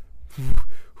 Like,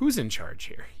 who's in charge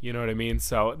here? You know what I mean?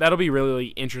 So that'll be really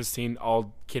interesting,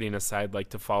 all kidding aside, like,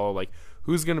 to follow, like,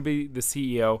 who's going to be the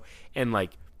CEO and,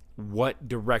 like, what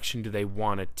direction do they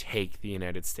want to take the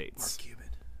United States? Mark Cuban.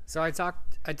 So I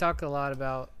talked a lot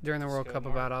about during the World Cup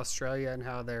about Australia and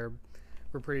how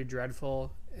were pretty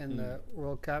dreadful in the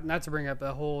World Cup. Not to bring up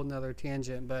a whole nother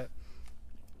tangent, but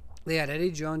they had Eddie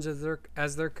Jones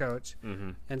as their coach,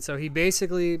 and so he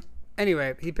basically,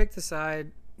 anyway, he picked a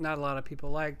side not a lot of people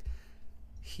liked.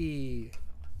 He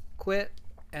quit,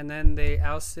 and then they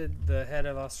ousted the head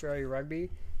of Australia Rugby,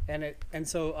 and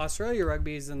so Australia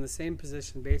Rugby is in the same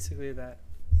position basically that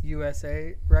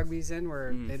USA Rugby's in,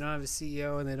 where they don't have a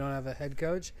CEO and they don't have a head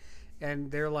coach,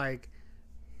 and they're like,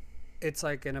 it's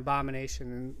like an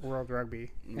abomination in World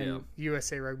Rugby, and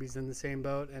USA Rugby's in the same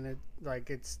boat, and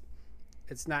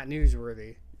it's not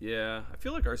newsworthy. Yeah, I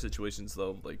feel like our situation's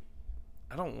though, like,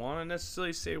 I don't want to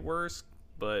necessarily say worse,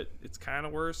 but it's kind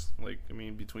of worse. Like, I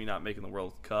mean, between not making the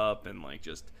World Cup and like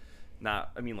just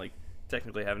not, I mean, like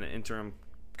technically having an interim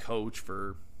coach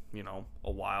for, you know,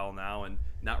 a while now and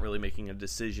not really making a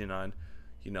decision on,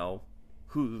 you know,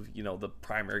 who, you know, the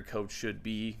primary coach should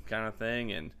be, kind of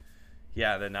thing. And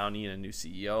yeah, then now needing a new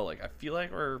CEO, like, I feel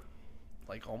like we're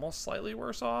like almost slightly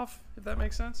worse off, if that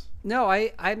makes sense. No,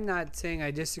 I'm not saying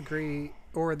I disagree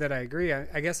or that I agree.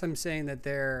 I guess I'm saying that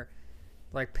they're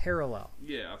like parallel.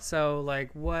 Yeah. So like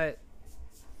what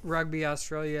Rugby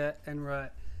Australia and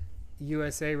what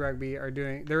USA Rugby are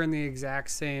doing, they're in the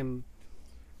exact same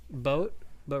boat,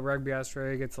 but Rugby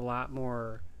Australia gets a lot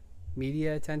more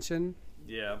media attention.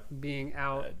 Yeah. Being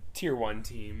out. Tier 1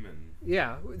 team. And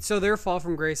yeah. So their fall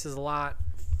from grace is a lot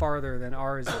farther than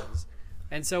ours is.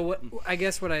 And so what I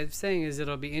guess what I'm saying is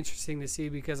it'll be interesting to see,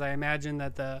 because I imagine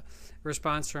that the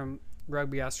response from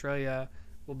Rugby Australia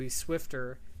will be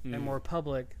swifter and more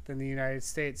public than the United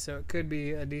States. So it could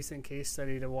be a decent case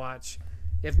study to watch,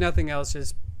 if nothing else,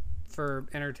 just for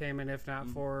entertainment, if not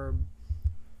for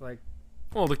like,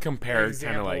 well, to compare,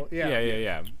 kind of like,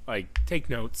 yeah, like take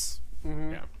notes.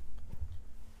 Yeah.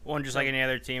 Well, and just like any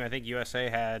other team, I think USA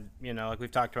had, you know, like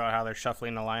we've talked about how they're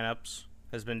shuffling the lineups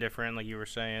has been different, like you were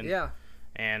saying. Yeah.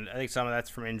 And I think some of that's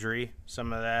from injury.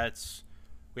 Some of that's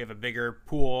we have a bigger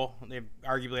pool. They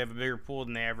arguably have a bigger pool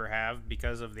than they ever have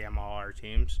because of the MLR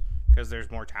teams, because there's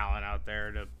more talent out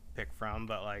there to pick from.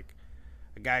 But like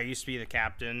a guy who used to be the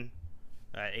captain,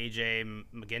 AJ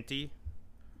McGinty.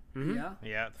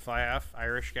 Yeah, the fly-off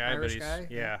Irish guy.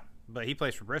 But he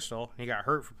plays for Bristol. He got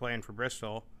hurt for playing for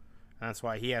Bristol, and that's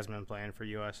why he hasn't been playing for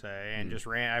USA. And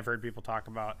I've heard people talk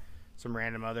about some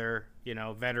random other, you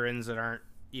know, veterans that aren't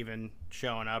even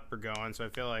showing up or going. So I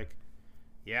feel like,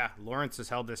 yeah, Lawrence has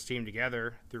held this team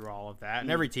together through all of that, and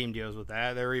every team deals with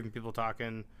that. There were even people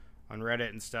talking on Reddit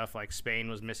and stuff like Spain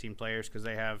was missing players because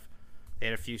they had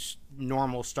a few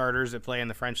normal starters that play in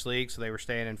the French league, so they were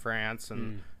staying in France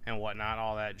and whatnot,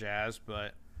 all that jazz.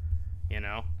 But you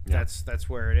know, that's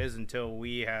where it is until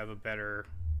we have a better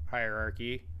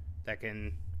hierarchy that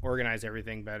can organize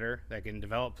everything better, that can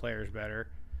develop players better.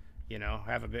 You know,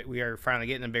 we are finally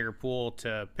getting a bigger pool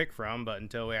to pick from, but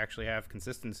until we actually have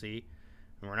consistency,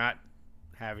 and we're not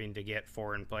having to get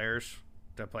foreign players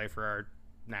to play for our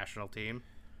national team.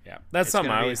 Yeah, that's something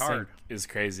I always think is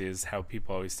crazy, is how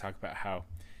people always talk about how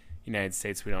United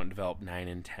States, we don't develop 9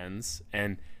 and 10s,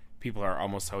 and people are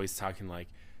almost always talking like,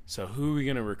 so who are we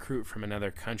going to recruit from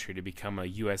another country to become a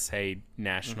USA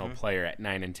national player at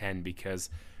 9 and 10? Because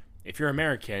if you're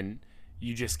American,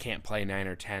 you just can't play 9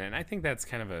 or 10, and I think that's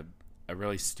kind of a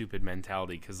really stupid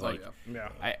mentality, because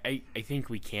I think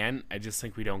we can. I just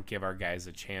think we don't give our guys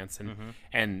a chance,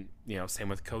 and you know, same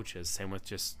with coaches, same with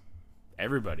just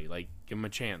everybody. Like, give them a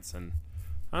chance. And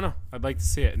I don't know. I'd like to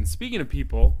see it. And speaking of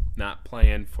people not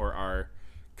playing for our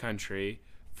country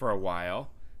for a while,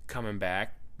 coming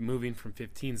back, moving from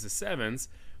 15s to 7s,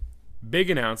 big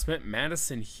announcement.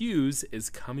 Madison Hughes is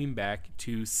coming back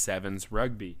to 7s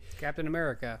rugby. Captain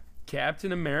America.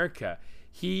 Captain America.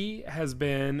 He has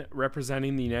been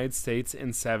representing the United States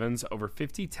in 7s over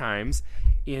 50 times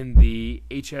in the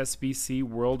HSBC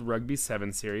World Rugby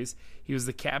 7 Series. He was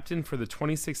the captain for the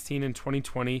 2016 and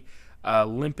 2020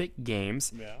 Olympic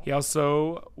Games. Yeah. He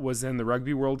also was in the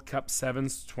Rugby World Cup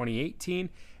 7s 2018,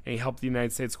 and he helped the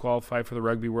United States qualify for the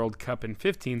Rugby World Cup in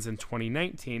 15s in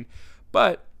 2019.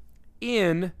 But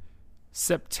in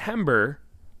September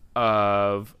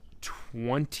of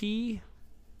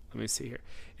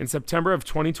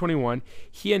 2021,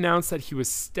 he announced that he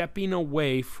was stepping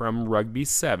away from rugby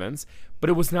 7s, but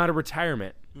it was not a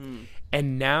retirement.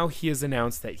 And now he has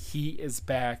announced that he is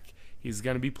back. He's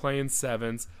going to be playing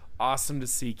 7s. Awesome to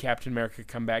see Captain America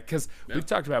come back, because we've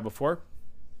talked about it before.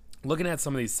 Looking at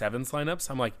some of these 7s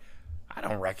lineups, I'm like, I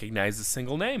don't recognize a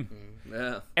single name.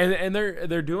 Yeah. And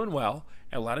they're doing well.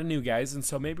 A lot of new guys, and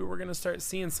so maybe we're going to start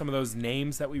seeing some of those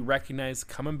names that we recognize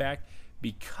coming back,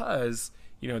 because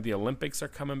the Olympics are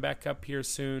coming back up here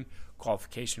soon.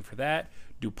 Qualification for that.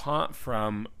 Dupont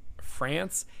from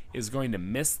France is going to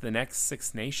miss the next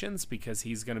Six Nations because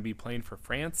he's going to be playing for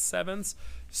France 7s.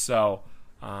 So,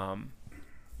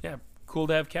 cool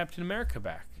to have Captain America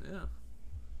back. Yeah.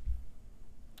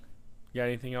 You got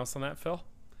anything else on that, Phil?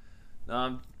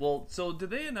 Well, so did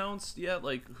they announce yet,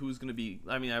 like, who's going to be?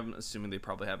 I mean, I'm assuming they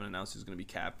probably haven't announced who's going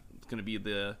to be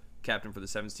the captain for the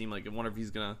 7s team. Like, I wonder if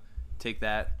he's going to take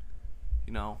that.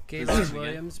 Casey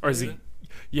Williams, or is he?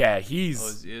 Yeah,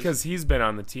 because he's been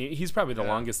on the team. He's probably the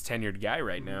longest tenured guy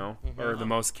right now, or the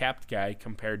most capped guy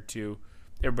compared to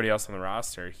everybody else on the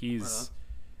roster. He's,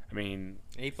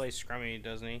 he plays scrummy,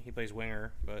 doesn't he? He plays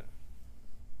winger, but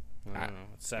I don't know.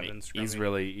 7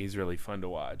 scrummy. He's really fun to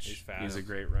watch. He's fast. He's a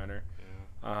great runner.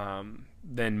 Yeah.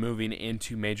 Then moving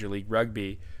into Major League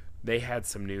Rugby, they had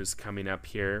some news coming up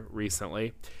here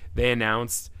recently. They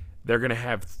announced they're going to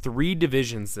have 3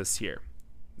 divisions this year.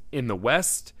 In the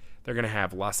West, they're going to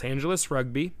have Los Angeles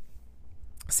Rugby,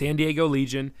 San Diego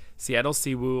Legion, Seattle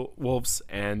Seawolves,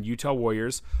 and Utah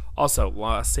Warriors. Also,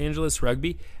 Los Angeles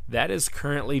Rugby, that is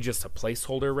currently just a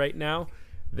placeholder right now.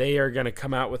 They are going to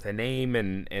come out with a name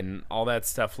and all that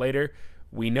stuff later.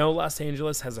 We know Los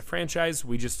Angeles has a franchise.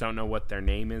 We just don't know what their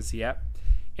name is yet.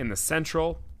 In the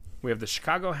Central, we have the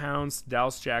Chicago Hounds,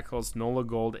 Dallas Jackals, NOLA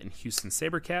Gold, and Houston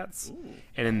Sabercats. Ooh.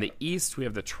 And in the East, we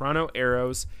have the Toronto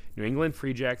Arrows, New England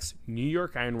Free Jacks, New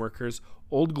York Ironworkers,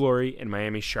 Old Glory, and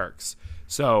Miami Sharks.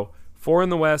 So 4 in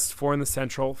the West, 4 in the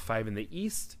Central, 5 in the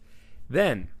East.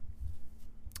 Then,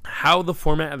 how the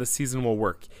format of the season will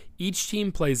work. Each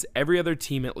team plays every other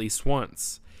team at least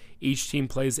once. Each team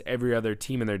plays every other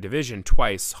team in their division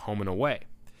twice, home and away.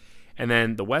 And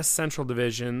then the West Central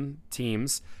Division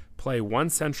teams play one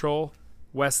Central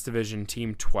West Division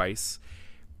team twice.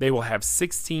 They will have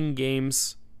 16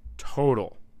 games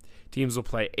total. Teams will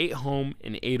play 8 home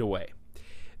and 8 away.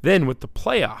 Then with the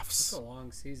playoffs, it's a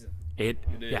long season. It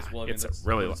is. Yeah, well, it's a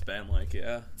really long. It's been like,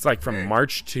 yeah. It's like from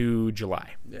March to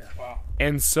July. Yeah. Wow.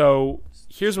 And so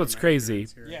here's what's crazy.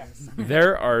 Yeah.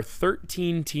 There are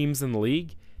 13 teams in the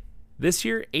league. This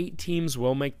year, 8 teams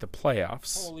will make the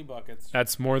playoffs. Holy buckets.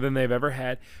 That's more than they've ever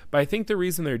had. But I think the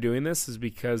reason they're doing this is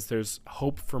because there's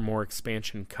hope for more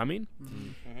expansion coming.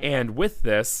 Mm-hmm. And with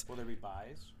this... Will there be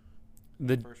buys?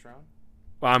 The first round?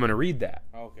 Well, I'm going to read that.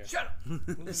 Oh, okay. Shut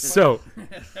up. So,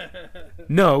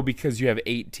 no, because you have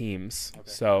 8 teams. Okay.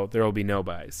 So there will be no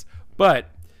buys. But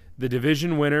the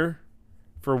division winner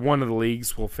for one of the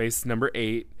leagues will face number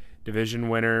 8. Division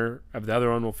winner of the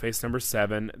other one will face number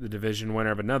 7. The division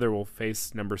winner of another will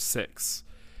face number 6.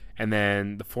 And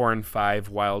then the 4 and 5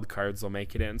 wild cards will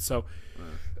make it in. So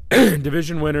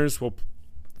division winners will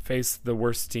face the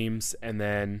worst teams. And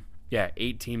then,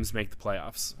 8 teams make the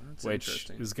playoffs, which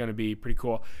is going to be pretty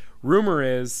cool. Rumor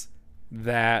is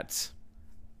that,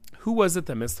 who was it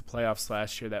that missed the playoffs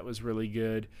last year that was really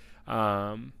good?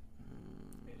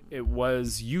 It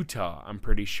was Utah, I'm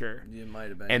pretty sure. It might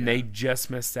have been. And they just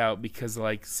missed out because of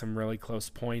like some really close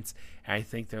points. And I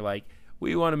think they're like,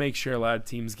 we want to make sure a lot of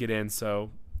teams get in,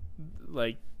 so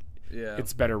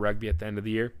it's better rugby at the end of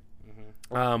the year.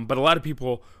 Mm-hmm. But a lot of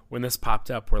people, when this popped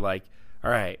up, were like,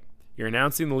 all right, you're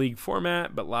announcing the league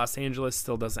format, but Los Angeles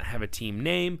still doesn't have a team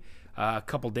name. A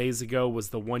couple days ago was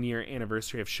the 1-year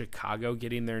anniversary of Chicago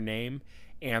getting their name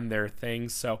and their thing.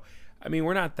 So, I mean,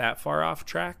 we're not that far off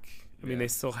track. I mean, they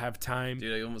still have time.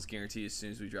 Dude, I almost guarantee as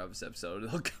soon as we drop this episode,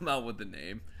 they'll come out with the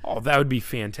name. Oh, that would be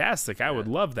fantastic. I would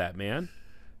love that, man.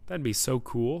 That'd be so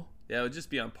cool. Yeah, it would just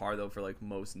be on par, though, for, like,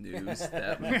 most news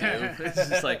that we do. It's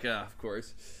just like, of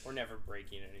course. We're never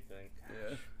breaking anything.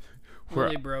 Yeah.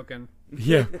 Really broken.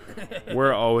 Yeah.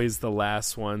 We're always the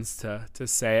last ones to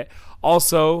say it.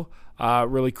 Also,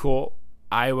 really cool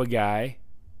Iowa guy,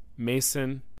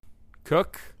 Mason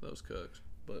Cook. Those Cooks.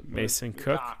 But Mason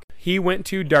Cook. He went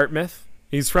to Dartmouth.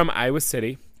 He's from Iowa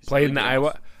City. Played in the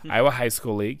Iowa High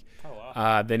School League. Oh,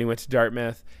 wow. Then he went to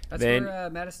Dartmouth. That's then, where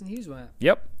Madison Hughes went.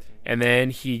 Yep. And then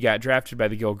he got drafted by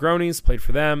the Gilgronis, played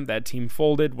for them. That team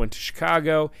folded, went to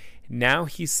Chicago. Now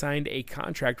he signed a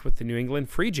contract with the New England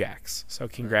Free Jacks. So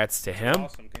congrats to him.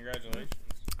 Awesome. Congratulations.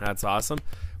 That's awesome.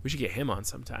 We should get him on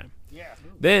sometime. Yeah.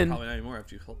 Then probably not anymore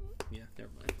after you. Yeah, never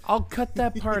mind. I'll cut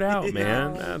that part out,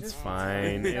 man. No, That's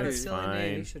fine. You got a It's silly name,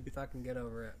 fine. you should fucking get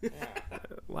over it.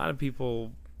 A lot of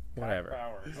people, whatever.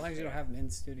 As long as you don't have him in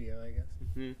studio, I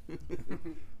guess.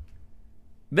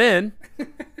 Then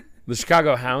the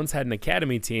Chicago Hounds had an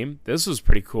academy team. This was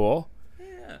pretty cool.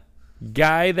 Yeah.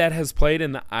 Guy that has played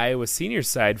in the Iowa senior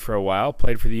side for a while,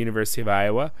 played for the University of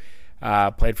Iowa,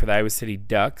 played for the Iowa City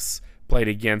Ducks, played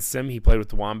against him. He played with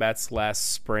the Wombats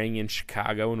last spring in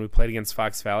Chicago when we played against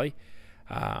Fox Valley.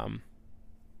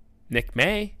 Nick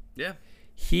May. Yeah.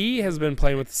 He has been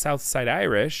playing with the Southside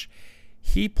Irish.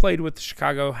 He played with the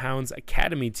Chicago Hounds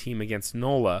academy team against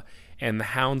NOLA, and the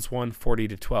Hounds won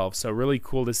 40-12. So really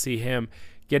cool to see him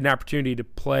get an opportunity to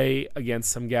play against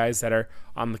some guys that are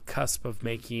on the cusp of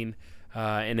making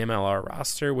an MLR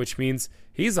roster, which means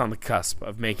he's on the cusp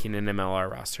of making an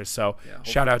MLR roster. So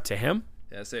shout out to him.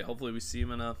 Yeah, hopefully we see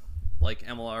him in a like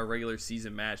MLR regular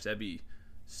season match. That'd be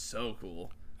so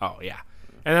cool. Oh, yeah.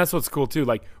 And that's what's cool, too.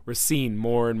 Like, we're seeing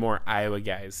more and more Iowa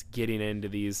guys getting into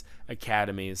these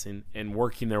academies and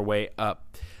working their way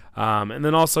up. And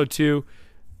then also, too,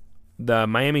 the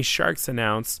Miami Sharks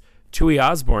announced Tui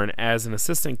Osborne as an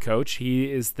assistant coach.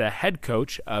 He is the head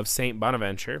coach of St.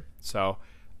 Bonaventure. So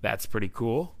that's pretty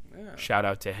cool. Yeah. Shout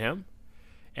out to him.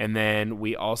 And then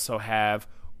we also have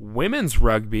women's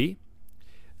rugby.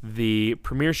 The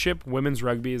Premiership Women's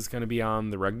Rugby is going to be on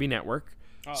the Rugby Network.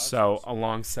 Oh, so awesome.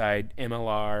 Alongside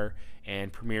MLR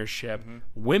and Premiership,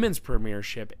 Women's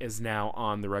Premiership is now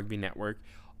on the Rugby Network.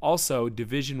 Also,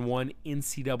 Division I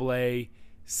NCAA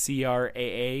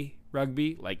CRAA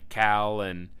rugby, like Cal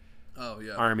and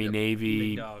Army,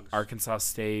 Navy, Arkansas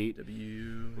State,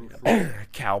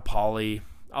 Cal Poly,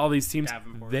 all these teams,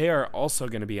 they are also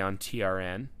going to be on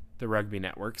TRN, the Rugby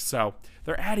Network. So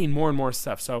they're adding more and more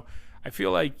stuff. So I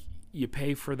feel like you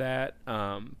pay for that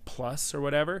plus or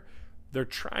whatever. They're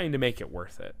trying to make it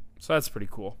worth it. So that's pretty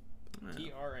cool.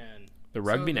 TRN. The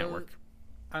Rugby Network.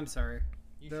 I'm sorry.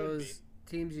 Those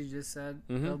teams you just said,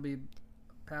 they'll be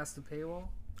past the paywall?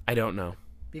 I don't know.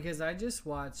 Because I just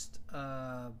watched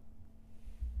I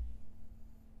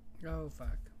watched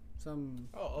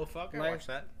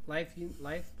that. Life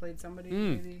played somebody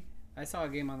maybe. I saw a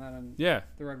game on that on the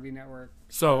Rugby Network.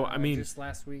 So I mean, just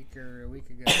last week or a week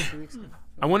ago, 2 weeks ago.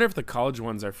 I wonder if the college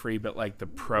ones are free, but like the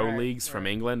pro leagues from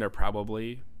England are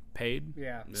probably paid.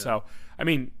 Yeah. So I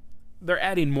mean, they're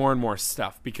adding more and more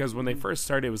stuff because when they first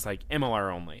started, it was like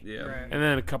MLR only. Yeah. Right. And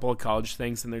then a couple of college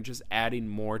things, and they're just adding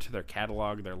more to their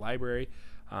catalog, their library.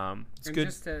 It's and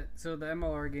good. So the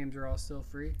MLR games are all still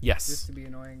free? Yes. Just to be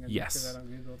annoying and yes. because I don't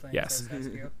Google things. Yes.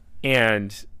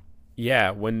 And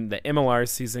yeah, when the MLR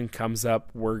season comes up,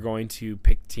 we're going to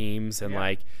pick teams and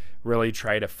like really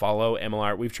try to follow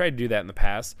MLR. We've tried to do that in the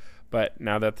past, but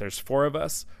now that there's 4 of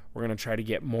us, we're going to try to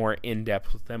get more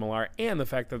in-depth with MLR and the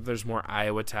fact that there's more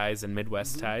Iowa ties and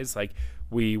Midwest ties. Like,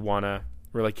 we want to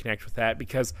really connect with that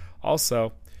because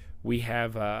also we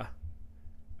have a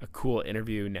cool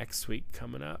interview next week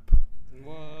coming up.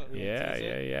 What?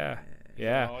 Yeah.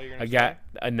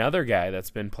 Another guy that's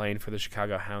been playing for the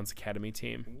Chicago Hounds Academy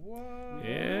team. What?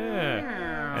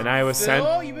 Yeah. An Iowa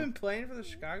you've been playing for the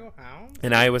Chicago Hounds?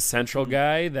 An Iowa Central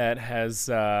guy that has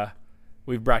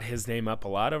we've brought his name up a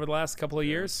lot over the last couple of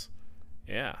years.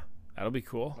 Yeah. That'll be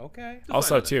cool. Okay.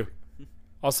 Also too,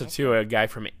 a guy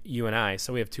from UNI,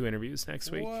 so we have 2 interviews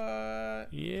next week. What?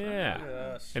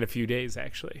 Yeah. In a few days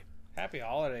actually. Happy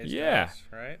holidays, yeah. guys,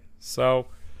 right? So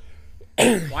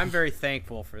well, I'm very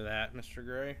thankful for that, Mr.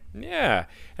 Gray. Yeah.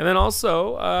 And then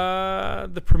also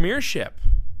the Premiership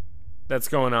that's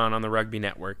going on the Rugby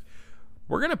Network.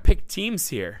 We're going to pick teams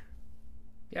here.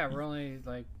 Yeah, we're only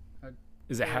like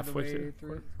is it halfway through?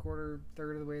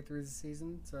 Third of the way through the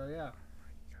season. So, yeah.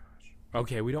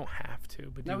 Okay, we don't have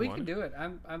to, but no, we can do it.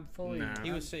 I'm fully. Nah.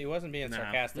 He wasn't being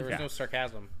sarcastic. There was no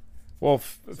sarcasm. Well,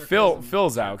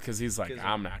 Phil's out because he's like,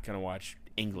 I'm not gonna watch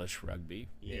English rugby.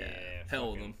 Yeah,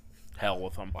 hell with them. Hell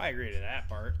with them. Well, I agree to that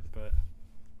part, but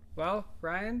Well,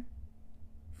 Ryan,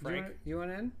 Frank, you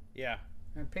want in? Yeah.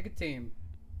 And pick a team.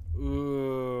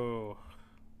 Ooh,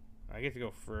 I get to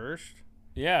go first.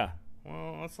 Yeah.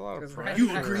 Well, that's a lot of pressure.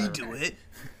 You agreed to it.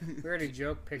 We already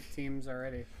joke picked teams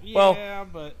already. Yeah,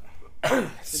 but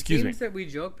excuse the me. teams that we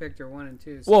joke picked are 1 and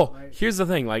 2. So Well, here's the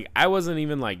thing. Like, I wasn't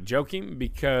even like joking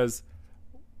because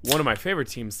one of my favorite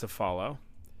teams to follow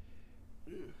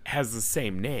has the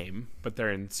same name, but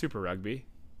they're in Super Rugby,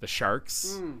 the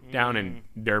Sharks, down in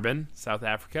Durban, South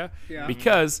Africa. Yeah.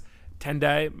 Because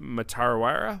Tendai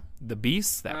Matarawara, the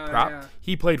Beast, that prop,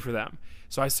 he played for them.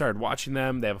 So I started watching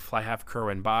them. They have a fly half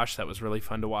Kerwin Bosch that was really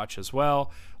fun to watch as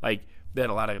well. Like, they had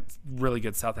a lot of really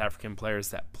good South African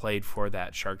players that played for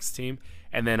that Sharks team.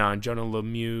 And then on Jonah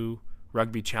Lemieux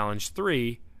Rugby Challenge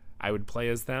 3, I would play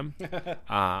as them.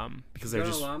 Because they're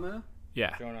just... Lama?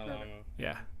 Yeah. Jonah Lama.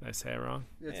 Yeah. Did I say it wrong?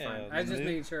 It's fine. I just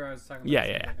made sure I was talking about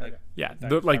Yeah. Okay. Yeah.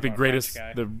 Like The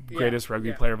greatest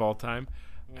rugby player of all time.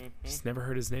 Just never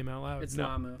heard his name out loud. It's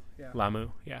Lamu. Yeah.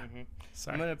 Lamu. Yeah.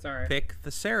 Sorry. I'm gonna pick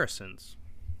the Saracens.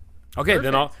 Okay,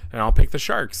 then I'll pick the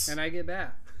Sharks. And I get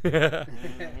back.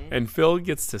 And Phil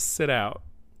gets to sit out.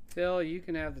 Phil, you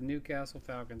can have the Newcastle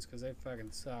Falcons because they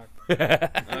fucking suck.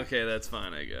 Okay, that's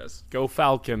fine, I guess. Go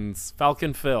Falcons.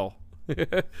 Falcon Phil. There's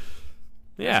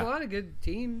Yeah. a lot of good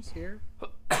teams here.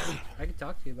 I can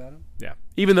talk to you about them. Yeah.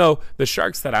 Even though the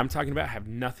Sharks that I'm talking about have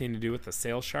nothing to do with the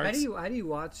Sale Sharks. How do you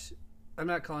watch? I'm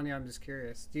not calling you. I'm just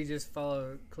curious. Do you just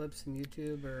follow clips on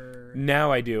YouTube or?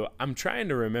 Now I do. I'm trying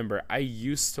to remember. I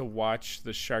used to watch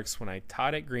the Sharks when I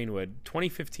taught at Greenwood.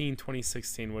 2015,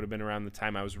 2016 would have been around the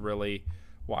time I was really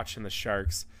watching the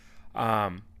Sharks.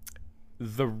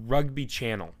 The Rugby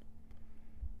Channel.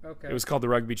 Okay. It was called the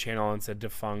Rugby Channel, and it's a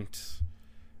defunct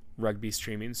rugby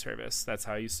streaming service. That's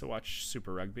how I used to watch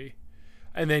Super Rugby.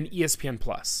 And then ESPN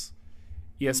Plus.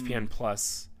 ESPN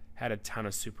Plus had a ton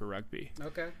of Super Rugby.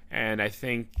 Okay. And I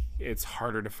think it's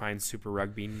harder to find Super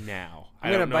Rugby now.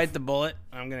 I'm going to bite the bullet.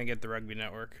 I'm going to get the Rugby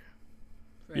Network.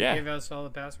 And Yeah. give us all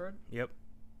the password? Yep.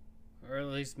 Or at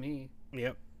least me.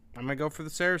 Yep. I'm going to go for the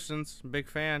Saracens. Big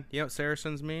fan. You know what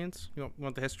Saracens means? You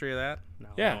want the history of that? No,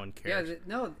 Yeah. no one cares. Yeah,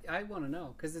 no, I want to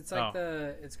know because it's like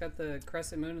it's got the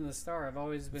crescent moon and the star. I've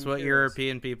always been. It's what curious.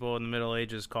 European people in the Middle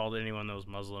Ages called anyone that was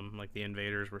Muslim. Like the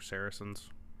invaders were Saracens.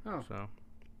 Oh. So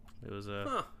it was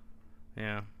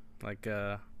yeah, like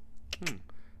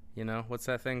you know, what's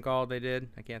that thing called they did?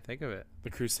 I can't think of it. The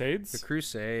Crusades? The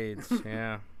Crusades,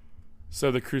 yeah.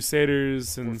 So the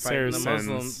Crusaders and We're fighting Saracens. the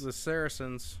Muslims, the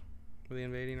Saracens, with the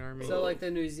invading army. So like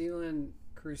the New Zealand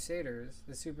Crusaders,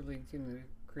 the Super League team, the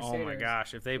Crusaders. Oh my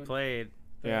gosh, if they played,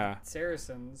 the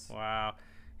Saracens. Wow,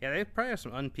 yeah, they probably have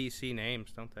some un-PC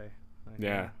names, don't they? Like,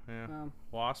 Yeah.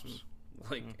 Wasps.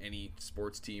 Like any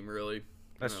sports team, really.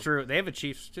 That's true. They have a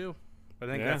Chiefs too. I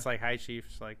think Yeah. that's like high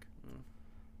Chiefs, like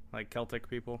Celtic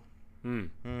people.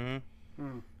 Maybe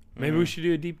we should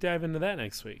do a deep dive into that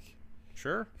next week.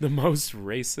 Sure. The most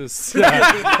racist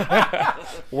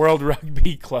World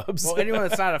Rugby clubs. Well, anyone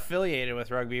that's not affiliated with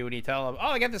rugby, when you tell them, "Oh,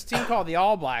 I got this team called the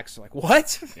All Blacks," they're like,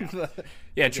 "What?"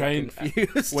 Yeah, trying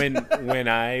confused. when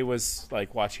I was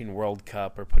like watching World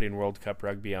Cup or putting World Cup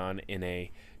rugby on in a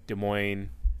Des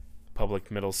Moines public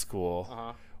middle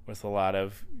school with a lot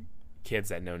of kids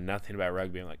that know nothing about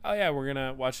rugby. I'm like, oh yeah, we're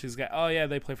gonna watch these guys. Oh yeah,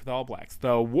 they play for the All Blacks.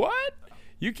 The what?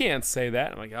 You can't say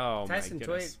that. I'm like, oh Tyson my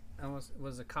goodness. Twait almost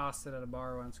was accosted at a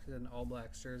bar once because he had an All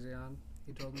Blacks jersey on.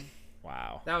 He told me.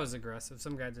 Wow. That was aggressive.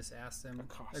 Some guy just asked him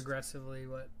aggressively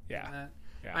what. Yeah. That.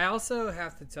 Yeah. I also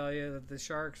have to tell you that the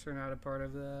Sharks are not a part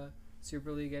of the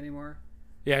Super League anymore.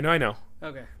 Yeah, no, I know.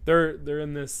 Okay. They're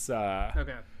in this.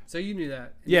 Okay. So you knew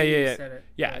that. Yeah, You yeah. said it.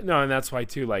 Yeah, no, and that's why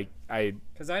too. Like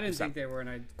because I didn't think they were, and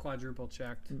I quadruple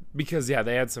checked. Because they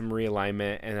had some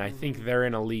realignment, and I think they're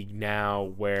in a league now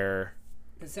where.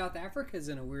 And South Africa's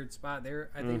in a weird spot.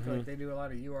 I think like they do a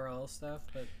lot of URL stuff,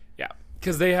 but Yeah,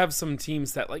 because they have some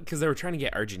teams that because they were trying to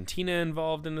get Argentina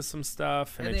involved into some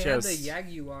stuff, and they it have just the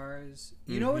Jaguars.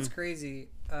 You know what's crazy?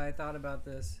 I thought about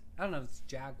this. I don't know if it's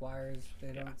Jaguars.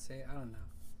 They don't say. I don't know.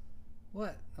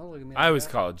 What? Don't look at me. I like always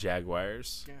that. call it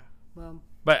Jaguars. Yeah. Well,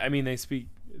 but I mean they speak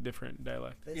different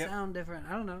dialect. they sound different.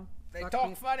 I don't know. They Fuck talk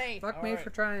me. funny. Fuck All me right. for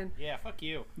trying. Yeah, fuck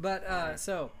you. But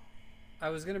so, I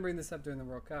was gonna bring this up during the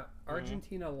World Cup.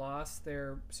 Argentina lost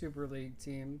their Super League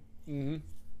team,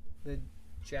 the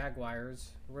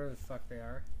Jaguars, or whatever the fuck they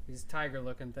are. These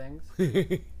tiger-looking things.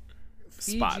 Fiji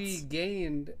Spots.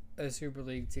 gained a Super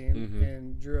League team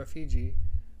and drew a Fiji.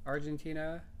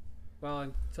 Argentina, well,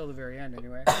 until the very end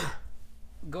anyway.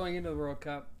 going into the World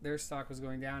Cup, their stock was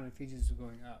going down and Fiji's was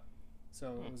going up.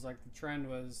 So it was like the trend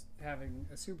was having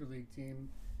a Super League team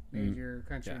made your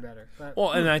country better. But,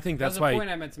 well, and I think that's why. That was a point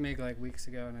I meant to make like weeks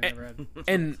ago, and I never had.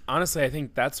 And honestly, I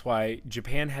think that's why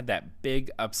Japan had that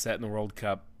big upset in the World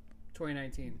Cup,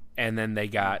 2019, and then they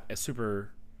got a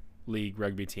Super League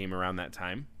rugby team around that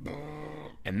time,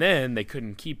 and then they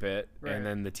couldn't keep it, and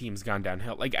then the team's gone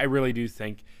downhill. Like, I really do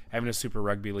think having a Super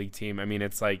Rugby League team. I mean,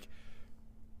 it's like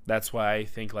that's why I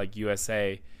think like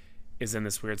USA is in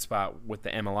this weird spot with the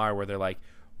MLR where they're like,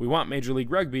 we want Major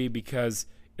League Rugby because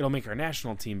it'll make our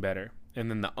national team better. And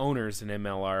then the owners in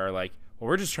MLR are like, well,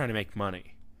 we're just trying to make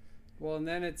money. Well, and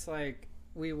then it's like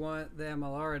we want the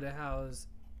MLR to house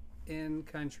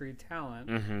in-country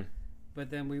talent,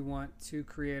 but then we want to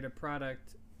create a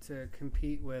product to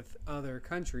compete with other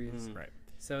countries. Right.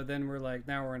 So then we're like,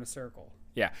 now we're in a circle.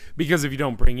 Yeah, because if you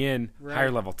don't bring in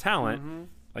higher level talent,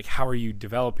 like how are you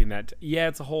developing that? Yeah,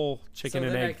 it's a whole chicken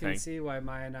and egg thing. I can see why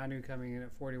Maya Nanu coming in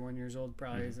at 41 years old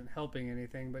probably isn't helping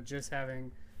anything, but just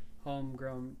having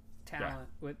homegrown talent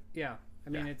with I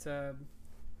mean it's a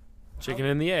chicken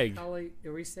and the egg. How late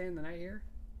are we staying the night here?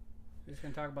 We're just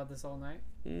gonna talk about this all night.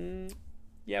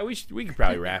 Yeah, we could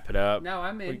probably wrap it up. No,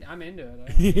 I'm into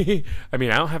it. I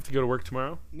mean, I don't have to go to work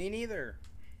tomorrow. Me neither.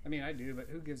 I mean, I do, but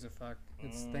who gives a fuck?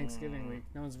 It's Thanksgiving week.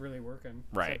 No one's really working.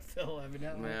 Right. Except Phil,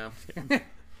 evidently. Yeah.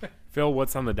 Phil,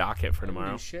 what's on the docket for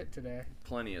tomorrow? Shit today.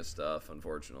 Plenty of stuff,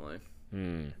 unfortunately.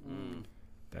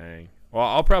 Dang. Well,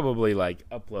 I'll probably like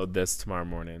upload this tomorrow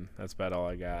morning. That's about all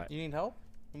I got. You need help?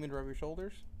 You need to rub your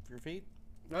shoulders? Your feet?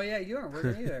 Oh yeah, you aren't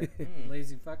working either.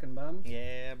 Lazy fucking bums.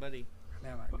 Yeah, buddy.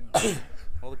 Now I'm doing it.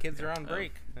 Well, the kids are on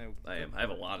break. I am. I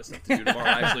have a lot of stuff to do tomorrow,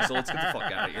 actually, so let's get the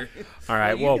fuck out of here. All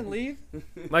right, you can leave.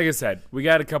 Like I said, we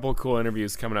got a couple of cool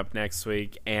interviews coming up next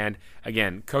week. And,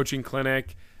 again, coaching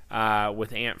clinic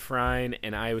with Ant Frine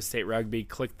and Iowa State Rugby.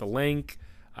 Click the link.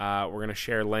 We're going to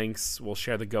share links. We'll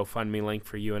share the GoFundMe link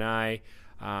for you and I.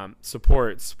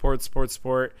 Support.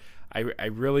 I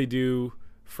really do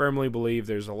firmly believe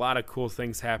there's a lot of cool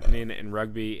things happening in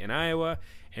rugby in Iowa,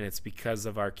 and it's because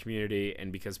of our community and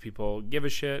because people give a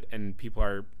shit and people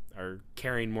are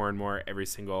caring more and more every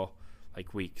single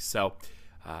week. So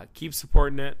keep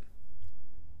supporting it.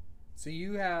 So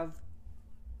you have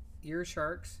your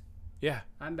Sharks. Yeah.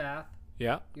 I'm Bath.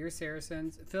 Yeah. You're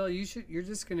Saracens. Phil, you're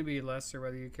just going to be Leicester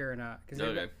whether you care or not. Cause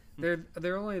okay.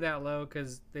 They're only that low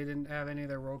because they didn't have any of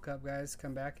their World Cup guys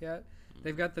come back yet.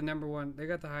 They've got the number one. They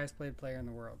got the highest paid player in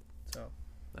the world. So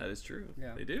that is true.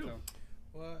 Yeah, they do. So.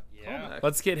 What? Yeah.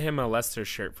 Let's get him a Leicester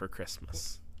shirt for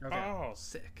Christmas. Okay. Oh,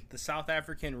 sick! The South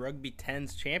African Rugby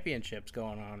 10s Championships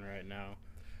going on right now.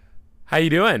 How you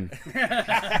doing?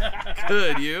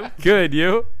 Good, you. Good,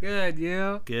 you. Good,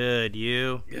 you. Good,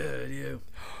 you. Good, you.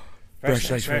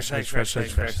 Fresh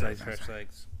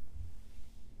legs.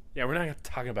 Yeah, we're not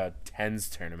talking about 10s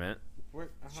tournament.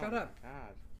 Shut up.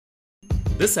 God.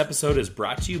 This episode is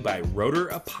brought to you by Rotor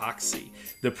Epoxy,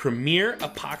 the premier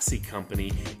epoxy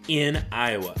company in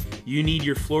Iowa. You need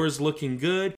your floors looking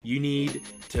good. You need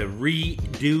to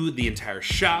redo the entire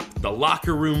shop, the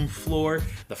locker room floor,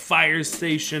 the fire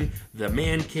station, the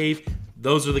man cave.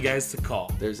 Those are the guys to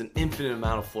call. There's an infinite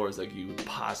amount of floors that you would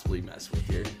possibly mess with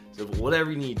here. So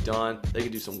whatever you need done, they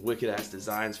can do some wicked ass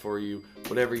designs for you.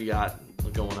 Whatever you got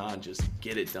going on, just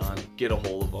get it done. Get a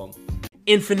hold of them.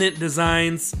 Infinite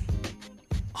designs,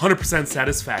 100%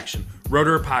 satisfaction.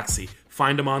 Rotor Epoxy.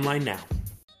 Find them online now.